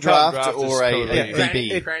 Carlton Draft Draft is or a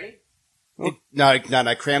probably- VB. Cranny? No,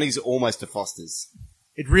 Crownie's almost a Foster's.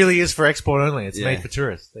 It really is for export only. It's Yeah. made for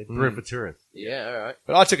tourists. They brew it for tourists. Yeah, all right.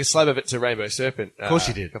 But I took a slab of it to Rainbow Serpent. Of course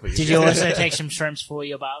you did. a couple of Did years you ago. also take some shrimps for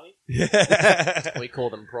your Barbie? We call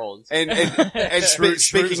them prawns. And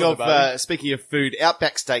speaking of food,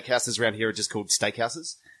 Outback Steakhouses around here are just called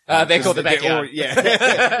steakhouses. They're called the backyard.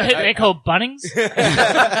 They're called Bunnings?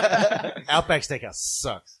 Outback Steakhouse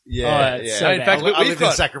sucks. Yeah, it's yeah. so In bad. fact, I we've lived in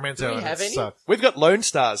got Sacramento. Do we and have it any? sucked. we've got Lone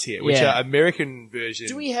Stars here, which Yeah. are American version.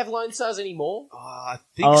 Do we have Lone Stars anymore? I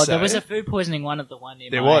think Oh, so. there was a food poisoning one at the one near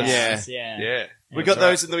There my was. house. Yeah. Yeah. We got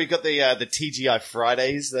those, and then we got the TGI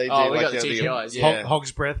Fridays. They do Oh, we like got the TGIs, Yeah,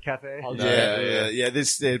 Hog's Breath Cafe. yeah.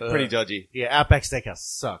 They're pretty dodgy. Yeah, Outback Steakhouse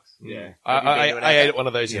sucks. Yeah. I ate one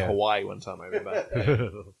of those in Yeah. Hawaii one time. I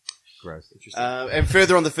remember. Gross. Interesting. And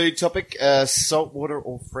further on the food topic, saltwater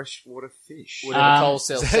or freshwater fish. Whatever Cole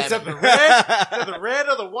sells Is that salmon. the red? The red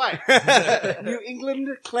or the white? New England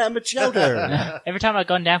clam chowder. Every time I've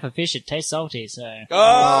gone down for fish, it tastes salty, so.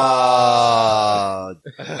 Oh.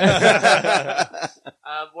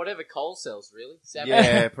 Whatever Cole sells, really. Salmon.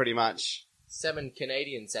 Yeah, pretty much. Salmon,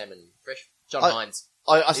 Canadian salmon. Fresh. John I- Hines.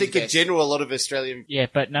 I He's think the in best. general, a lot of Australian. Yeah,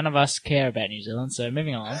 but none of us care about New Zealand, so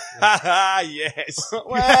moving on. Yes.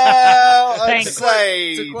 Well, I'd Thank-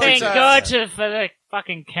 say. to quote, Thank uh, God for the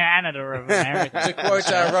fucking Canada of America. To quote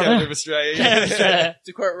Canada Robert, of Australia.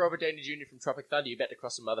 to quote Robert Downey Jr. from Tropic Thunder, you better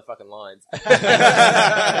cross some motherfucking lines.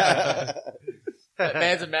 That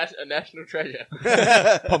man's a national treasure.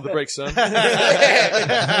 Pump the brakes, son.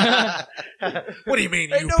 What do you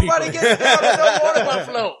mean, Ain't you nobody people? gets out of no water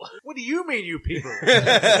buffalo. What do you mean, you people? No,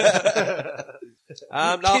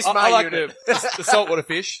 Kiss I my like unit. the saltwater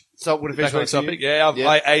fish. Saltwater fish. Back on works for you? topic. Yeah, Yeah.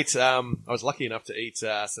 I ate. I was lucky enough to eat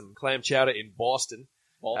some clam chowder in Boston.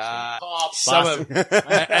 Some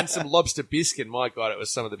and some lobster biscuit. My God, it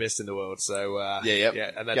was some of the best in the world. So Yeah,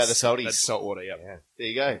 and Go that's the salties. That's saltwater. Yep. There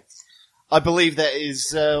you go. I believe that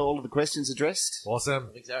is all of the questions addressed. Awesome.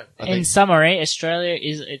 I think so. In summary, Australia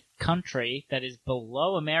is a country that is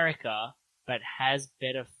below America, but has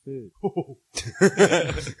better food.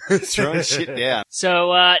 Throwing shit down.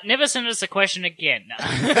 So, never send us a question again.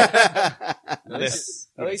 At least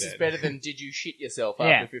it's better than did you shit yourself Yeah.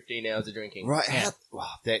 after 15 hours of drinking. Right, Yeah. wow,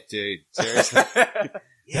 that dude, seriously.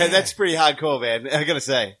 Yeah, that's pretty hardcore, man, I gotta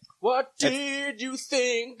say. What did you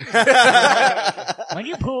think? When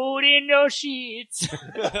you put in those sheets.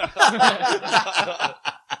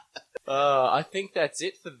 I think that's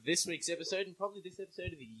it for this week's episode and probably this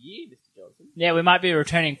episode of the year, Mr. Johnson. Yeah, we might be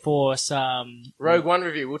returning for some... Rogue One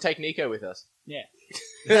review. We'll take Nico with us. Yeah.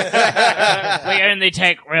 We only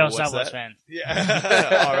take real What's Star Wars that? fans.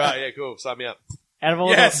 Yeah. All right. Yeah. Cool. Sign me up. Out of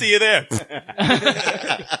all Yeah. the... See you there.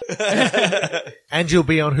 And you'll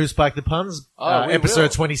be on Who Spiked the Puns, Oh, we episode will.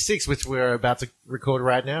 26, which we're about to record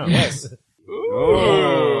right now. Yes.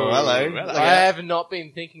 Oh, hello. I have not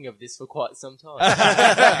been thinking of this for quite some time.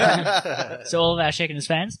 So all of our Shakeners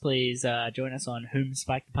fans, please join us on Whom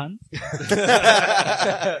Spike the Puns.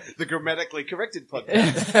 The grammatically corrected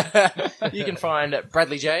podcast. You can find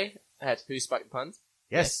Bradley J at Who Spiked the Puns.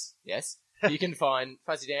 Yes. Yes. You can find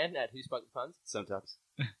Fuzzy Dan at Who Spiked the Puns. Sometimes.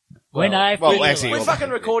 When I well, feel actually, We like- fucking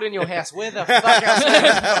record in your house. Where the fuck else can we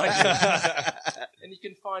find you? And you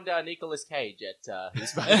can find Nicolas Cage at Who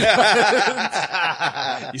Spiked the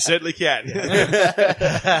Puns. You certainly can.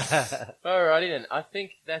 Alrighty then. I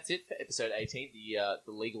think that's it for episode 18,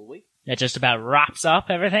 the legal week. that just about wraps up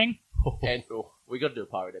everything. And we got to do a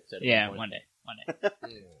pirate episode. at Yeah, some point. one day.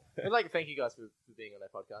 I'd like to thank you guys for being on our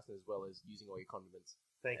podcast as well as using all your condiments.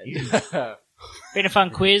 Thank And- you. Been a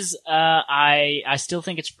fun quiz. I still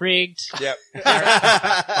think it's rigged. Yep.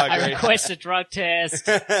 I agree. request a drug test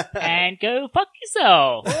and go fuck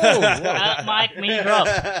yourself. Mike, me drop.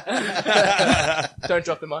 Don't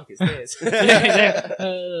drop the mic, it's theirs.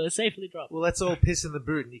 Safely drop. Well, let's all piss in the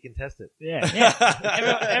boot and you can test it. Yeah.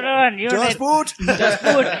 Everyone, you're Just boot. Just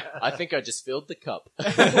boot. I think I just filled the cup.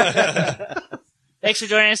 Thanks for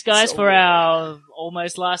joining us, guys, for our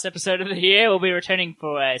almost last episode of the year. We'll be returning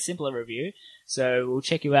for a simpler review, so we'll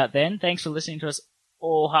check you out then. Thanks for listening to us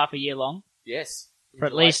all half a year long. Yes. For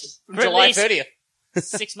at least July 30th.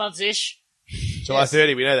 6 months-ish. July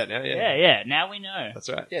 30. We know that now. Yeah, yeah. Now we know. That's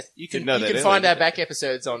right. Yes, you can, Didn't know you that can earlier, find our did back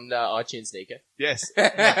episodes on iTunes Sneaker. Yes.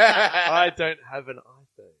 I don't have an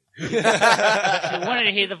iPhone. If you wanted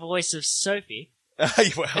to hear the voice of Sophie,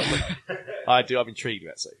 Well, I do. I'm intrigued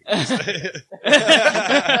about Sophie.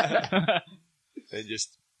 And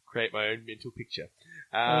just create my own mental picture.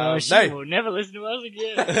 she No. will never listen to us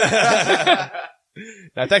again.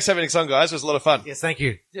 No, thanks for having us on, guys. It was a lot of fun. Yes, thank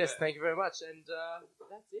you. Yes, thank you very much. And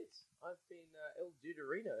that's it. I've been El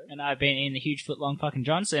Duderino. And I've been in the huge foot long fucking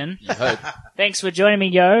Johnson. You hope. Thanks for joining me,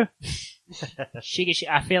 yo. Shiga.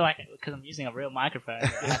 I feel like because I'm using a real microphone.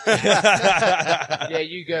 Yeah,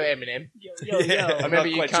 you go, Eminem. Yo, yo. I remember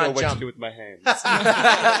you can't what jump. to do with my hands. I'm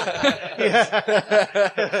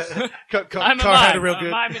a Car had mime. it real I'm good.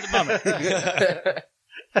 a mime in the bummer.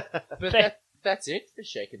 But that's it for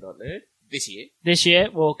Shaken Not Nerd this year This year,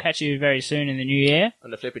 we'll catch you very soon in the new year.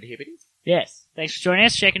 on the Flippity Hippity. Yes. Thanks for joining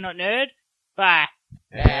us. Shaken Not Nerd. Bye.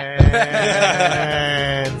 And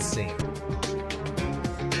scene.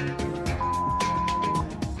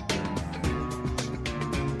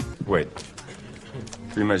 Wait.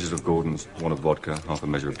 3 measures of Gordon's, 1 of vodka, half a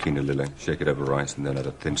measure of quinoa lily. Shake it over rice and then add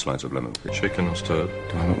a thin slice of lemon. Chicken or stirred?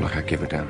 Do I look like I give a damn?